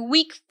per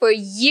week for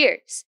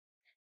years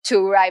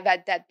to arrive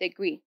at that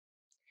degree.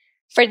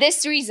 For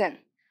this reason,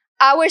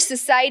 our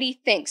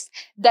society thinks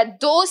that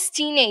those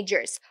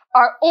teenagers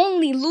are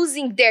only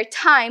losing their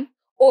time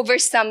over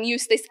some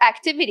useless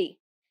activity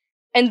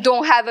and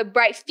don't have a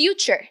bright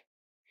future.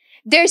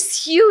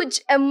 There's huge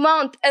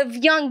amount of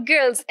young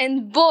girls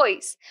and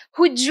boys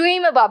who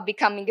dream about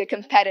becoming a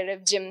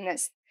competitive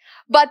gymnast,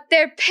 but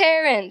their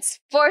parents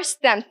force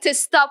them to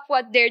stop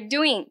what they're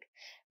doing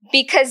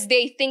because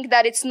they think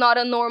that it's not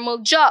a normal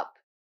job.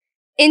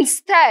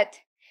 Instead,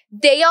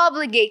 they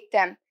obligate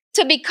them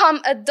to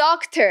become a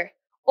doctor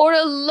or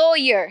a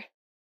lawyer,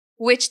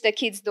 which the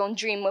kids don't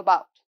dream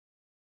about.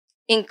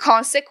 In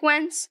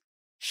consequence,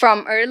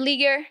 from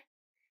earlier,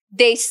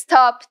 they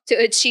stop to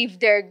achieve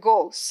their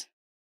goals.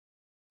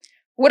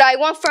 What I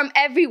want from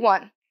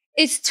everyone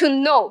is to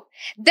know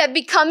that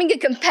becoming a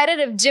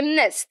competitive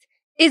gymnast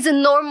is a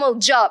normal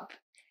job.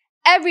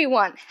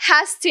 Everyone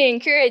has to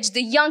encourage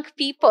the young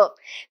people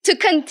to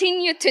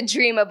continue to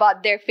dream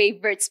about their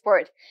favorite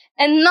sport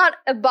and not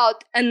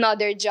about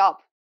another job.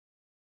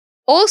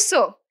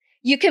 Also,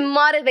 you can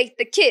motivate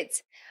the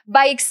kids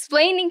by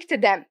explaining to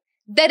them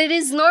that it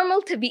is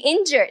normal to be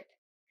injured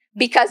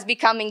because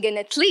becoming an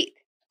athlete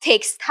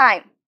takes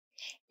time.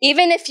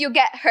 Even if you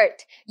get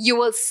hurt, you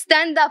will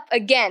stand up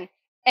again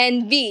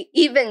and be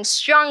even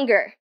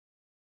stronger.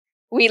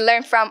 We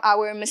learn from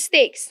our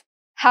mistakes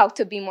how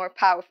to be more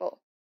powerful.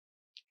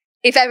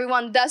 If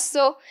everyone does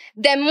so,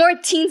 then more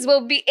teens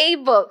will be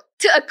able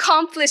to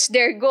accomplish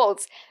their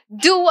goals,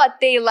 do what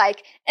they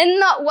like, and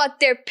not what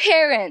their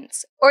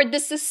parents or the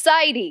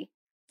society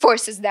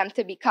forces them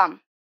to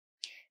become.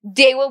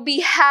 They will be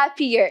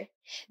happier,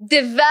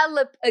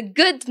 develop a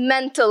good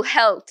mental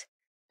health,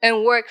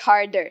 and work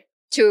harder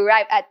to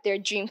arrive at their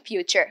dream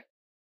future.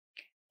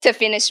 To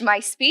finish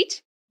my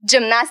speech,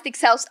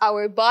 gymnastics helps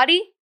our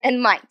body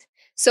and mind,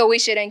 so we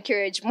should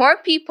encourage more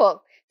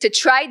people to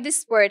try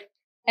this sport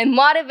and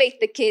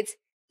motivate the kids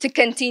to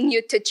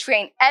continue to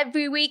train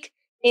every week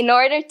in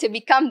order to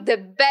become the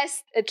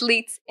best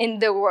athletes in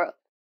the world.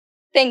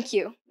 Thank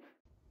you.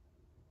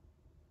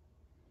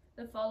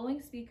 The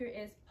following speaker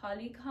is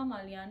Pali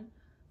Kamalian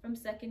from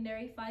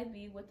Secondary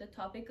 5B with the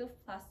topic of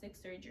plastic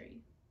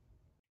surgery.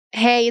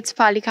 Hey, it's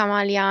Pali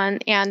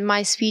Kamalian, and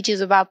my speech is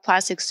about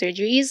plastic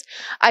surgeries.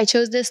 I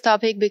chose this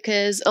topic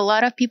because a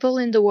lot of people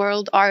in the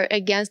world are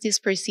against these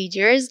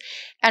procedures,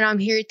 and I'm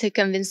here to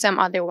convince them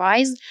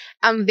otherwise.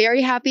 I'm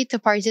very happy to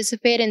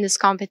participate in this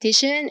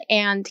competition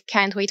and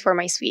can't wait for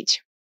my speech.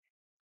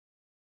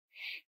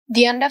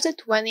 The end of the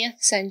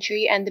 20th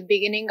century and the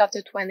beginning of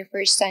the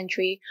 21st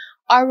century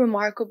are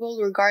remarkable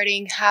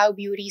regarding how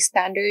beauty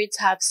standards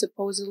have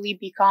supposedly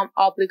become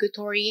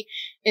obligatory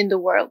in the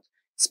world,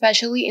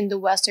 especially in the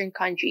Western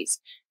countries.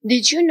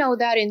 Did you know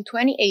that in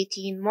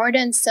 2018, more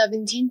than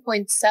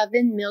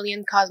 17.7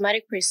 million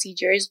cosmetic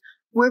procedures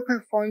were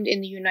performed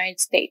in the United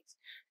States,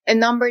 a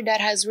number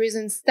that has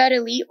risen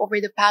steadily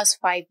over the past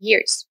 5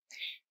 years?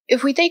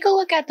 If we take a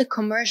look at the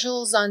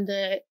commercials on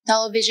the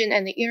television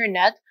and the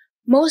internet,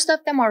 most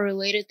of them are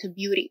related to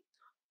beauty.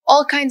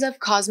 All kinds of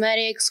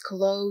cosmetics,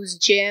 clothes,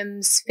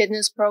 gyms,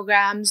 fitness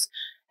programs,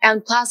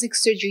 and plastic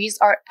surgeries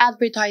are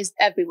advertised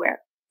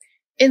everywhere.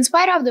 In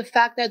spite of the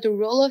fact that the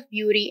role of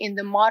beauty in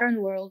the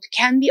modern world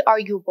can be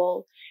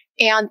arguable,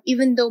 and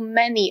even though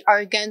many are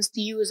against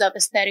the use of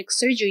aesthetic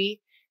surgery,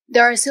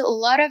 there are still a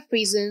lot of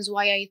reasons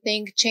why I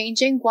think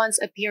changing one's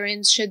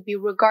appearance should be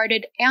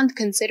regarded and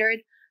considered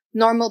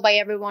normal by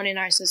everyone in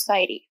our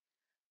society.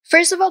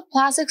 First of all,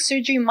 plastic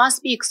surgery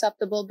must be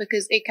acceptable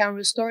because it can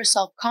restore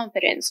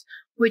self-confidence,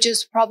 which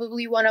is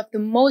probably one of the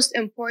most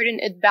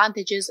important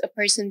advantages a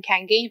person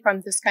can gain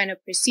from this kind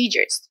of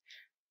procedures.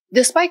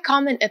 Despite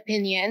common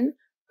opinion,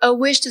 a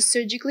wish to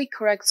surgically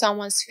correct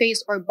someone's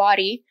face or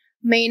body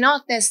may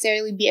not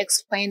necessarily be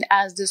explained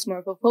as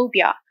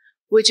dysmorphophobia,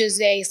 which is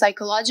a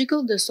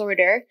psychological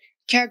disorder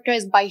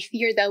characterized by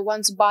fear that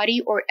one's body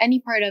or any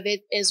part of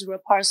it is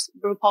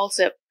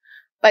repulsive.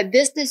 But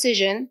this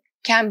decision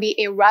can be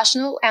a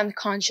rational and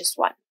conscious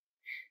one.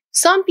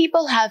 Some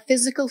people have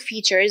physical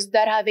features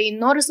that have a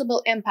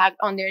noticeable impact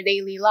on their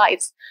daily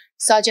lives,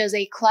 such as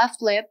a cleft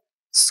lip,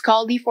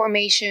 skull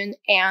deformation,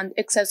 and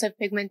excessive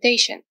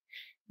pigmentation.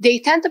 They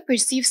tend to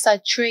perceive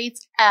such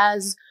traits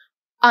as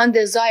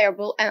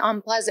undesirable and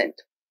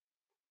unpleasant.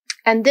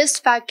 And this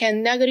fact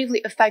can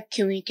negatively affect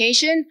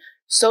communication,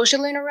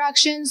 social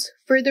interactions,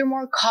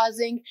 furthermore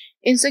causing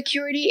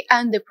insecurity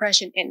and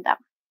depression in them.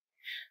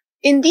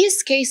 In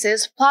these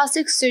cases,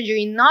 plastic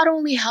surgery not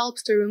only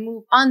helps to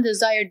remove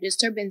undesired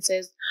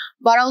disturbances,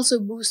 but also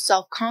boosts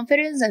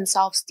self-confidence and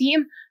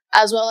self-esteem,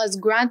 as well as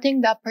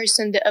granting that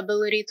person the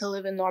ability to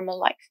live a normal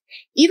life.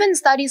 Even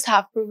studies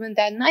have proven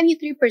that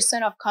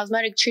 93% of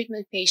cosmetic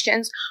treatment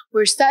patients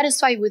were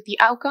satisfied with the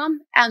outcome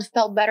and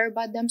felt better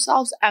about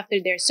themselves after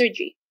their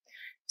surgery.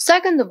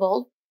 Second of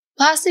all,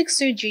 plastic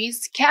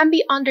surgeries can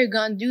be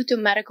undergone due to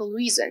medical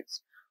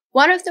reasons.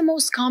 One of the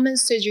most common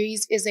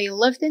surgeries is a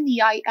lift in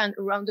the eye and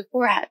around the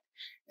forehead.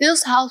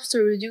 This helps to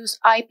reduce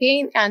eye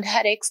pain and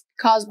headaches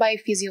caused by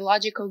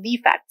physiological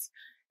defects.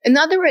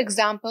 Another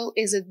example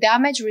is a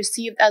damage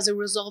received as a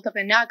result of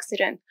an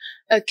accident,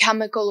 a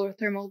chemical or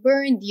thermal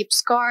burn, deep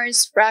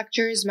scars,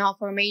 fractures,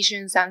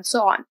 malformations, and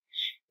so on.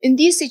 In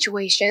these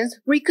situations,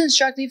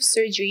 reconstructive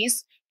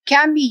surgeries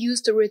can be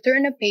used to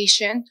return a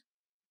patient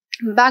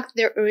back to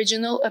their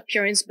original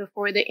appearance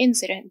before the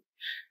incident.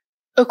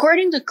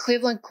 According to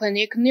Cleveland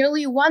Clinic,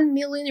 nearly 1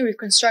 million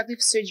reconstructive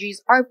surgeries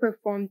are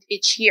performed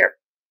each year.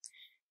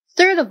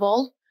 Third of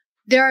all,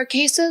 there are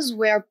cases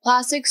where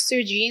plastic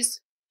surgeries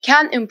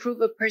can improve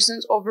a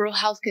person's overall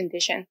health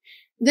condition.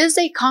 This is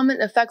a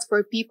common effect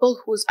for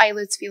people whose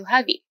eyelids feel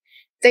heavy.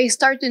 They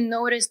start to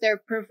notice their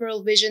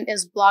peripheral vision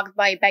is blocked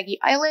by baggy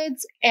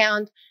eyelids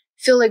and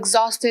feel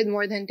exhausted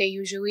more than they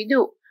usually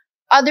do.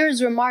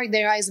 Others remark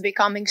their eyes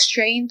becoming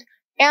strained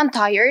and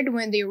tired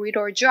when they read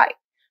or drive.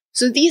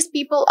 So these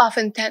people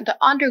often tend to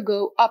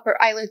undergo upper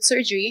eyelid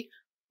surgery,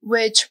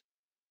 which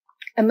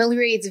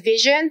ameliorates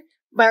vision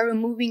by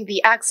removing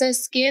the excess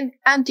skin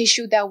and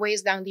tissue that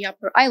weighs down the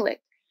upper eyelid.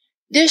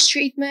 This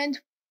treatment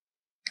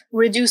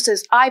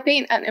reduces eye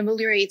pain and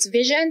ameliorates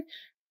vision,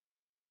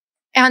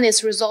 and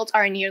its results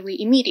are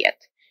nearly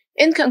immediate.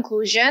 In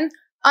conclusion,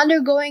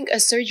 undergoing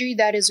a surgery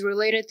that is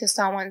related to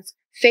someone's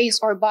face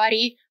or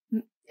body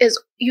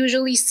is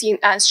usually seen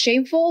as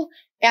shameful,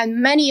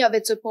 and many of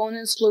its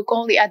opponents look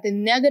only at the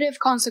negative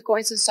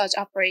consequences such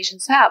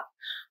operations have.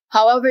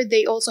 However,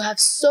 they also have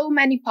so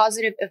many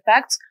positive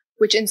effects,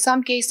 which in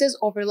some cases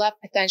overlap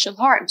potential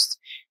harms.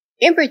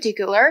 In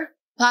particular,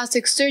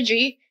 plastic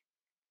surgery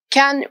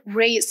can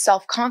raise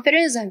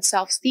self-confidence and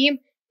self-esteem.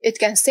 It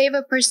can save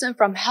a person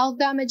from health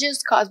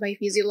damages caused by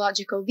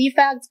physiological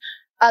defects,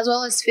 as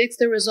well as fix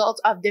the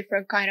results of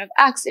different kinds of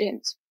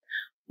accidents.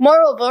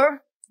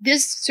 Moreover,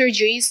 these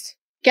surgeries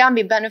can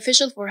be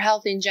beneficial for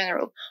health in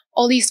general.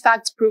 All these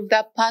facts prove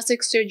that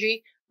plastic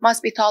surgery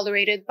must be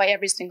tolerated by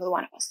every single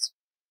one of us.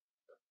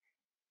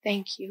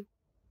 Thank you.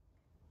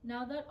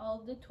 Now that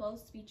all of the 12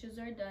 speeches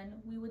are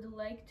done, we would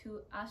like to,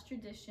 as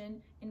tradition,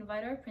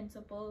 invite our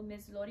principal,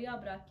 Ms. Lori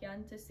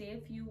Abrakian, to say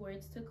a few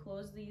words to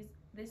close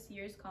this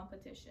year's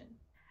competition.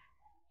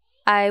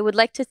 I would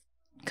like to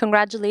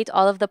congratulate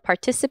all of the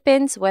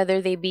participants,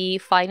 whether they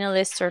be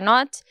finalists or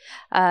not.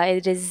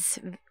 It is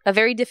a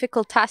very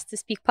difficult task to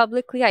speak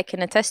publicly. I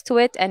can attest to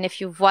it. And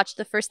if you've watched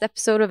the first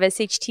episode of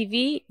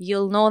SHTV,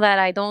 you'll know that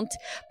I don't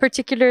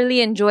particularly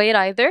enjoy it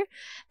either.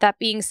 That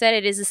being said,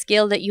 it is a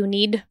skill that you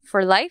need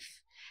for life.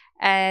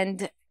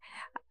 And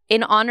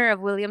in honor of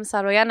William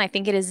Saroyan, I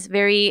think it is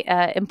very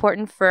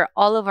important for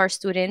all of our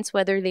students,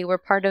 whether they were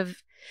part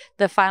of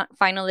the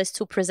finalists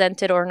who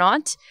presented or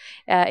not.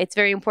 It's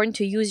very important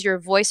to use your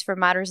voice for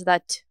matters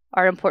that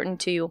are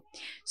important to you.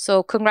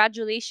 So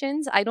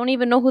congratulations. I don't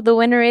even know who the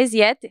winner is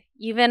yet.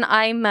 Even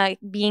I'm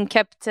being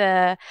kept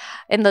in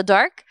the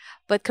dark.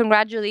 But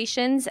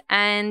congratulations.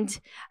 And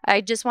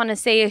I just want to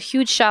say a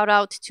huge shout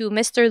out to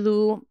Mr.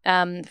 Lu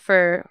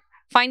for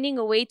finding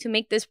a way to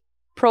make this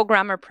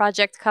program or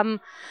project come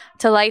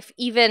to life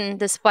even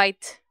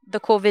despite the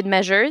COVID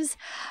measures.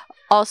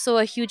 Also,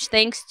 a huge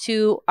thanks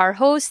to our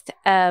host,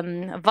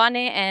 Vane,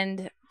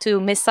 and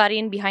to Ms.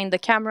 Sarin behind the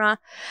camera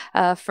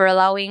for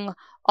allowing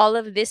all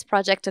of this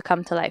project to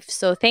come to life.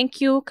 So thank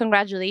you,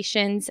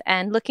 congratulations,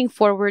 and looking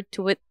forward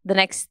to the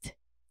next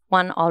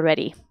one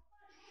already.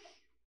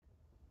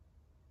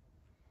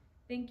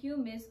 Thank you,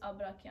 Ms.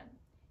 Abrakian.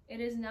 It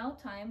is now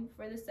time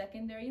for the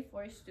secondary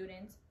 4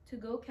 students to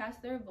go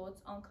cast their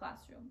votes on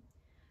Classroom.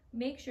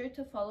 Make sure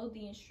to follow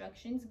the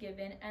instructions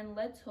given, and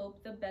let's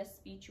hope the best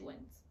speech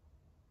wins.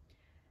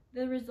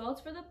 The results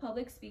for the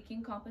public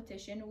speaking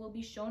competition will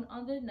be shown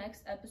on the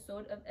next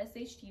episode of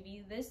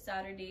SHTV this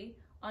Saturday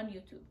on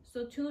YouTube,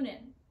 so tune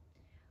in.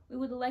 We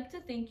would like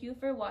to thank you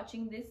for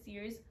watching this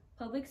year's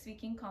public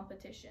speaking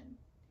competition.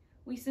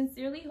 We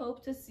sincerely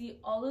hope to see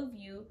all of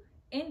you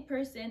in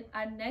person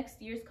at next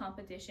year's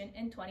competition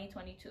in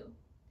 2022.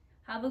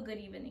 Have a good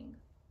evening.